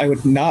wars, I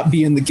would not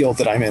be in the guild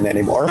that I'm in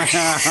anymore.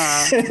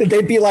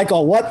 They'd be like,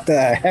 "Oh, what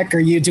the heck are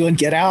you doing?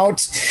 Get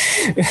out!"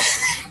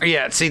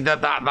 Yeah, see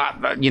that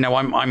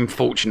I'm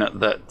fortunate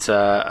that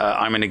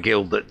I'm in a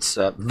guild that's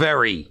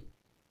very,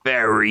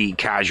 very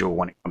casual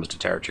when it comes to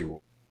territory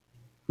wars.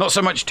 Not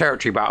so much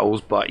territory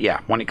battles, but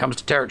yeah, when it comes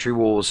to territory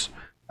wars,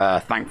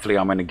 thankfully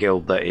I'm in a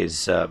guild that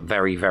is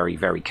very, very,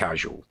 very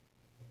casual.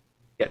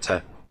 Get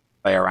to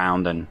play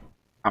around and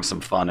have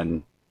some fun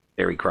and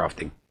theory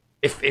crafting.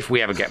 If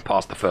we ever get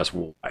past the first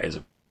wall, that is.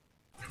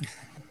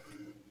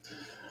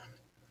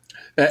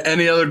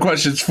 Any other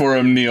questions for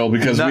him, Neil?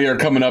 Because we are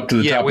coming up to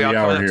the top of the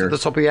hour here. To the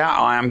top of the hour.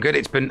 I am good.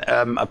 It's been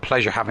a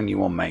pleasure having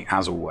you on, mate,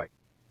 as always.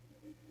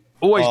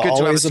 Always good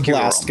to have a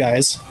blast,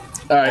 guys.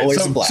 All right,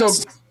 always a blast.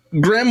 So,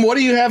 Grimm, what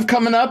do you have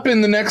coming up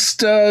in the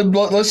next,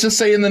 let's just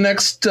say in the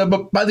next,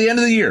 by the end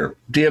of the year?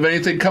 Do you have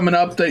anything coming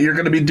up that you're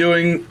going to be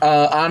doing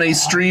on a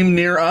stream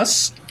near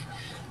us?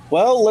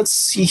 Well, let's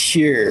see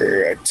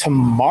here.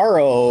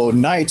 Tomorrow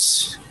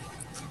night,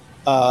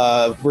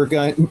 we're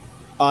going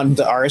on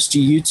the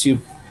RSG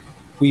YouTube.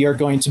 We are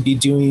going to be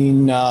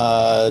doing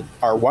our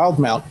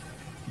Wildmount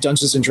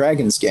Dungeons and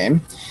Dragons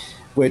game,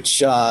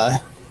 which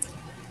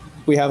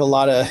we have a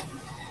lot of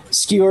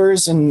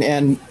skewers and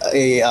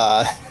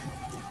a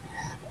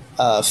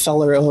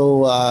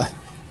fellow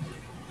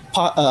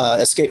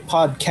escape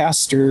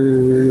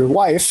podcaster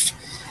wife.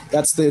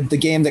 That's the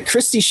game that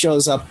Christy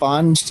shows up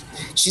on.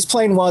 She's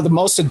playing one of the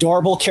most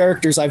adorable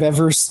characters I've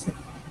ever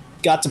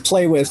got to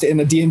play with in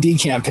a D&D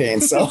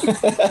campaign. So,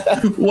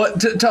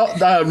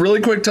 really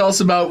quick, tell us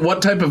about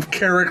what type of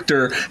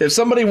character. If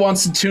somebody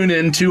wants to tune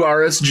in to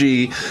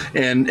RSG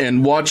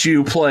and watch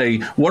you play,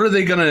 what are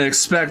they going to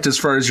expect as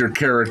far as your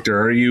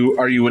character? Are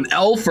you an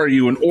elf? Are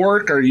you an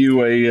orc? Are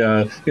you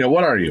a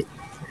what are you?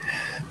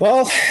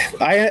 Well,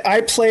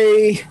 I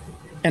play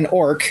an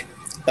orc.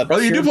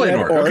 You do play an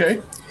orc.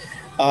 Okay.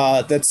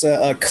 That's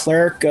a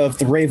cleric of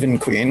the Raven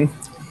Queen.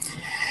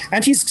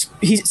 And he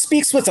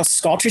speaks with a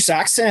Scottish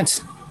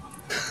accent.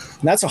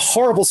 And that's a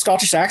horrible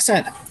Scottish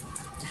accent.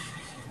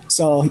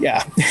 So,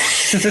 yeah.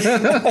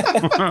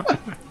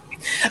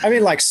 I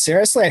mean, like,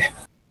 seriously.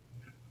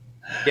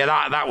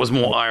 Yeah, that was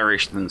more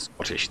Irish than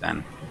Scottish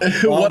then.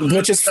 Well,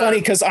 which is funny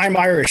because I'm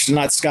Irish,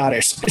 not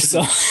Scottish.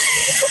 So,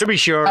 to be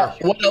sure.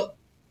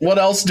 What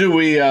else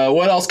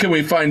can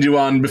we find you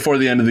on before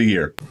the end of the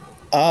year?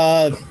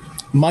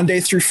 Monday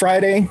through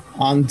Friday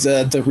on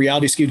the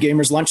Reality Skewed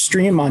Gamers lunch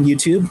stream on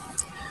YouTube.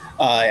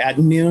 At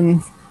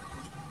noon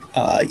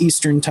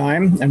Eastern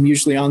time. I'm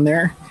usually on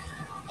there.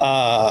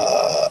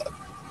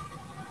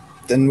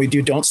 Then we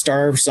do Don't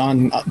Starves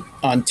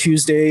on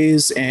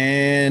Tuesdays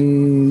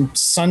and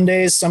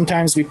Sundays.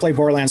 Sometimes we play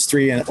Borderlands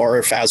 3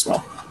 or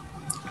Phasmo.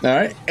 All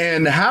right.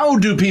 And how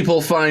do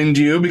people find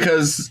you?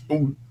 Because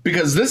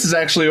this is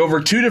actually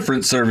over 2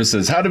 different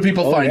services. How do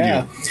people find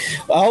you?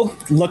 Well,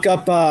 look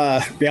up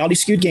Reality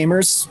Skewed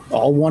Gamers,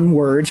 all one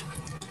word,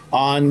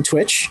 on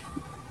Twitch.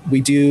 We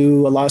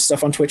do a lot of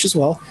stuff on Twitch as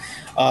well.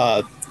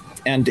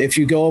 And if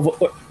you go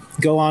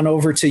on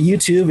over to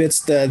YouTube,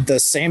 it's the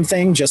same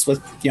thing, just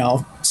with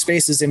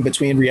spaces in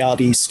between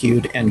Reality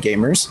Skewed and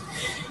Gamers.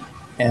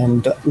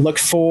 And look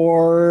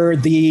for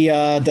the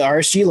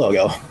RSG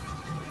logo.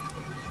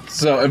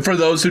 So, and for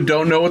those who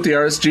don't know what the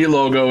RSG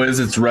logo is,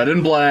 it's red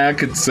and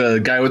black. It's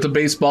a guy with a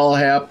baseball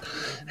hat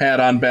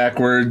on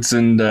backwards,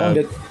 and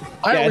I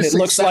always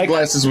think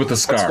sunglasses with a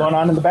scar. What's going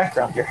on in the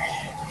background here?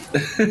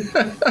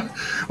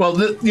 Well,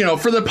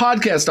 for the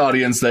podcast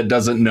audience that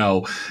doesn't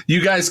know, you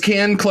guys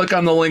can click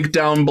on the link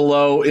down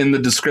below in the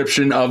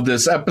description of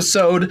this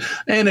episode.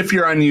 And if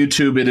you're on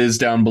YouTube, it is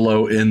down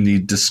below in the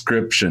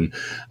description.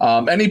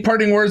 Any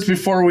parting words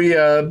before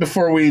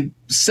we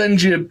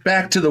send you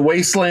back to the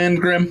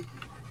wasteland, Grimm?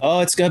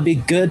 Oh, it's going to be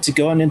good to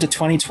going into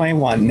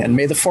 2021, and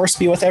may the force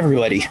be with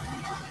everybody.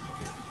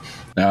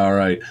 All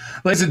right.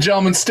 Ladies and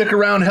gentlemen, stick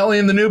around.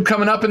 Hellion the Noob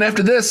coming up. And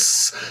after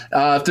this,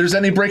 if there's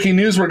any breaking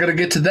news, we're going to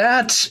get to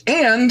that.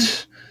 And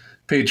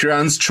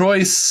Patreon's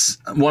Choice,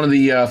 one of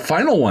the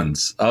final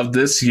ones of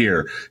this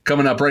year,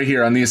 coming up right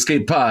here on the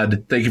Escape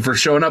Pod. Thank you for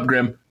showing up,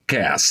 Grimm.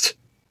 Cast.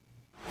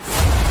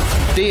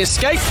 The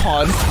Escape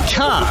Pod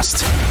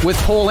Cast with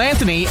Paul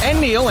Anthony and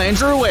Neil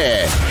Andrew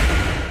Ware.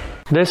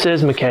 This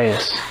is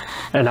Micaeus,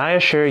 and I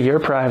assure your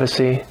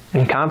privacy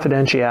and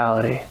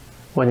confidentiality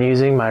when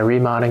using my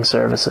remodding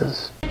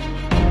services.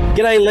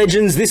 G'day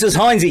legends, this is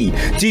Heinzie.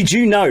 Did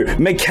you know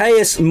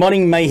Micaeus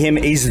Modding Mayhem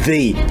is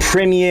the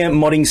premier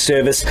modding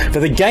service for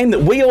the game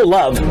that we all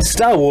love,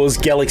 Star Wars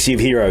Galaxy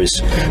of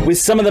Heroes. With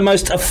some of the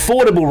most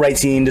affordable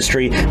rates in the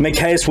industry,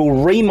 Micaeus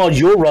will remod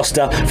your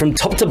roster from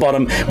top to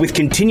bottom with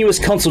continuous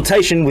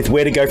consultation with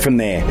where to go from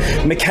there.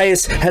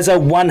 Micaeus has a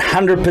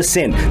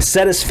 100%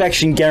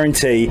 satisfaction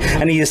guarantee,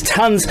 and he has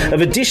tons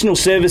of additional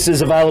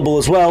services available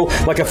as well,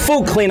 like a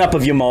full cleanup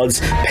of your mods,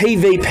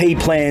 PvP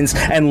plans,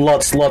 and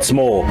lots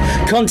more.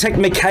 Contact contact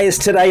Micaeus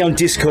today on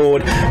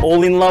Discord,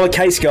 all in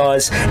lowercase,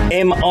 guys,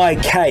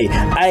 MIKAYAS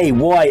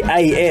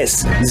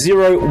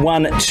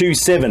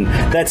 0127.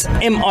 That's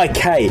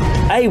MIKAYAS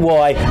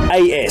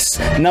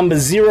number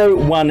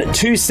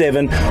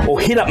 0127, or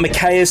hit up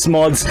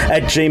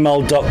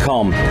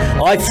MicaeusMods@gmail.com.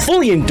 I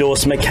fully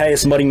endorse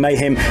Micaeus Modding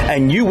Mayhem,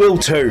 and you will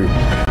too.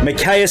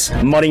 Micaeus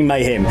Modding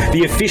Mayhem,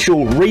 the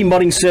official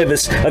remodding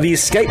service of the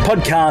Escape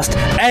Podcast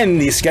and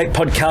the Escape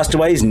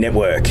Podcastaways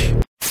Network.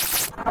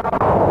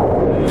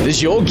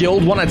 Does your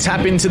guild want to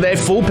tap into their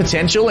full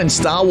potential in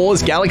Star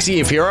Wars Galaxy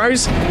of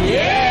Heroes?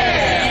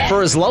 Yeah!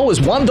 For as low as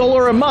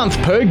 $1 a month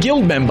per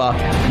guild member,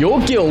 your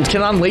guild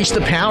can unleash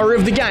the power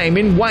of the game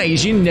in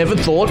ways you never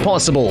thought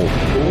possible.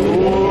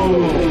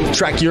 Ooh.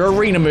 Track your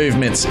arena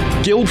movements,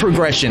 guild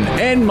progression,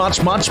 and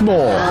much, much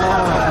more.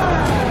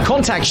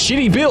 Contact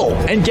Shitty Bill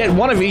and get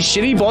one of his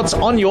shitty bots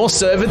on your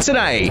server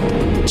today.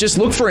 Just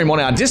look for him on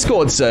our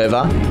Discord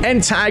server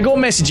and tag or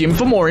message him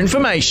for more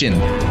information.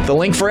 The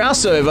link for our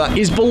server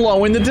is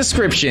below in the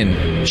description.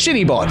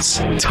 Shitty bots,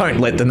 don't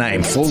let the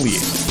name fool you.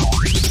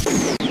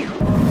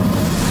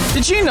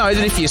 Did you know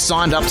that if you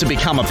signed up to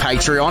become a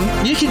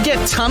Patreon, you could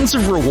get tons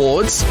of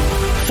rewards?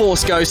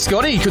 Force Ghost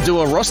Scotty could do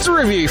a roster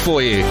review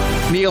for you.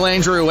 Neil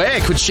Andrew Air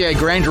could share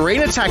Grand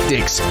Arena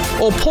tactics.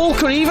 Or Paul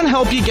could even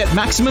help you get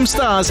maximum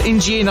stars in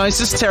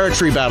Geonosis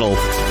Territory Battle.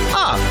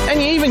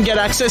 And you even get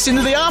access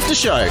into the after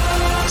show.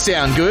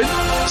 Sound good?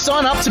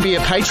 Sign up to be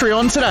a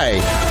Patreon today.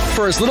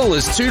 For as little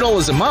as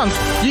 $2 a month,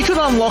 you could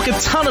unlock a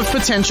ton of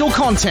potential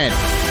content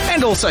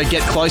and also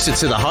get closer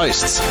to the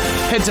hosts.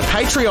 Head to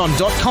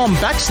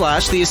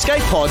patreon.com/The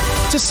Escape Pod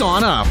to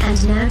sign up.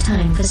 And now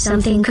time for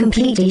something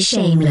completely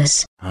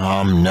shameless.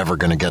 I'm never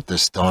gonna get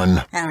this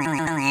done.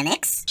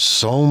 Linux?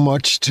 So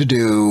much to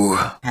do.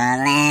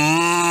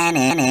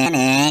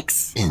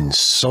 Linux. In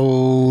so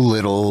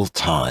little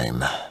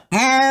time.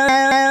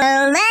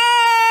 Linux.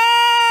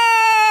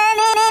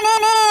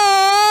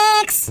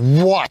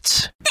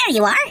 What? There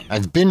you are.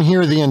 I've been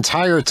here the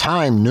entire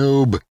time,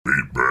 noob.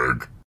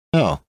 Feedback.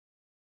 Oh.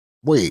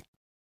 Wait.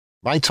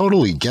 I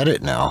totally get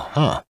it now,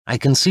 huh? I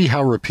can see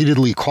how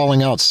repeatedly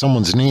calling out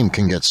someone's name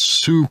can get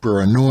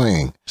super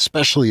annoying,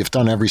 especially if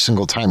done every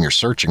single time you're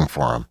searching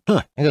for them.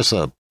 I guess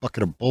a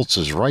bucket of bolts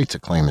is right to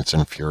claim it's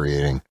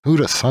infuriating. Who'd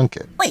have thunk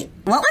it? Wait,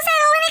 what was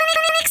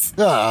that,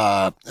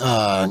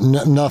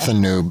 Linux? Nothing,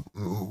 noob.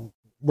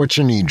 What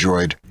you need,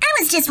 droid? I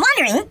was just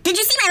wondering, did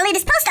you see my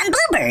latest post on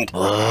Bluebird?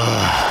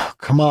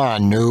 Come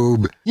on,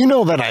 noob. You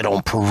know that I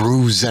don't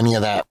peruse any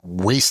of that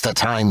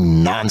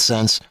waste-of-time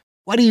nonsense.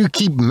 Why do you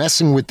keep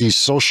messing with these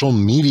social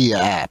media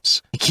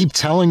apps? I keep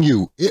telling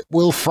you, it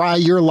will fry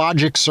your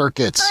logic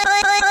circuits. But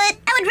I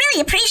would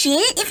really appreciate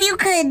it if you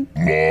could...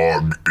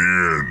 Log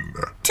in.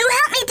 To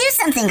help me do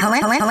something,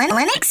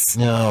 Linux?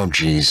 Oh,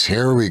 geez,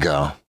 here we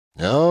go.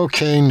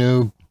 Okay,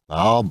 noob,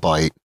 I'll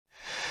bite.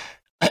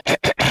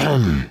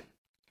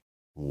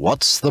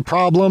 What's the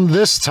problem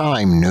this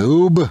time,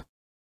 noob?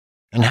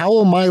 And how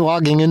will my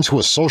logging into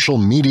a social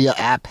media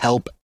app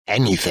help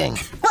anything?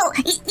 Well,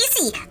 you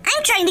see,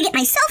 I'm trying to get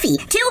my selfie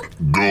to...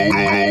 Go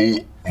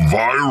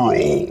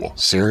viral.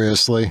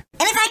 Seriously?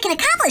 And if I can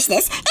accomplish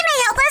this, it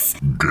may help us...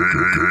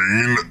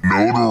 Gain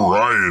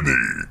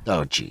notoriety.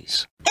 Oh,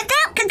 jeez. If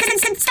that could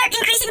start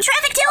increasing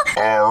traffic to...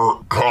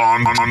 Our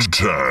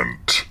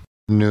content.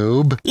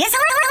 Noob? Yes,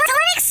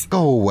 Linux?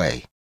 Go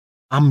away.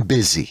 I'm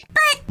busy.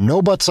 But...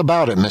 No buts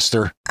about it,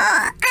 mister.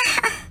 I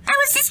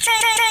was just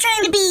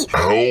trying to be...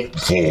 helpful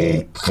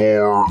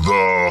for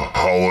the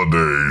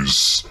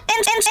holidays.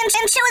 And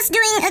show us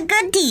doing a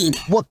good deed.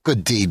 What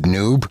good deed,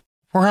 noob?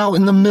 We're out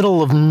in the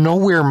middle of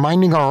nowhere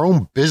minding our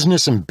own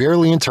business and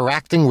barely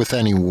interacting with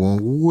anyone.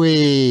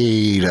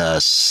 Wait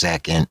a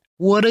second.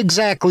 What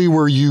exactly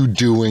were you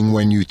doing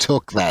when you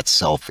took that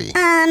selfie?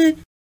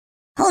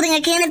 Holding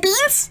a can of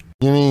beans?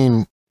 You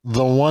mean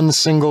the one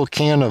single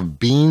can of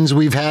beans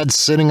we've had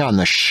sitting on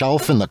the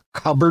shelf in the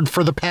cupboard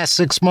for the past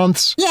 6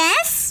 months?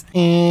 Yes.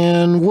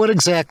 And what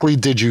exactly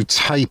did you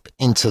type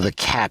into the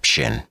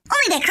caption?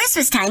 Only that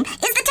Christmas time is the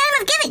time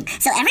of giving,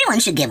 so everyone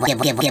should give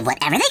whatever they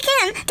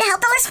can to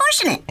help the less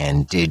fortunate.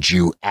 And did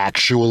you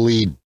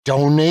actually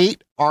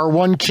donate our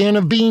one can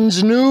of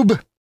beans,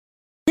 noob?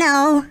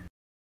 No.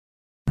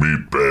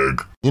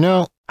 Meatbag. You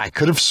know, I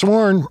could have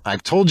sworn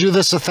I've told you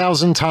this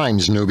 1,000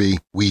 times, newbie.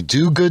 We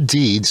do good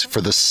deeds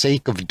for the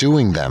sake of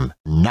doing them,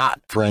 not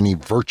for any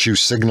virtue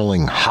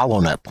signaling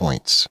HoloNet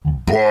points.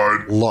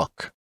 But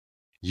look,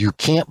 you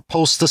can't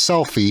post a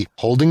selfie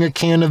holding a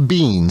can of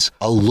beans,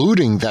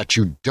 alluding that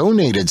you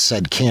donated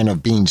said can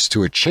of beans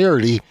to a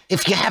charity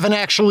if you haven't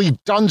actually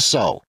done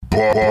so.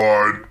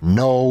 But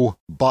no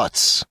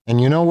buts.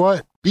 And you know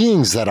what?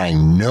 Beings that I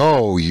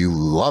know you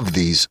love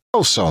these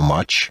so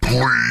much.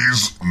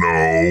 Please,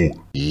 no.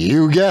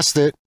 You guessed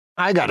it.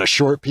 I got a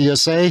short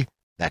PSA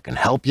that can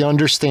help you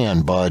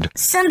understand, bud.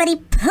 Somebody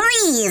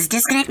please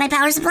disconnect my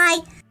power supply.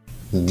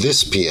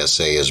 This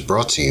PSA is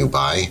brought to you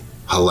by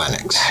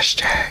Helenix.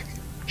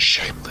 #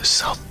 shameless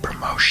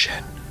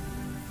self-promotion.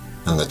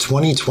 and the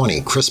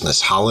 2020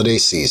 Christmas holiday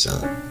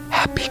season.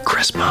 Happy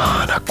Christmas,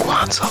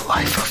 Kwanzaa,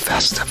 life of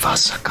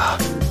Festivusaka.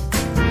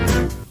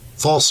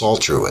 False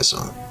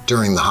altruism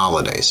during the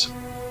holidays.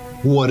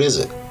 What is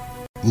it?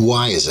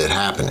 Why is it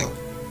happening?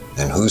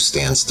 And who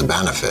stands to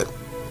benefit?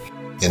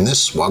 In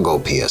this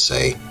Swuggo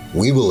PSA,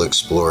 we will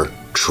explore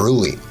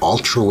truly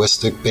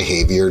altruistic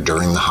behavior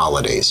during the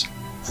holidays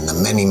and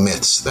the many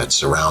myths that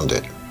surround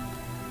it.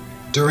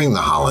 During the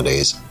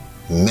holidays,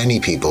 many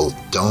people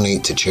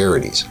donate to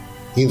charities,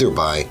 either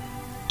by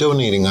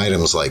donating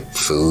items like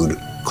food,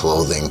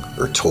 clothing,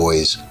 or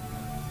toys,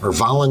 or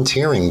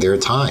volunteering their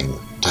time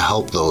to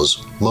help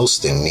those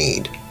most in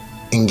need.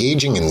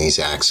 Engaging in these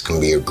acts can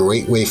be a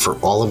great way for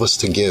all of us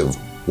to give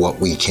what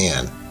we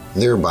can,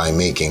 thereby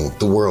making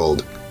the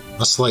world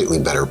a slightly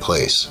better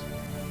place.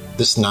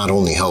 This not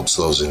only helps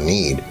those in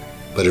need,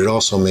 but it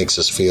also makes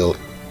us feel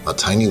a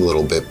tiny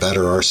little bit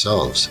better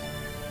ourselves.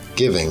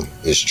 Giving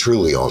is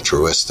truly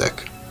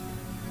altruistic.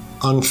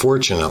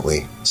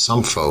 Unfortunately,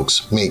 some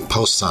folks make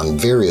posts on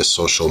various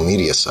social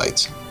media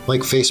sites,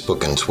 like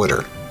Facebook and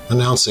Twitter,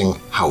 announcing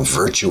how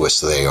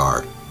virtuous they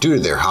are due to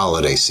their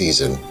holiday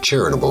season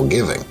charitable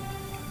giving.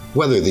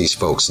 Whether these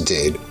folks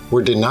did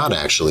or did not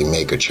actually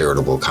make a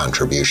charitable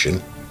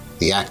contribution,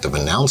 the act of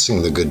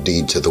announcing the good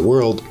deed to the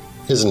world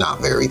is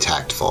not very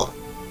tactful.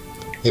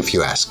 If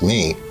you ask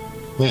me,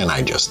 and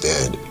I just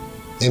did,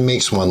 it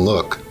makes one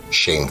look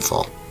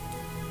shameful.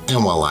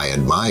 And while I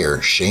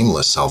admire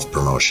shameless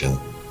self-promotion,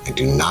 I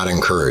do not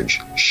encourage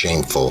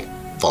shameful,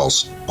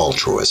 false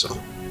altruism.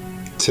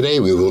 Today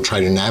we will try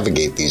to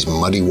navigate these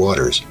muddy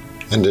waters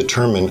and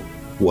determine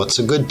what's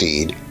a good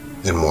deed,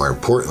 and more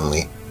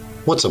importantly,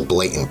 what's a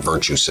blatant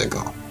virtue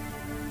signal,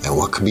 and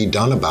what could be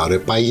done about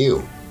it by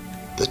you,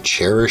 the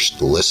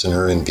cherished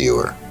listener and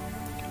viewer.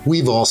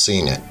 We've all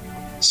seen it.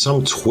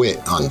 Some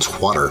twit on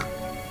Twitter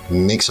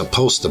makes a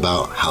post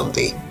about how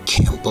they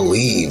can't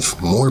believe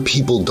more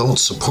people don't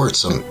support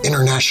some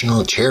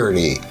international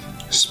charity,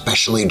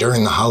 especially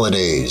during the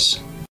holidays.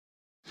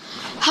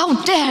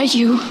 How dare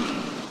you!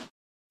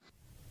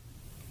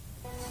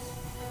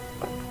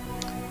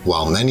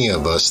 While many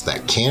of us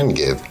that can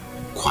give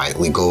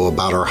quietly go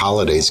about our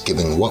holidays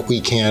giving what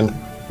we can,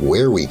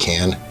 where we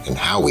can, and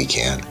how we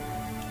can,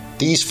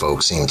 these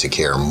folks seem to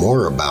care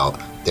more about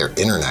their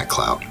internet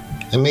clout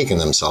and making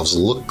themselves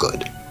look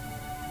good.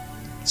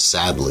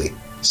 Sadly,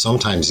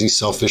 sometimes these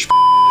selfish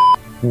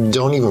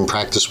don't even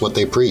practice what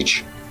they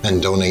preach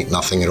and donate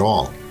nothing at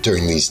all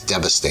during these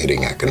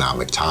devastating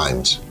economic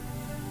times.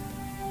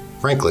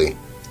 Frankly,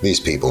 these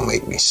people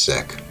make me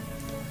sick.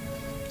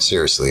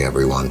 Seriously,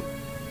 everyone,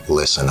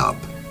 listen up.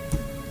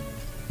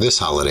 This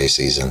holiday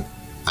season,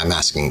 I'm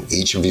asking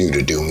each of you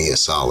to do me a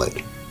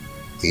solid.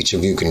 Each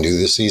of you can do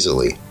this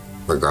easily,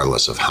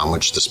 regardless of how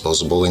much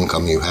disposable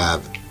income you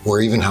have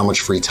or even how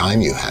much free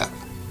time you have.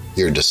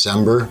 Your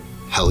December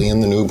Hellion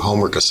the Noob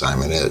homework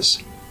assignment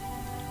is: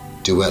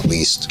 do at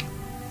least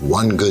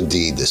one good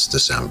deed this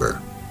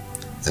December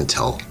and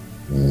tell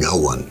no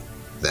one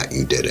that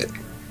you did it.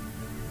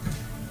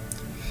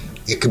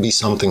 It could be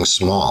something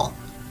small,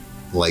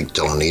 like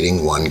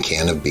donating one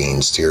can of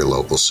beans to your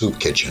local soup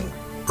kitchen,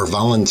 or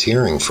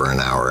volunteering for an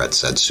hour at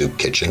said soup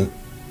kitchen,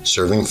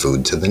 serving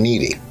food to the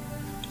needy.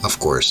 Of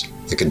course,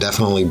 it could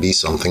definitely be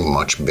something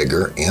much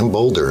bigger and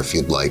bolder if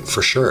you'd like,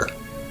 for sure.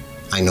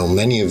 I know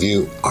many of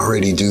you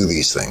already do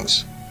these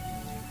things.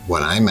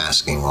 What I'm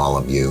asking all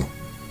of you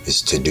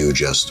is to do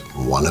just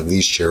one of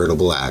these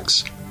charitable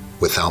acts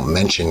without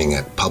mentioning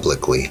it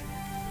publicly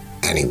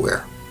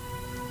anywhere.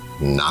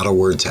 Not a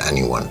word to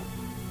anyone,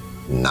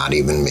 not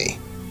even me.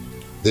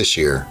 This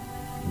year,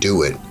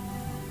 do it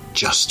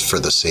just for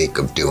the sake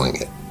of doing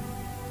it,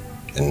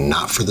 and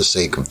not for the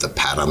sake of the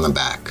pat on the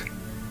back,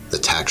 the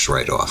tax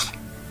write-off,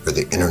 or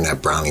the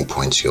internet brownie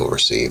points you'll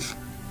receive.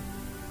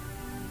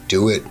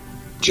 Do it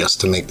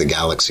just to make the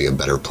galaxy a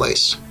better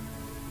place.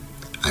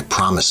 I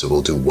promise it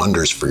will do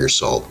wonders for your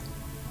soul,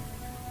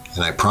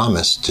 and I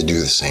promise to do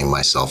the same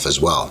myself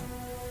as well.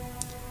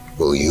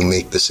 Will you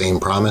make the same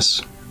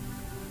promise?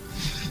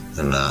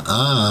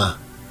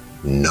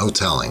 No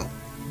telling.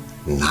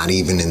 Not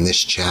even in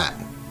this chat.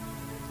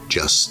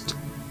 Just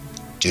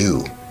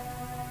do.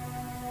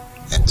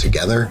 And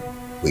together,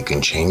 we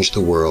can change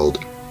the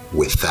world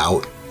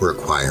without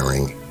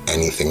requiring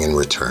anything in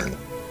return.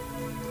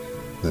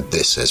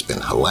 This has been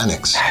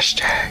Hellenix.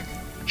 Hashtag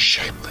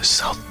shameless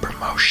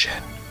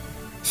self-promotion.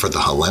 For the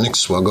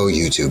Hellenix Swuggo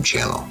YouTube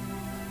channel.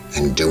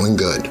 And doing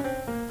good.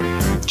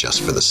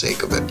 Just for the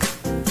sake of it.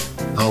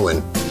 Oh,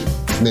 and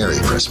Merry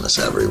Christmas,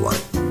 everyone.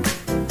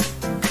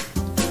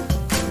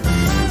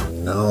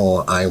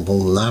 No, I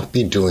will not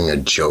be doing a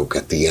joke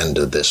at the end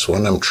of this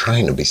one. I'm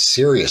trying to be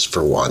serious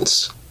for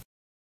once.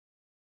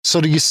 So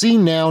do you see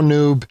now,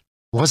 noob?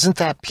 Wasn't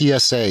that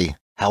PSA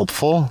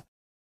helpful?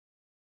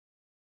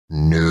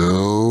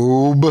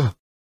 Noob.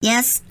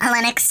 Yes,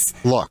 Hellenix.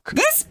 Look.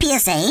 This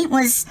PSA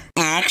was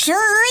actually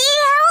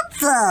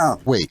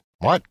helpful. Wait,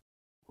 what?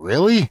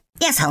 Really?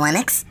 Yes,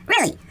 Helenix.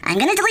 Really, I'm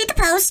gonna delete the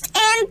post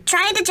and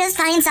try to just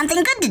find something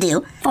good to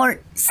do for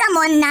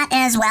someone not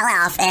as well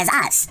off as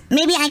us.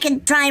 Maybe I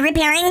could try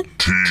repairing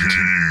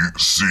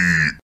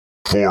TEPc.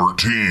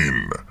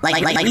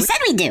 Like we said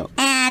we'd do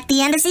at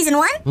the end of season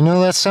 1? You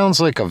know, that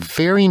sounds like a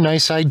very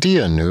nice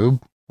idea,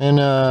 Noob. And,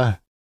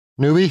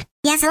 Newbie?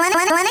 Yes,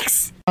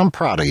 Helenix? I'm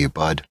proud of you,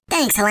 bud.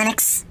 Thanks,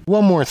 Helenix.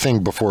 One more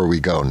thing before we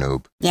go,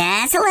 Noob.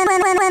 Yes,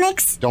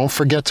 Helenix? Don't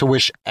forget to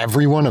wish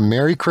everyone a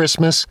Merry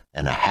Christmas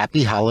and a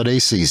Happy Holiday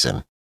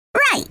Season.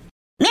 Right.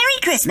 Merry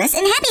Christmas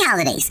and Happy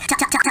Holidays to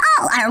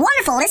all our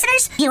wonderful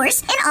listeners,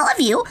 viewers, and all of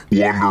you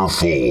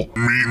Wonderful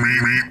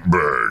meat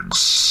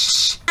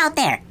bags out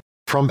there.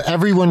 From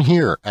everyone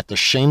here at the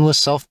Shameless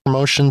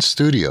Self-Promotion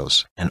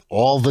Studios and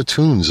all the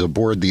tunes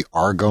aboard the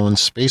Argo and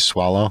Space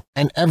Swallow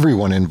and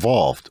everyone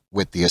involved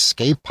with the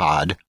Escape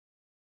Pod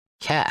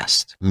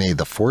cast, may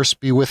the Force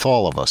be with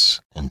all of us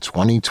in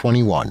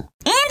 2021.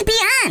 And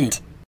beyond.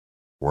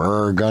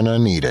 We're gonna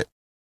need it.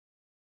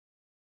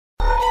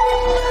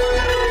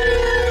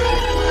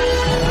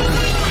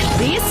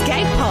 The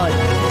Escape Pod.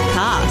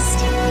 Cast.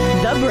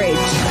 The Bridge.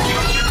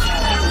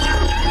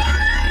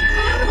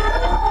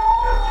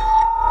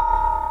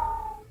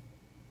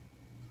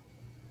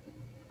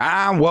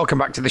 And welcome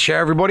back to the show,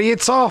 everybody.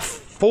 It's our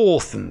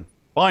fourth and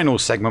final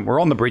segment. We're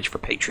on the bridge for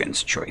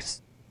Patreon's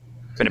choice.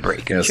 It's been a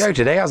pretty good show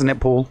today, hasn't it,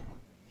 Paul?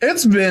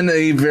 It's been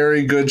a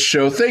very good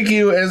show. Thank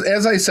you.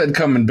 As I said,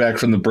 coming back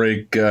from the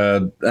break, I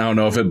don't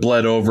know if it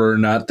bled over or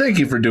not. Thank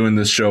you for doing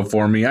this show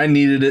for me. I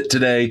needed it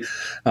today.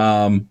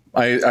 I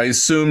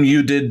assume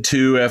you did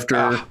too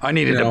after... I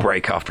needed a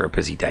break after a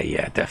busy day.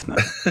 Yeah,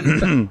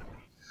 definitely.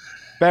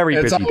 Very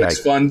busy day. It's always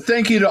fun.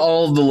 Thank you to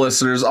all the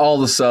listeners, all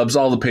the subs,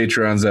 all the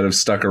Patreons that have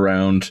stuck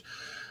around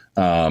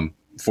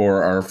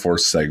for our fourth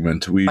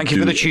segment. Thank you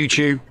for the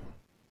choo-choo.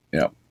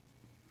 Yep.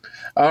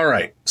 All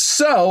right.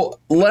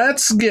 So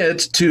let's get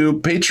to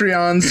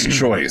Patreon's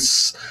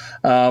choice.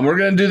 We're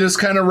going to do this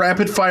kind of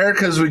rapid fire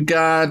because we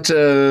got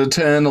 10,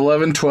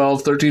 11,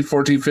 12, 13,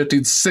 14,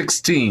 15,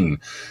 16.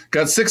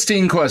 Got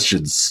 16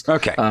 questions.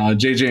 Okay.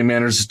 JJ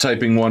Manners is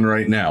typing one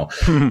right now.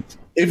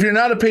 If you're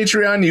not a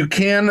Patreon, you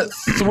can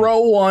throw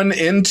one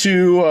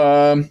into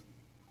the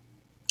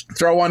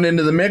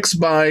mix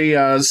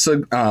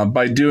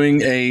by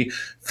doing a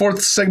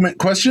fourth segment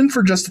question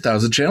for just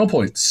 1,000 channel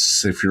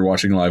points if you're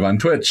watching live on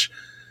Twitch.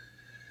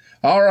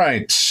 All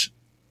right.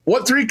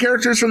 What 3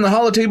 characters from the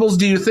holotables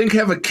do you think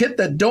have a kit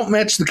that don't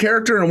match the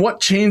character, and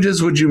what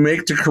changes would you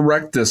make to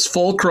correct this?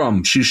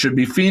 Fulcrum, she should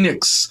be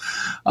Phoenix.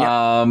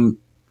 Yep.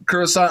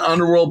 Coruscant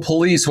Underworld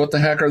Police, what the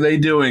heck are they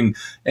doing?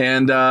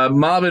 And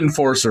Mob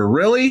Enforcer,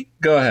 really?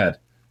 Go ahead.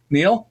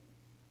 Neil?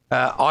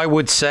 I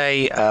would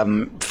say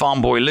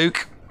Farm Boy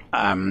Luke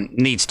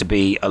needs to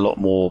be a lot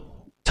more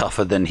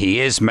tougher than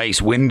he is.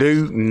 Mace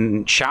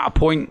Windu,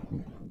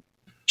 Shatterpoint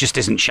just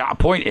isn't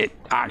Shatterpoint. It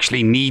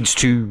actually needs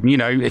to,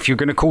 if you're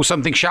going to call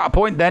something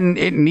Shatterpoint, then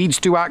it needs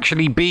to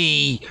actually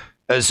be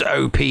as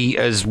OP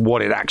as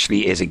what it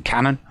actually is in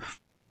canon.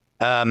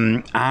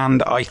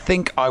 And I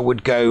think I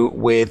would go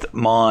with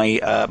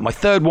my my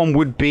third one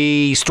would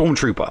be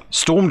Stormtrooper.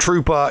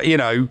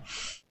 Stormtrooper,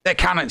 they're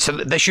canon, so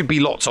there should be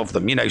lots of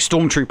them.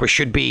 Stormtrooper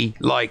should be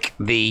like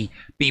the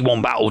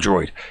B1 battle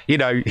droid.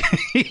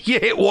 You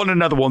hit one,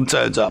 another one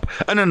turns up,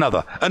 and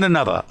another, and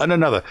another, and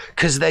another,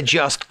 because they're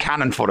just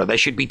cannon fodder. They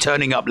should be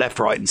turning up left,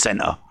 right, and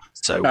center.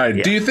 So, all right.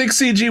 Yeah. Do you think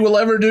CG will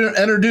ever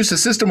introduce a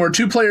system where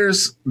 2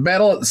 players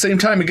battle at the same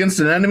time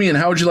against an enemy, and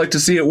how would you like to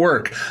see it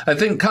work? I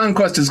think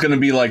Conquest is going to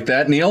be like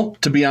that, Neil,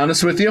 to be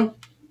honest with you.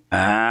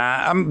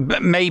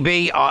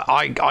 Maybe.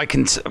 I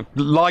can...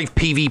 Live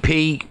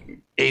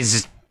PvP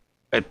is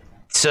a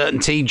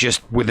certainty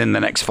just within the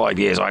next 5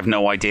 years. I have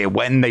no idea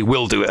when they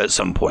will do it at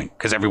some point,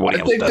 because everybody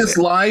else does it. I think this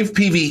live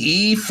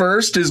PvE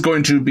first is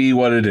going to be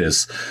what it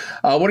is.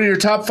 What are your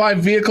top 5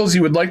 vehicles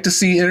you would like to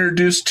see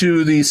introduced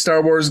to the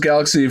Star Wars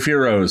Galaxy of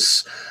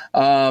Heroes?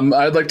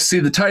 I'd like to see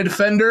the TIE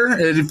Defender.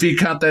 If you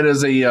count that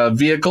as a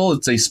vehicle,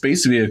 it's a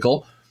space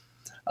vehicle.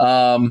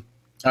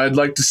 I'd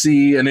like to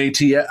see an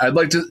ATS. I'd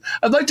like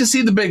to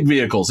see the big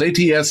vehicles,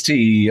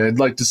 ATST. I'd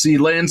like to see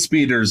land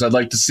speeders. I'd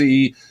like to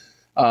see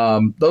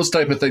those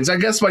type of things. I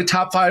guess my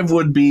top 5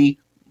 would be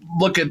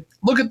look at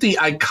the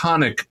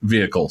iconic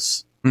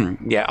vehicles.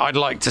 Yeah, I'd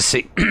like to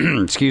see.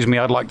 Excuse me.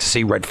 I'd like to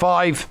see Red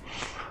 5.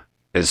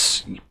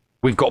 Because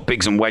we've got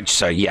Biggs and Wedge,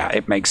 so yeah,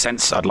 it makes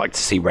sense. I'd like to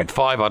see Red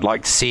 5. I'd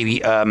like to see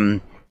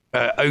the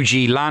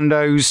OG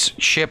Lando's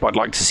ship. I'd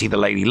like to see the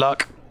Lady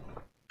Luck.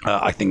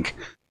 I think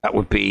that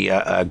would be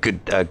a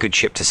good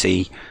ship to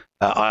see.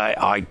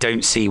 I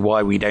don't see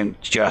why we don't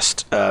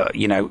just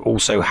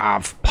also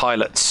have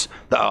pilots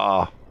that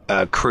are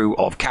crew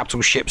of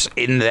capital ships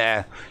in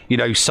their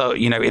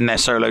in their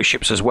solo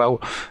ships as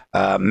well.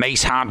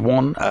 Mace had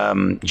one,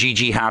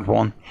 GG had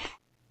one,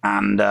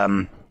 and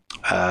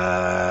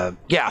I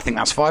think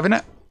that's 5 in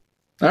it.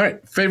 All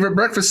right. Favorite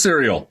breakfast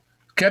cereal?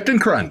 Captain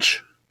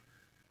Crunch.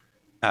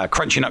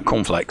 Crunchy Nut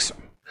Cornflakes.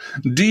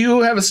 Do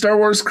you have a Star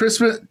Wars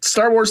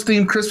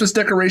themed Christmas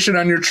decoration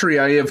on your tree?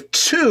 I have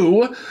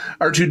 2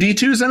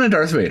 R2D2s and a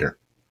Darth Vader.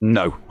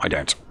 No, I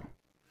don't.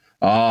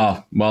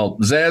 Well,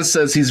 Zaz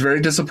says he's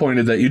very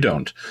disappointed that you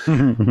don't.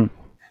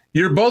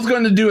 You're both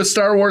going to do a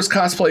Star Wars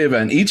cosplay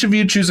event. Each of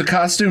you choose a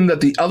costume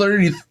that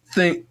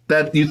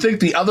you think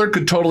the other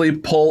could totally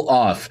pull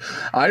off.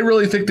 I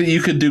really think that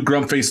you could do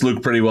Grumpface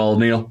Luke pretty well,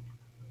 Neil.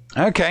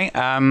 Okay,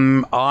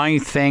 I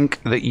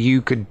think that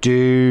you could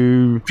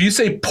do... If you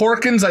say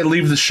Porkins, I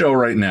leave the show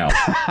right now.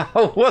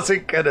 I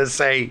wasn't going to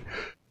say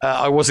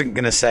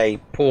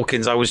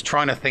Porkins. I was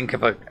trying to think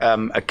of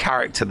a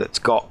character that's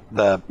got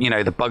the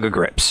bugger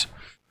grips.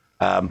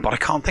 But I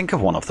can't think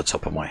of one off the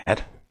top of my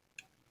head.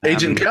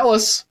 Agent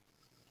Callus.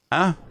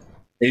 Huh?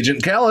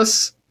 Agent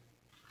Callus.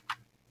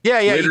 Yeah,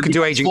 Later you could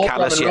do Agent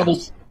Callus, yeah.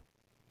 Rebels.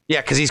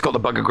 Yeah, because he's got the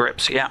bugger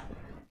grips, yeah.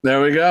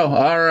 There we go.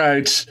 All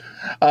right.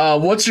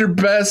 What's your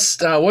best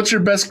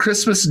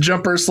Christmas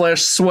jumper /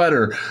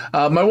 sweater?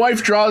 My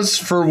wife draws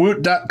for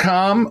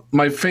woot.com.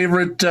 My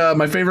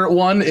favorite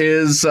one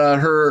is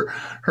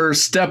her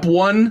step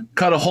 1,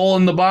 cut a hole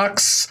in the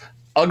box,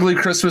 ugly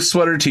Christmas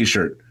sweater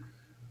t-shirt.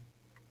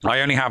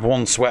 I only have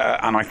one sweater,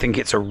 and I think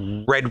it's a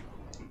red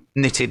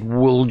knitted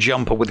wool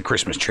jumper with a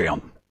Christmas tree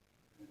on.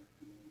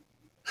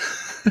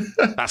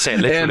 That's it,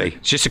 literally.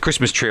 It's just a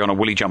Christmas tree on a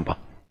woolly jumper.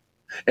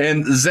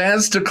 And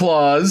Zaz to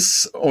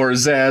Claus, or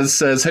Zaz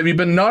says, have you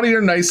been naughty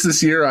or nice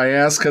this year? I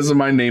ask because of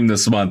my name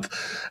this month.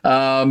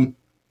 I've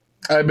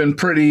been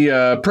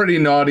pretty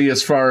naughty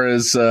as far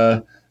as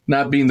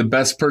not being the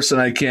best person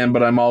I can,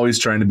 but I'm always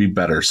trying to be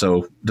better.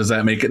 So does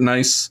that make it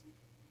nice?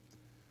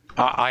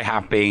 I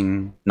have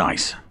been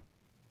nice.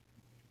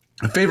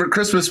 Favorite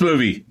Christmas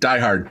movie? Die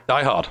Hard.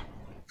 Die Hard.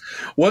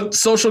 What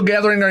social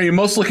gathering are you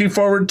most looking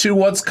forward to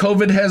once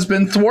COVID has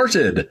been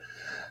thwarted?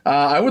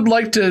 I would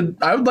like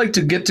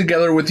to get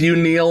together with you,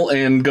 Neil,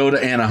 and go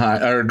to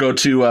Anaheim or go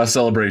to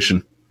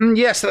Celebration.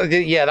 Yes,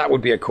 yeah, that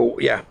would be a cool.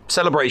 Yeah,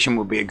 Celebration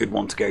would be a good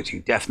one to go to,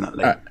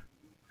 definitely. Right.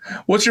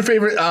 What's your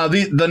favorite?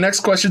 The next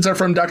questions are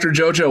from Dr.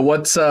 Jojo.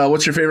 What's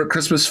your favorite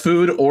Christmas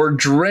food or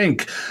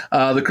drink?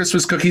 The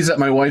Christmas cookies that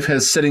my wife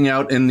has sitting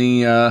out in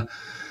the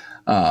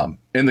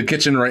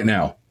kitchen right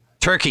now.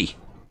 Turkey.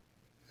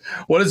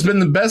 What has been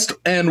the best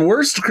and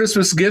worst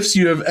Christmas gifts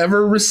you have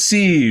ever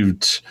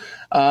received?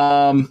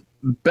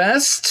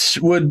 Best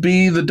would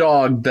be the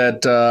dog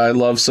that I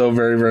love so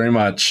very, very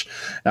much.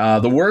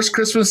 The worst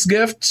Christmas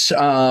gift,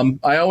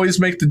 I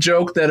always make the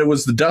joke that it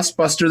was the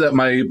dustbuster that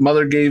my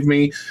mother gave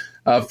me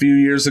a few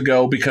years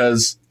ago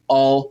because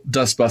all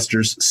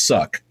dustbusters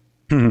suck.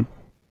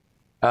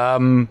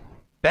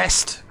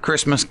 Best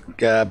Christmas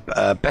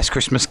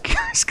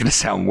it's going to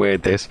sound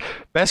weird, this.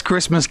 Best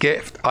Christmas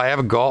gift I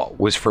ever got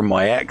was from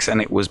my ex,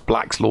 and it was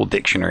Black's Law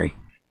Dictionary.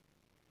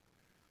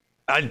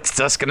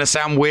 That's going to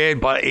sound weird,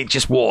 but it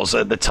just was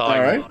at the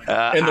time. All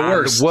right. And the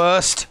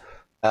worst?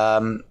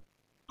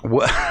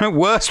 The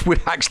worst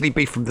would actually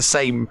be from the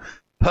same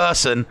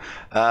person.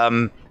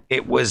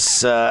 It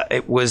was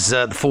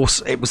the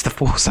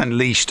Force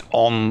Unleashed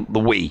on the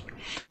Wii.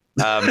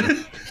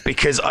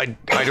 Because I'd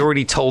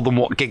already told them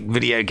what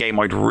video game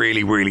I'd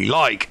really, really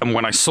like. And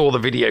when I saw the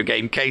video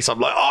game case, I'm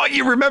like, oh,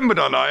 you remembered?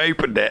 And I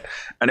opened it,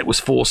 and it was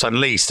Force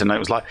Unleashed. And I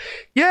was like,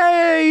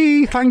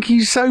 yay, thank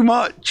you so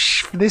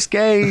much for this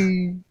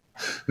game.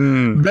 Best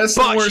and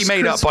but worst she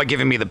made up by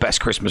giving me the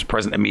best Christmas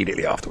present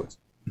immediately afterwards.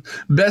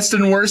 Best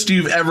and worst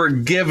you've ever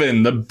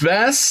given. The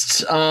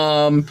best,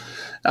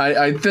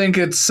 I think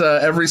it's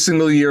every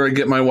single year I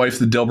get my wife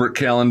the Dilbert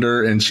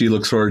calendar, and she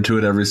looks forward to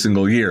it every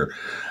single year.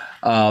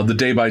 The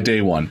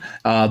day-by-day one.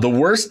 The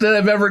worst that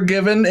I've ever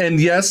given,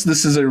 and yes,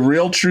 this is a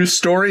real true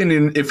story,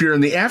 and if you're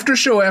in the after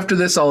show after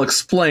this, I'll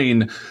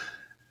explain.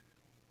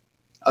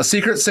 A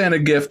Secret Santa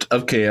gift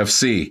of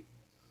KFC.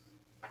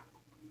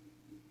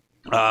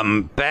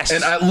 Best.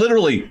 And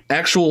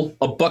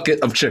a bucket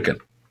of chicken.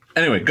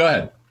 Anyway, go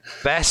ahead.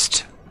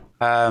 Best.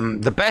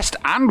 The best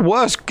and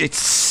worst,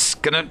 it's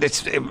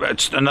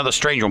another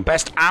strange one.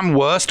 Best and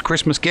worst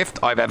Christmas gift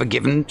I've ever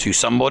given to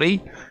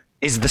somebody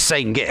is the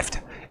same gift.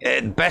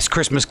 Best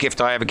Christmas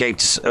gift I ever gave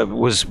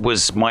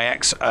was my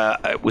ex.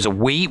 It was a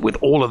Wii with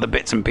all of the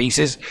bits and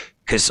pieces,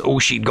 because all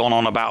she'd gone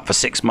on about for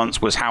 6 months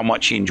was how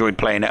much she enjoyed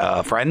playing it at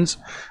her friends.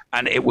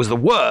 And it was the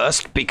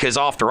worst because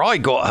after I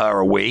got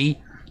her a Wii,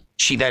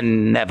 she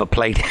then never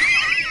played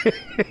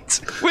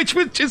it, which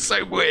was just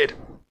so weird.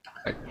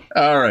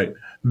 All right.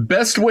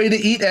 Best way to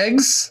eat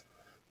eggs?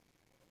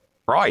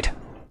 Fried.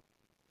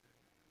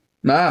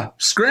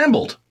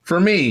 Scrambled. For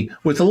me,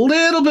 with a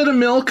little bit of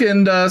milk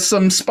and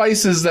some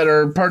spices that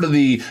are part of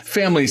the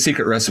family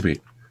secret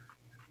recipe.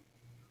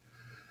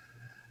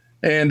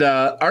 And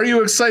are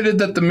you excited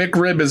that the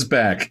McRib is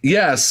back?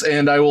 Yes,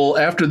 and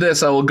after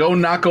this, I will go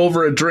knock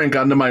over a drink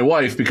onto my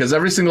wife, because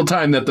every single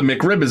time that the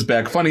McRib is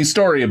back, funny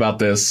story about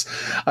this,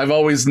 I've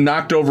always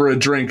knocked over a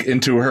drink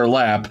into her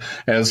lap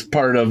as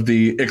part of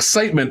the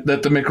excitement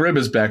that the McRib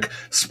is back.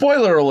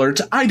 Spoiler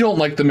alert, I don't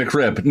like the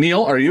McRib.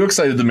 Neil, are you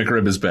excited the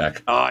McRib is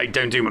back? I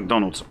don't do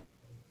McDonald's.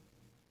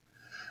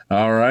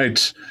 All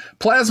right.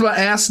 Plasma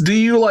asks, do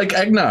you like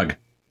eggnog?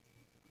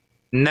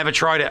 Never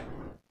tried it.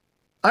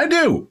 I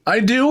do,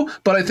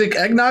 but I think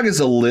eggnog is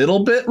a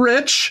little bit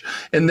rich,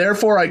 and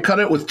therefore I cut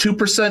it with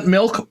 2%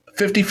 milk,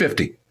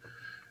 50-50.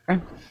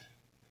 Okay.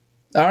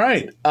 All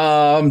right.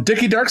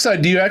 Dickie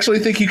Darkside, do you actually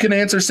think you can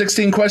answer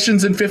 16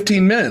 questions in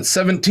 15 minutes?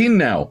 17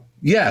 now.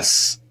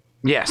 Yes.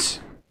 Yes.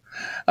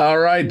 All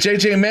right.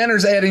 JJ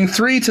Manners adding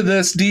 3 to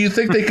this. Do you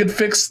think they could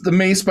fix the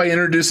mace by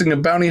introducing a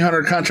bounty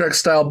hunter contract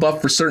style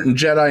buff for certain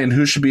Jedi, and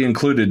who should be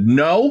included?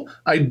 No,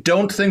 I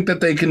don't think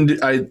that they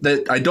can.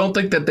 I don't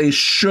think that they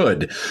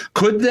should.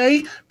 Could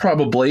they?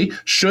 Probably.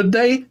 Should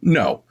they?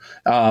 No.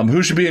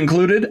 Who should be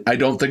included? I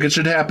don't think it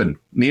should happen.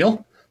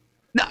 Neil?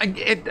 No,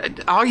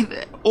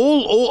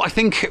 I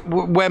think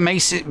where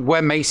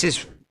Mace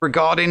is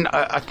regarding,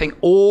 I think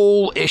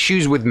all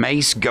issues with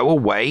Mace go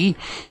away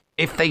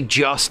if they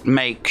just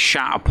make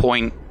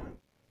Shatterpoint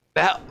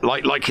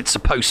like it's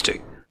supposed to.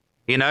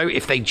 You know,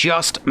 if they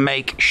just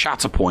make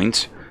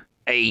Shatterpoint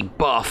a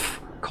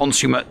buff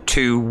consummate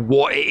to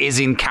what it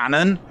is in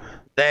canon,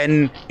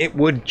 then it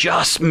would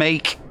just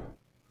make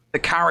the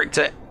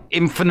character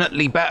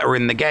infinitely better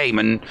in the game,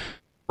 and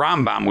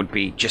Rambam would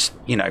be just,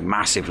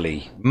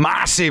 massively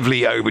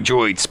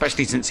overjoyed,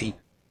 especially since he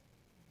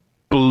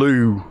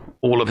blew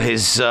all of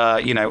his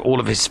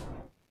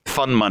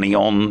fun money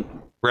on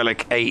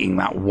relicating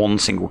that one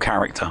single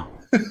character.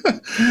 All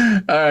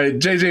right,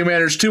 JJ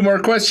Manners, 2 more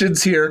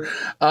questions here.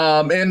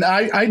 And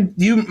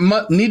you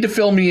need to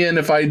fill me in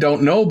if I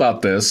don't know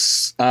about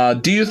this.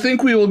 Do you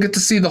think we will get to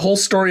see the whole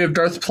story of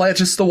Darth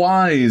Plagueis the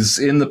Wise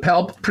in the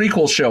Palp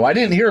prequel show? I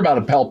didn't hear about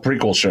a Palp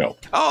prequel show.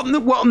 Oh,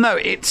 well, no,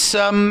 it's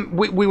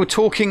we were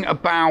talking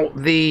about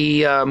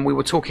the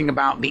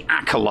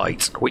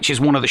Acolyte, which is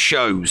one of the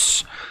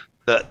shows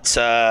that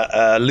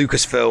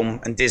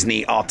Lucasfilm and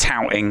Disney are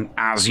touting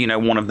as,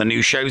 one of the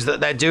new shows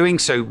that they're doing.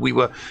 So we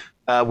were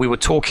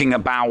talking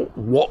about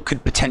what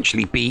could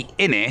potentially be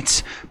in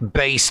it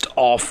based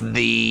off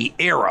the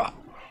era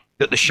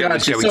that the show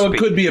is going to be. So it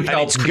could be a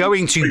Palpatine. It's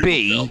going to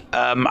be,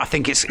 I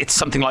think it's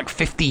something like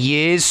 50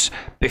 years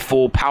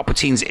before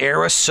Palpatine's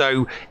era.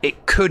 So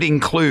it could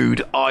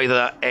include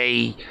either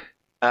it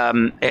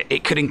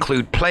could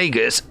include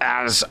Plagueis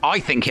as, I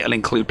think it'll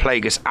include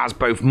Plagueis as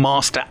both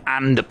master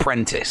and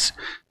apprentice.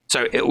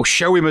 So it will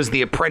show him as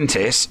the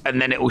apprentice,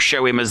 and then it will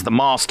show him as the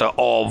master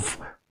of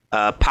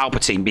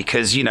Palpatine,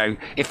 because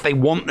if they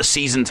want the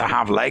season to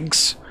have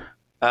legs,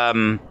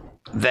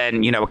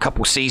 then a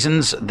couple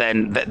seasons,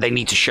 then they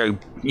need to show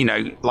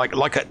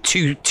like a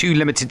two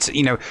limited,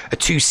 a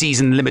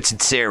 2-season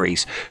limited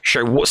series.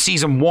 Show what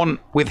season 1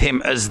 with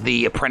him as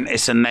the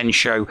apprentice, and then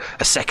show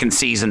a second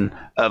season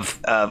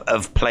of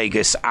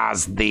Plagueis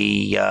as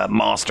the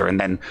master,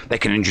 and then they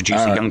can introduce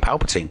a young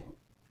Palpatine.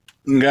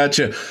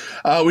 Gotcha.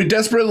 We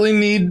desperately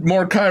need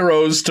more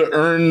Kairos to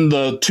earn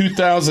the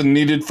 2,000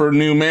 needed for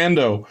new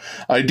Mando.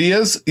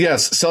 Ideas?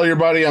 Yes. Sell your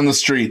body on the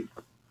street.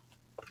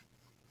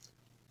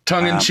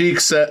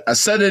 Tongue-in-cheek,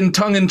 said in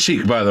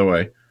tongue-in-cheek, by the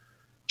way.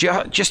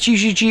 Just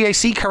use your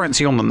GAC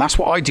currency on them. That's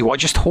what I do. I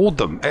just hoard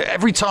them.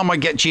 Every time I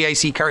get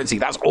GAC currency,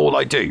 that's all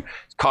I do.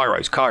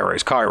 Kairos.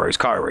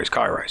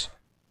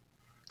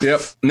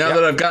 Yep. Now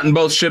that I've gotten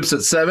both ships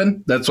at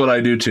 7, that's what I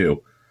do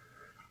too.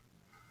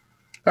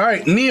 All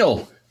right,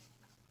 Neil.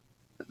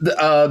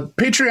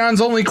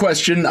 Patreon's only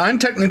question. I'm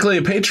technically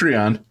a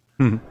Patreon.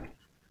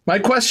 My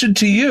question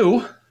to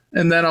you,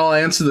 and then I'll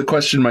answer the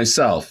question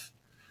myself.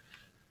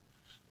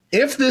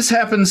 If this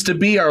happens to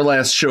be our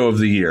last show of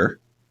the year,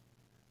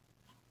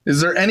 is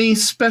there any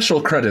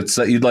special credits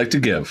that you'd like to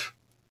give?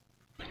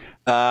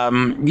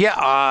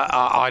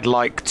 I'd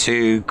like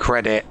to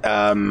credit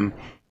the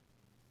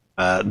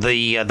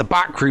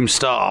backroom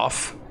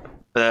staff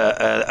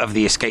of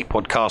the Escape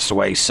Pod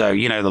Castaways. So,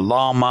 the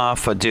Llama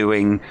for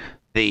doing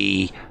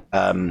the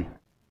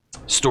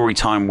story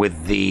time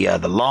with the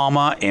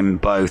Llama in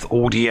both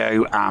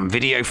audio and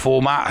video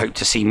format. Hope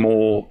to see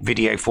more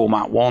video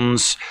format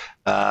ones.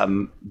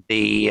 The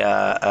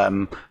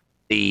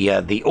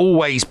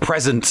always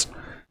present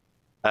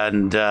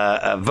and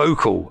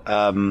vocal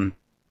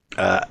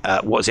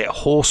what is it,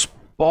 horse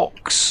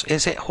box,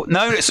 is it?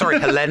 No, sorry,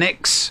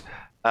 Hellenix.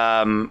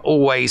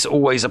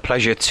 Always a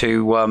pleasure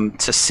to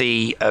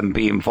see and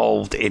be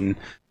involved in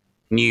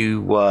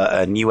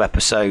new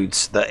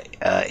episodes that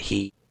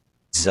he's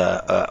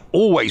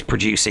always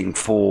producing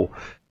for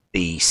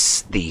the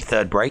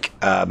third break.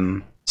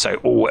 So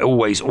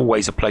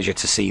always a pleasure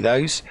to see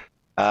those.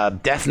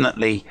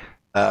 Definitely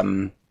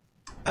all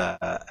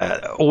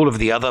of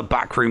the other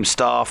backroom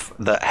staff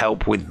that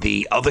help with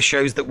the other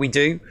shows that we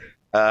do.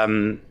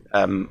 My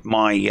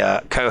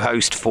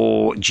co-host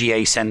for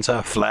GA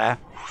Center, Flair,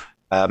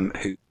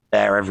 who's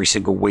there every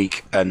single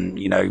week, and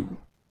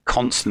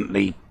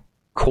constantly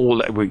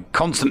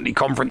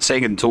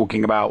conferencing and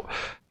talking about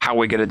how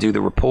we're going to do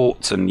the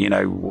reports and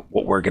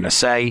what we're going to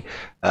say.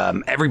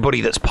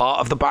 Everybody that's part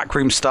of the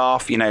backroom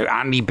staff,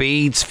 Andy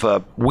Beads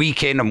for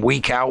week in and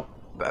week out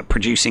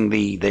producing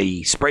the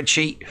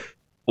spreadsheet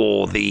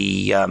for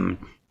the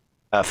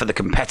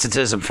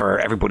competitors and for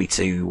everybody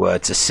to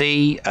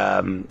see.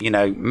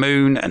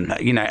 Moon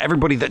and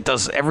everybody that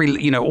does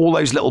all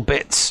those little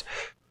bits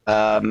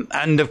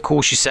and of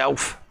course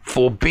yourself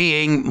for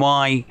being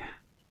my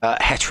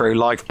hetero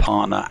life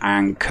partner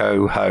and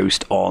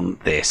co-host on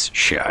this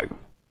show.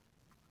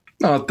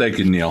 Oh, thank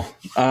you, Neil.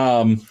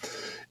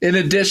 In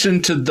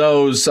addition to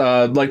those,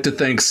 I'd like to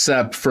thank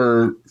Sep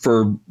for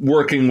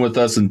working with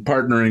us and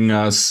partnering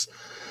us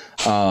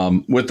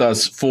with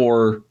us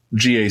for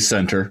GA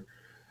Center.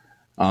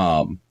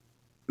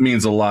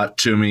 Means a lot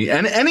to me.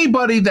 And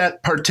anybody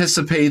that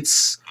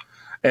participates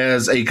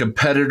as a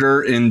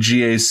competitor in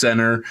GA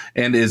Center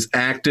and is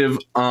active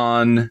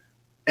in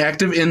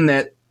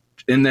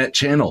that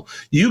channel.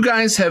 You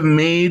guys have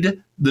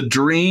made the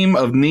dream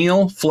of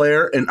Neil,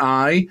 Flair, and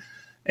I,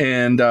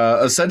 and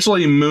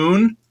essentially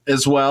Moon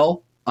as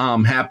well,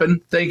 happen.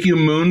 Thank you,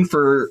 Moon,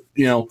 for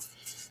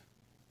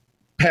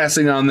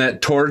passing on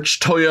that torch.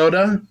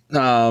 Toyota,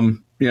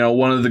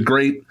 one of the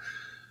great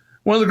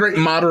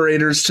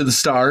moderators to the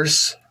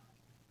stars.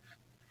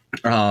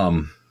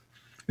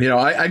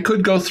 I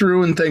could go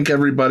through and thank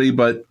everybody,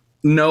 but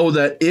know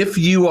that if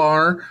you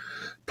are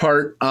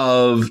part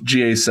of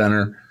GA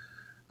Center,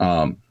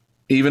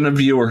 even a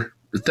viewer,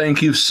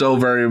 thank you so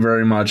very,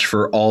 very much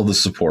for all the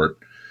support.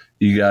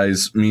 You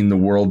guys mean the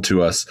world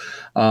to us.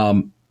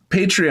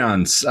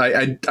 Patreons,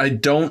 I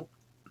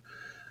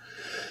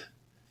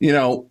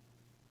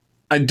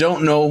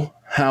don't know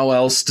how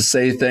else to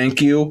say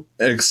thank you,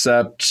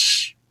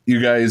 except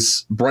you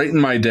guys brighten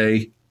my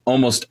day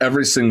almost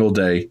every single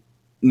day.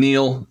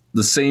 Neil,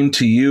 the same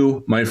to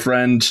you, my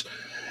friend.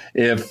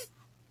 If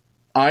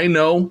I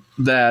know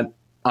that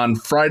on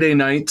Friday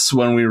nights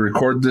when we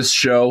record this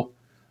show,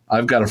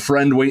 I've got a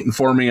friend waiting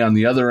for me on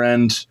the other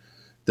end,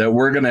 that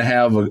we're going to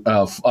have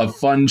a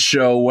fun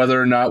show,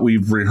 whether or not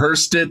we've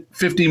rehearsed it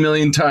 50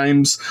 million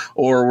times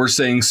or we're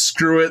saying,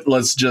 screw it,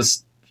 let's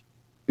just,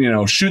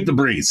 shoot the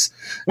breeze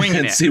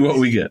and see what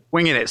we get.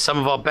 Winging it. Some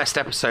of our best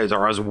episodes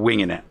are us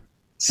winging it.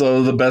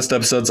 So the best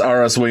episodes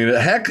are us winging it.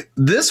 Heck,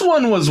 this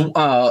one was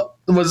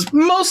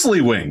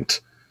mostly winged.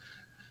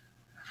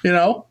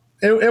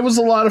 It was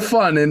a lot of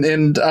fun.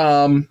 And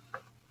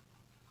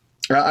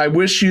I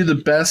wish you the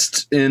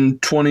best in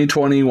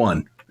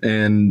 2021.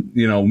 And,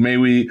 may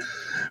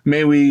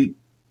we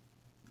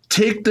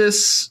take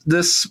this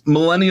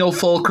millennial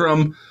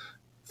fulcrum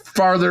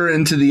farther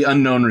into the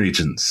unknown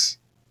regions.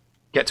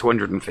 Get to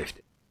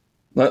 150.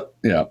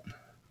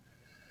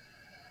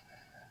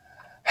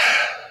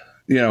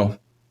 Yeah.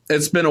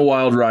 It's been a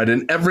wild ride,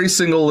 and every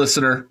single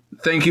listener,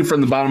 thank you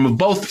from the bottom of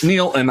both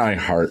Neil and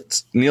I's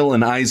hearts.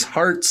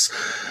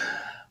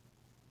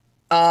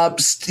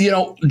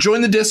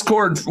 Join the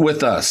Discord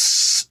with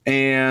us,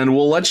 and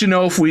we'll let you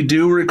know if we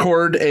do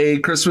record a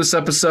Christmas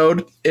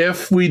episode.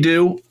 If we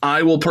do,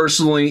 I will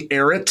personally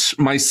air it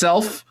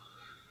myself.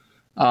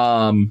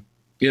 So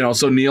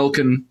Neil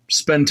can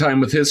spend time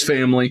with his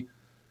family.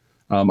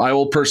 I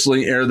will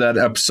personally air that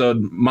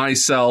episode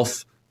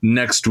myself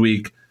next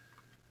week.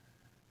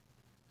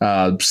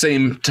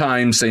 Same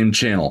time, same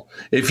channel.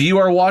 If you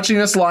are watching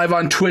us live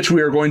on Twitch,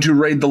 we are going to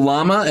raid the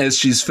llama as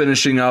she's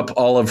finishing up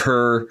all of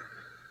her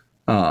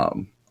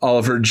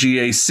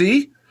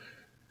GAC.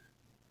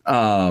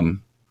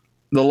 The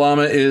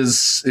llama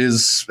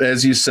is,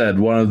 as you said,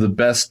 one of the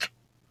best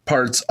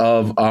parts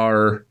of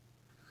our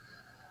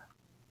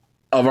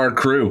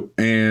crew,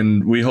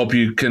 and we hope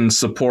you can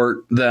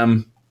support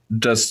them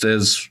just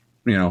as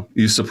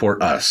you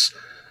support us.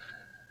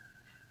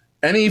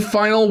 Any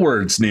final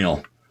words,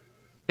 Neil?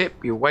 Tip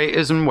your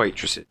waiters and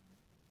waitresses.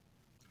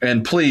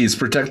 And please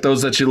protect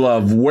those that you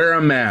love. Wear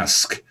a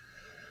mask.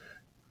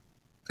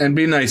 And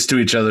be nice to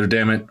each other,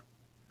 damn it.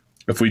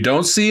 If we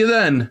don't see you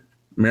then,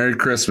 Merry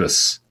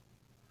Christmas.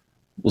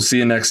 We'll see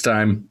you next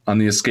time on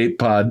the Escape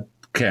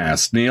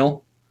Podcast.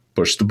 Neil,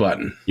 push the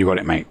button. You got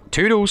it, mate.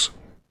 Toodles.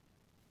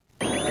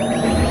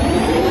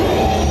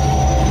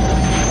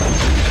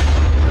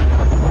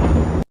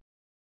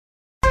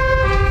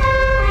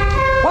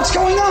 What's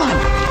going on?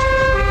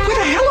 Where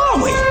the hell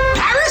are we?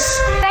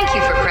 Paris? Thank you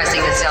for pressing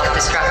the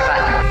self-destruct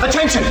button.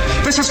 Attention!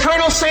 This is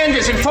Colonel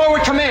Sanders in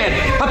forward command.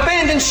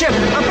 Abandon ship!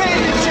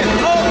 Abandon ship!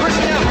 All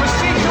personnel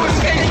proceed to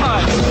escape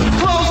pods.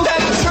 Close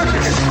down the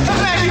circuits.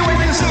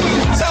 Evacuate the city.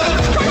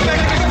 Self-destruct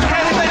mechanism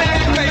has been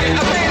activated.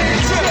 Abandon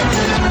ship!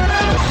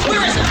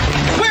 Where is it?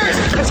 Where is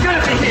it? It's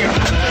gotta be here.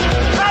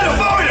 Out of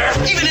order!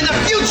 Even in the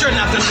future,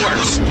 nothing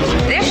works.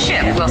 This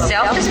ship will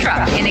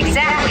self-destruct in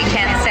exactly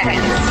 10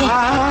 seconds.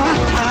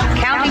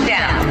 Counting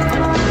down.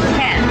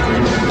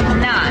 10,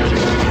 9,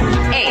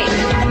 8,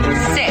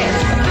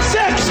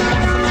 6.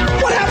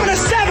 What happened to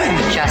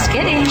 7? Just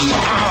kidding. 3,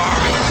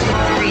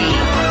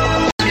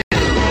 2,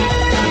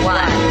 1.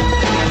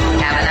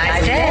 Have a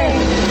nice day.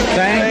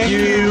 Thank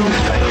you.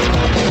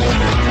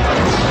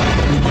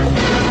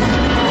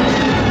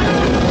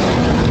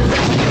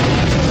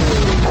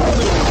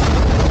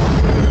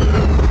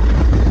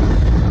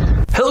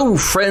 Hello,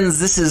 friends.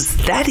 This is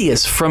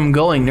Thaddeus from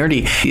Going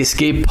Nerdy. The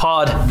Escape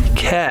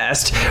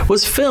Podcast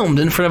was filmed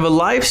in front of a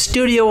live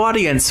studio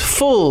audience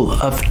full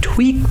of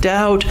tweaked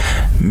out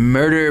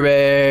murder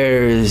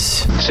bears.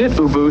 Sit,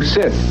 boo-boo,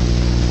 sit.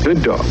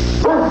 Good dog.